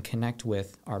out and connect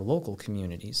with our local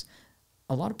communities.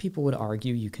 A lot of people would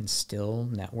argue you can still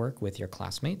network with your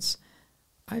classmates.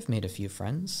 I've made a few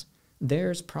friends.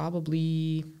 There's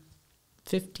probably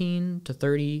 15 to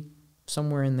 30,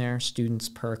 somewhere in there, students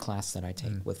per class that I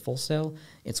take. With Full Sail,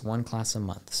 it's one class a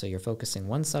month. So you're focusing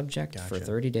one subject for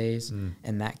 30 days,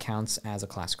 and that counts as a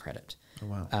class credit. Oh,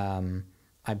 wow.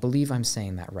 I believe I'm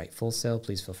saying that right. Full Sail,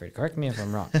 please feel free to correct me if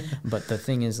I'm wrong. But the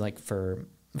thing is, like, for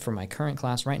my current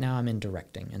class right now, I'm in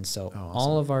directing. And so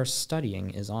all of our studying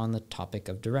is on the topic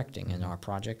of directing. And our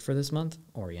project for this month,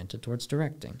 oriented towards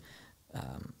directing.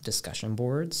 Discussion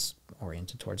boards,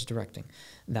 oriented towards directing.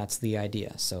 That's the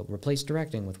idea. So replace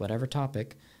directing with whatever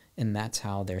topic, and that's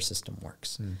how their system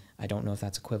works. I don't know if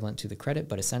that's equivalent to the credit,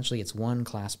 but essentially it's one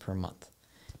class per month.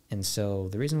 And so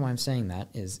the reason why I'm saying that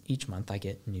is each month I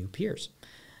get new peers.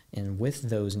 And with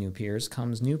those new peers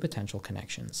comes new potential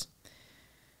connections.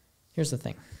 Here's the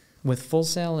thing. With Full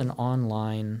Sail and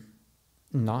online,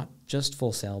 not just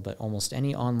Full Sail, but almost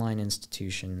any online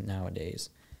institution nowadays,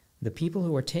 the people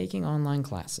who are taking online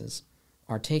classes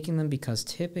are taking them because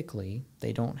typically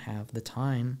they don't have the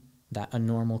time that a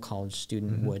normal college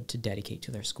student would to dedicate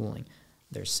to their schooling.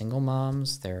 They're single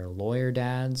moms, they're lawyer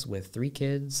dads with 3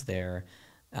 kids, they're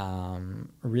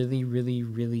really, really,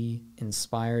 really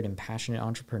inspired and passionate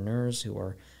entrepreneurs who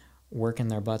are working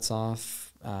their butts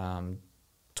off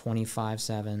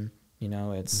 24/7. You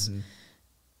know, it's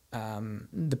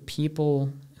the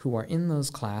people who are in those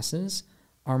classes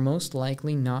are most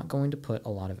likely not going to put a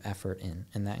lot of effort in,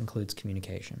 and that includes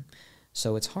communication.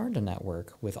 So it's hard to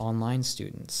network with online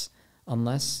students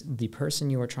unless the person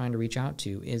you are trying to reach out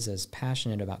to is as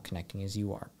passionate about connecting as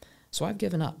you are. So I've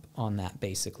given up on that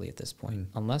basically at this point.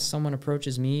 Unless someone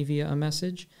approaches me via a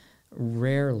message,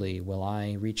 rarely will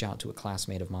I reach out to a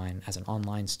classmate of mine as an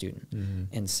online student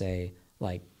and say,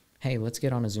 like, hey, let's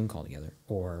get on a Zoom call together,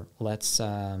 or let's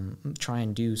try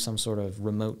and do some sort of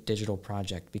remote digital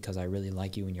project because I really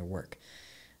like you and your work.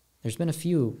 There's been a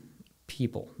few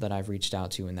people that I've reached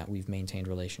out to and that we've maintained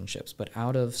relationships, but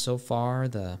out of so far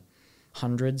the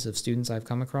hundreds of students I've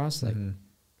come across, like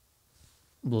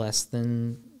less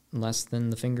than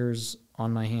the fingers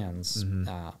on my hands,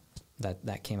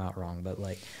 that came out wrong, but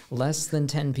like less than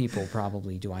 10 people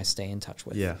probably do I stay in touch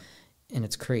with. Yeah. And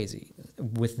it's crazy.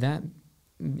 With that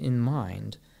in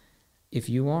mind, if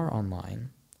you are online,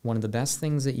 one of the best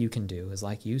things that you can do is,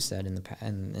 like you said in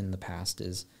the past,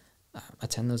 is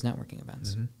attend those networking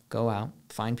events. Go out,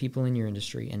 find people in your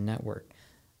industry, and network.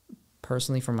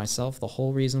 Personally, for myself, the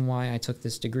whole reason why I took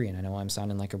this degree, and I know I'm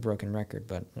sounding like a broken record,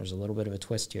 but there's a little bit of a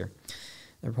twist here.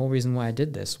 The whole reason why I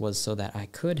did this was so that I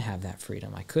could have that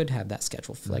freedom. I could have that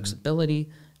schedule flexibility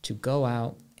to go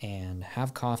out and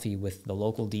have coffee with the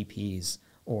local DPs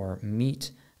or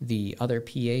meet the other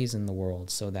PAs in the world,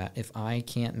 so that if I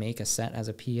can't make a set as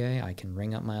a PA, I can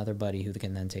ring up my other buddy who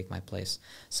can then take my place,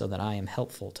 so that I am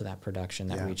helpful to that production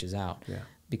that reaches out.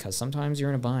 Because sometimes you're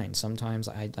in a bind. Sometimes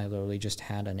I literally just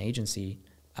had an agency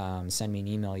send me an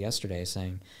email yesterday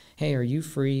saying, hey, are you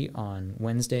free on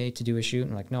Wednesday to do a shoot?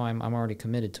 And I'm like, no, I'm already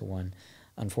committed to one,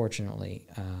 unfortunately.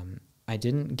 I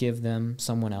didn't give them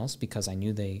someone else because I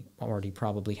knew they already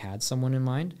probably had someone in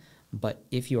mind. But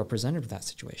if you are presented with that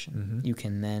situation, you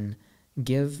can then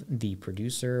give the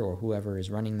producer or whoever is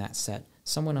running that set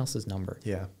someone else's number.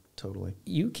 Yeah, totally.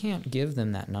 You can't give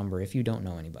them that number if you don't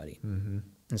know anybody.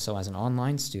 And so as an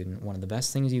online student, one of the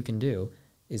best things you can do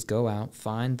is go out,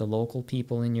 find the local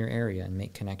people in your area and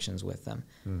make connections with them.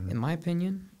 In my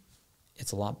opinion,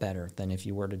 it's a lot better than if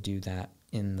you were to do that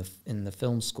in the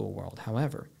film school world.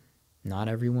 However, not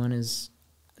everyone is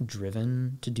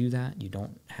driven to do that. You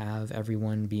don't have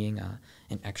everyone being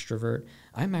an extrovert.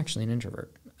 I'm actually an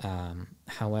introvert.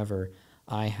 However,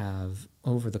 I have,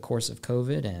 over the course of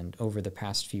COVID and over the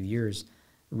past few years,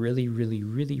 really, really,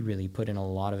 really, really put in a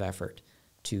lot of effort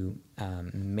to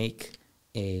make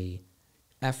a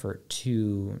effort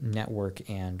to network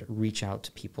and reach out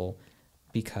to people,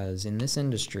 because in this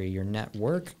industry, your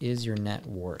network is your net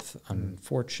worth,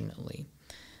 unfortunately.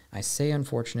 I say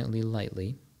unfortunately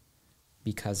lightly,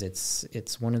 because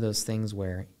it's one of those things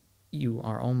where you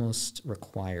are almost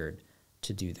required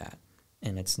to do that.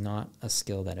 And it's not a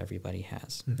skill that everybody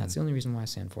has. That's the only reason why I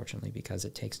say unfortunately, because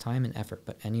it takes time and effort,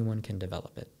 but anyone can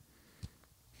develop it.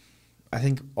 I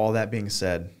think all that being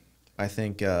said, I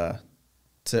think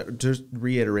to just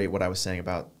reiterate what I was saying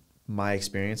about my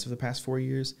experience of the past 4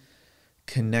 years,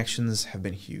 connections have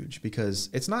been huge, because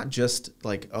it's not just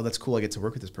like, oh, that's cool, I get to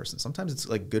work with this person. Sometimes it's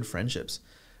like good friendships.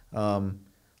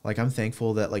 Like I'm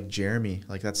thankful that like Jeremy,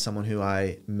 like that's someone who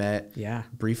I met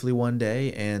briefly one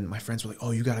day, and my friends were like,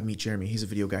 oh, you got to meet Jeremy. He's a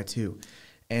video guy too.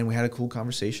 And we had a cool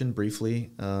conversation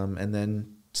briefly, and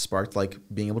then sparked like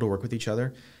being able to work with each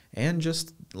other, and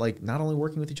just like not only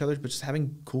working with each other, but just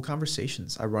having cool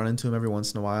conversations. I run into him every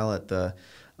once in a while at the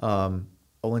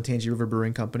Olentangy River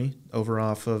Brewing Company over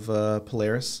off of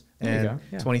Polaris and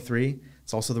 23.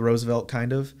 It's also the Roosevelt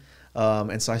kind of.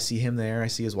 And so I see him there, I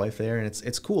see his wife there, and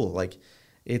it's cool. Like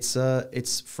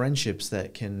it's friendships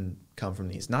that can come from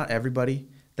these. Not everybody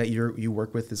that you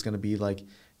work with is going to be like,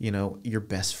 you know, your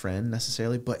best friend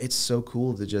necessarily, but it's so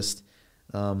cool to just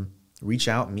reach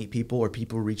out and meet people, or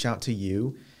people reach out to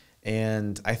you.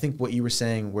 And I think what you were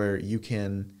saying, where you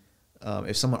can,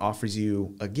 if someone offers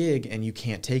you a gig and you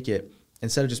can't take it,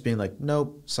 instead of just being like,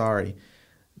 nope, sorry,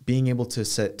 being able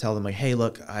to tell them like, hey,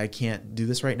 look, I can't do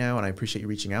this right now, and I appreciate you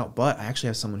reaching out, but I actually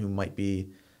have someone who might be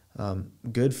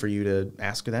good for you to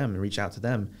ask them and reach out to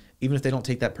them. Even if they don't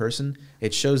take that person,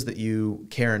 it shows that you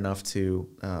care enough to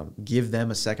give them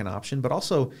a second option, but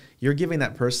also you're giving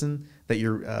that person that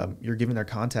you're giving their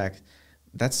contact.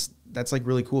 That's like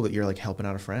really cool that you're like helping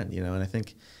out a friend, you know. And I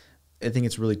think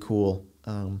it's really cool,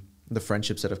 the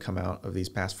friendships that have come out of these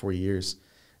past 4 years.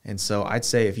 And so I'd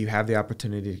say if you have the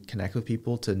opportunity to connect with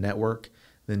people, to network,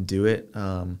 then do it.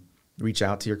 Reach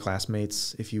out to your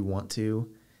classmates if you want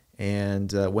to.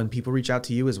 And when people reach out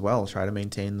to you as well, try to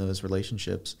maintain those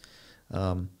relationships.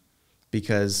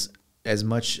 Because as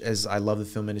much as I love the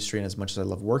film industry and as much as I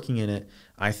love working in it,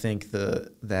 I think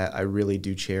that I really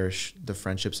do cherish the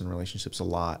friendships and relationships a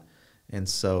lot. And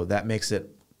so that makes it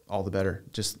all the better.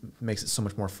 Just makes it so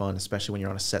much more fun, especially when you're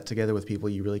on a set together with people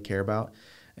you really care about.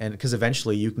 And because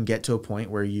eventually you can get to a point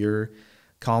where you're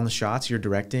calling the shots, you're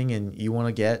directing, and you want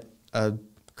to get a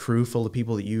crew full of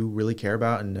people that you really care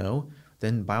about and know,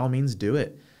 then by all means do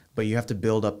it. But you have to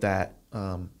build up that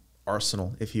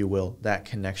arsenal, if you will, that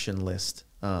connection list.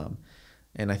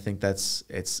 And I think it's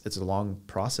a long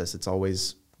process. It's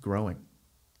always growing.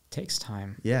 Takes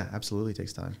time. Yeah, absolutely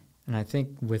takes time. And I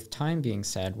think with time being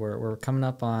said, we're coming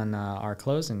up on our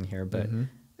closing here, but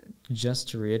just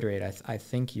to reiterate, I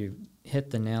think you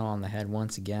hit the nail on the head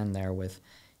once again there with,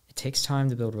 it takes time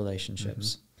to build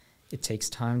relationships. It takes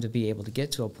time to be able to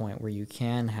get to a point where you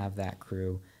can have that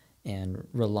crew and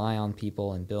rely on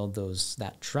people and build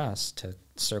that trust. To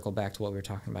circle back to what we were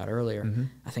talking about earlier,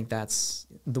 I think that's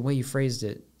the way you phrased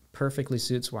it perfectly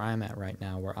suits where I'm at right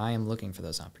now, where I am looking for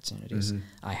those opportunities.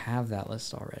 I have that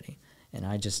list already, and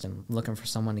I just am looking for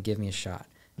someone to give me a shot.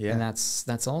 Yeah. And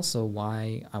that's also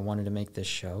why I wanted to make this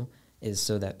show, is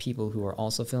so that people who are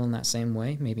also feeling that same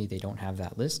way, maybe they don't have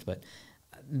that list, but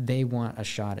they want a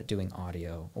shot at doing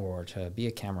audio or to be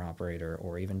a camera operator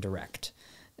or even direct.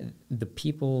 The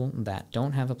people that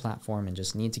don't have a platform and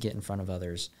just need to get in front of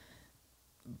others,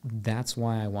 that's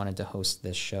why I wanted to host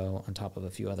this show, on top of a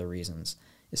few other reasons,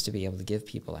 is to be able to give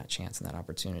people that chance and that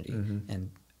opportunity and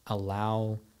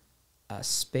allow a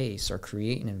space or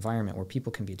create an environment where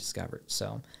people can be discovered.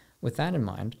 So with that in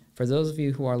mind, for those of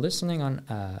you who are listening on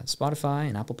Spotify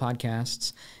and Apple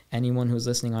Podcasts, anyone who's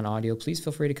listening on audio, please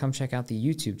feel free to come check out the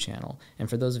YouTube channel. And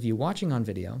for those of you watching on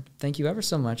video, thank you ever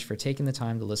so much for taking the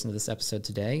time to listen to this episode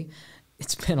today.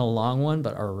 It's been a long one,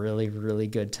 but a really, really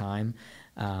good time.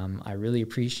 I really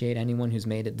appreciate anyone who's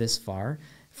made it this far.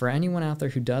 For anyone out there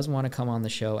who does want to come on the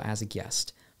show as a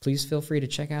guest, please feel free to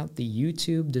check out the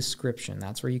YouTube description.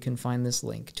 That's where you can find this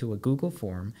link to a Google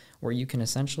form where you can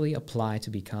essentially apply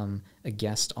to become a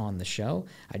guest on the show.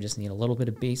 I just need a little bit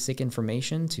of basic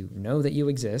information to know that you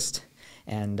exist.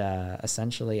 And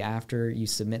essentially, after you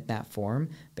submit that form,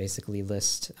 basically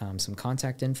list some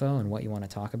contact info and what you want to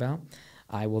talk about.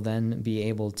 I will then be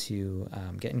able to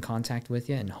get in contact with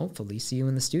you and hopefully see you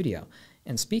in the studio.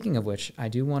 And speaking of which, I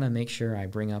do want to make sure I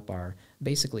bring up our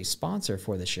basically sponsor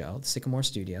for the show, the Sycamore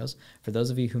Studios. For those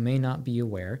of you who may not be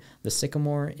aware, the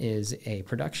Sycamore is a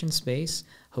production space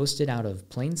hosted out of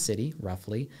Plain City,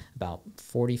 roughly about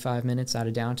 45 minutes out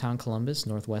of downtown Columbus,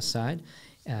 northwest side.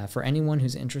 For anyone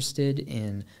who's interested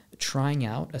in trying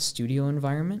out a studio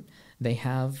environment, they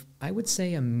have, I would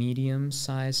say, a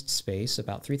medium-sized space,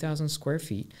 about 3,000 square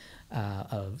feet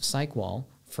of psych wall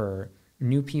for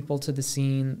new people to the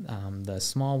scene, the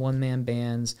small one-man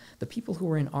bands, the people who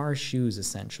are in our shoes,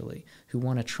 essentially, who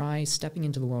want to try stepping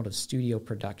into the world of studio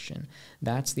production.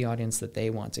 That's the audience that they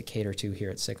want to cater to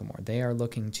here at Sycamore. They are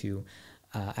looking to,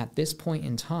 at this point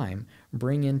in time,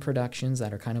 bring in productions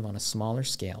that are kind of on a smaller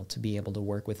scale to be able to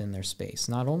work within their space.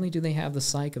 Not only do they have the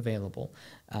psych available,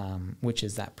 which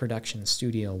is that production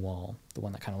studio wall, the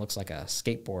one that kind of looks like a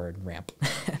skateboard ramp.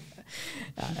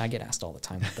 I get asked all the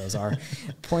time what those are.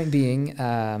 Point being,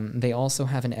 they also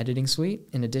have an editing suite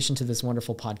in addition to this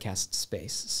wonderful podcast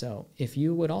space. So if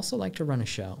you would also like to run a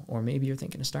show, or maybe you're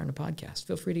thinking of starting a podcast,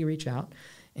 feel free to reach out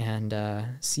and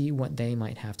see what they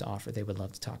might have to offer. They would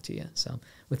love to talk to you. So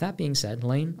with that being said,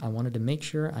 Lane, I wanted to make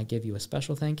sure I give you a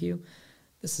special thank you.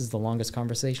 This is the longest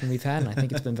conversation we've had, and I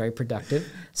think it's been very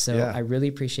productive. So yeah. I really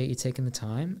appreciate you taking the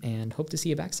time and hope to see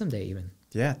you back someday even.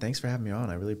 Yeah, thanks for having me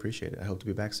on. I really appreciate it. I hope to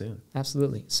be back soon.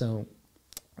 Absolutely. So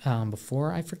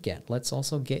before I forget, let's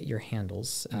also get your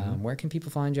handles. Where can people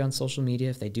find you on social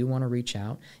media if they do want to reach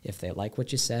out, if they like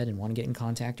what you said and want to get in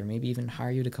contact, or maybe even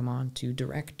hire you to come on to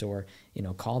direct or,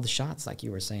 call the shots like you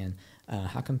were saying?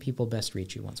 How can people best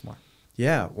reach you once more?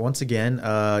 Yeah, once again,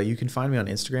 you can find me on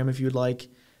Instagram if you'd like,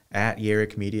 at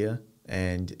Yerrick Media,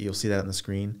 and you'll see that on the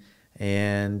screen.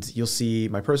 And you'll see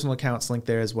my personal accounts linked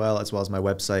there as well as my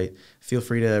website. Feel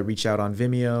free to reach out on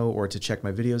Vimeo or to check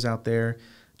my videos out there.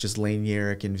 Just Lane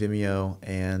Yerrick in Vimeo.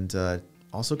 And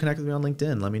also connect with me on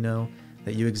LinkedIn. Let me know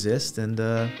that you exist, and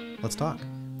let's talk.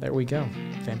 There we go.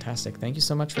 Fantastic. Thank you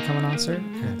so much for coming on, sir.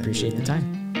 I appreciate the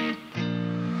time.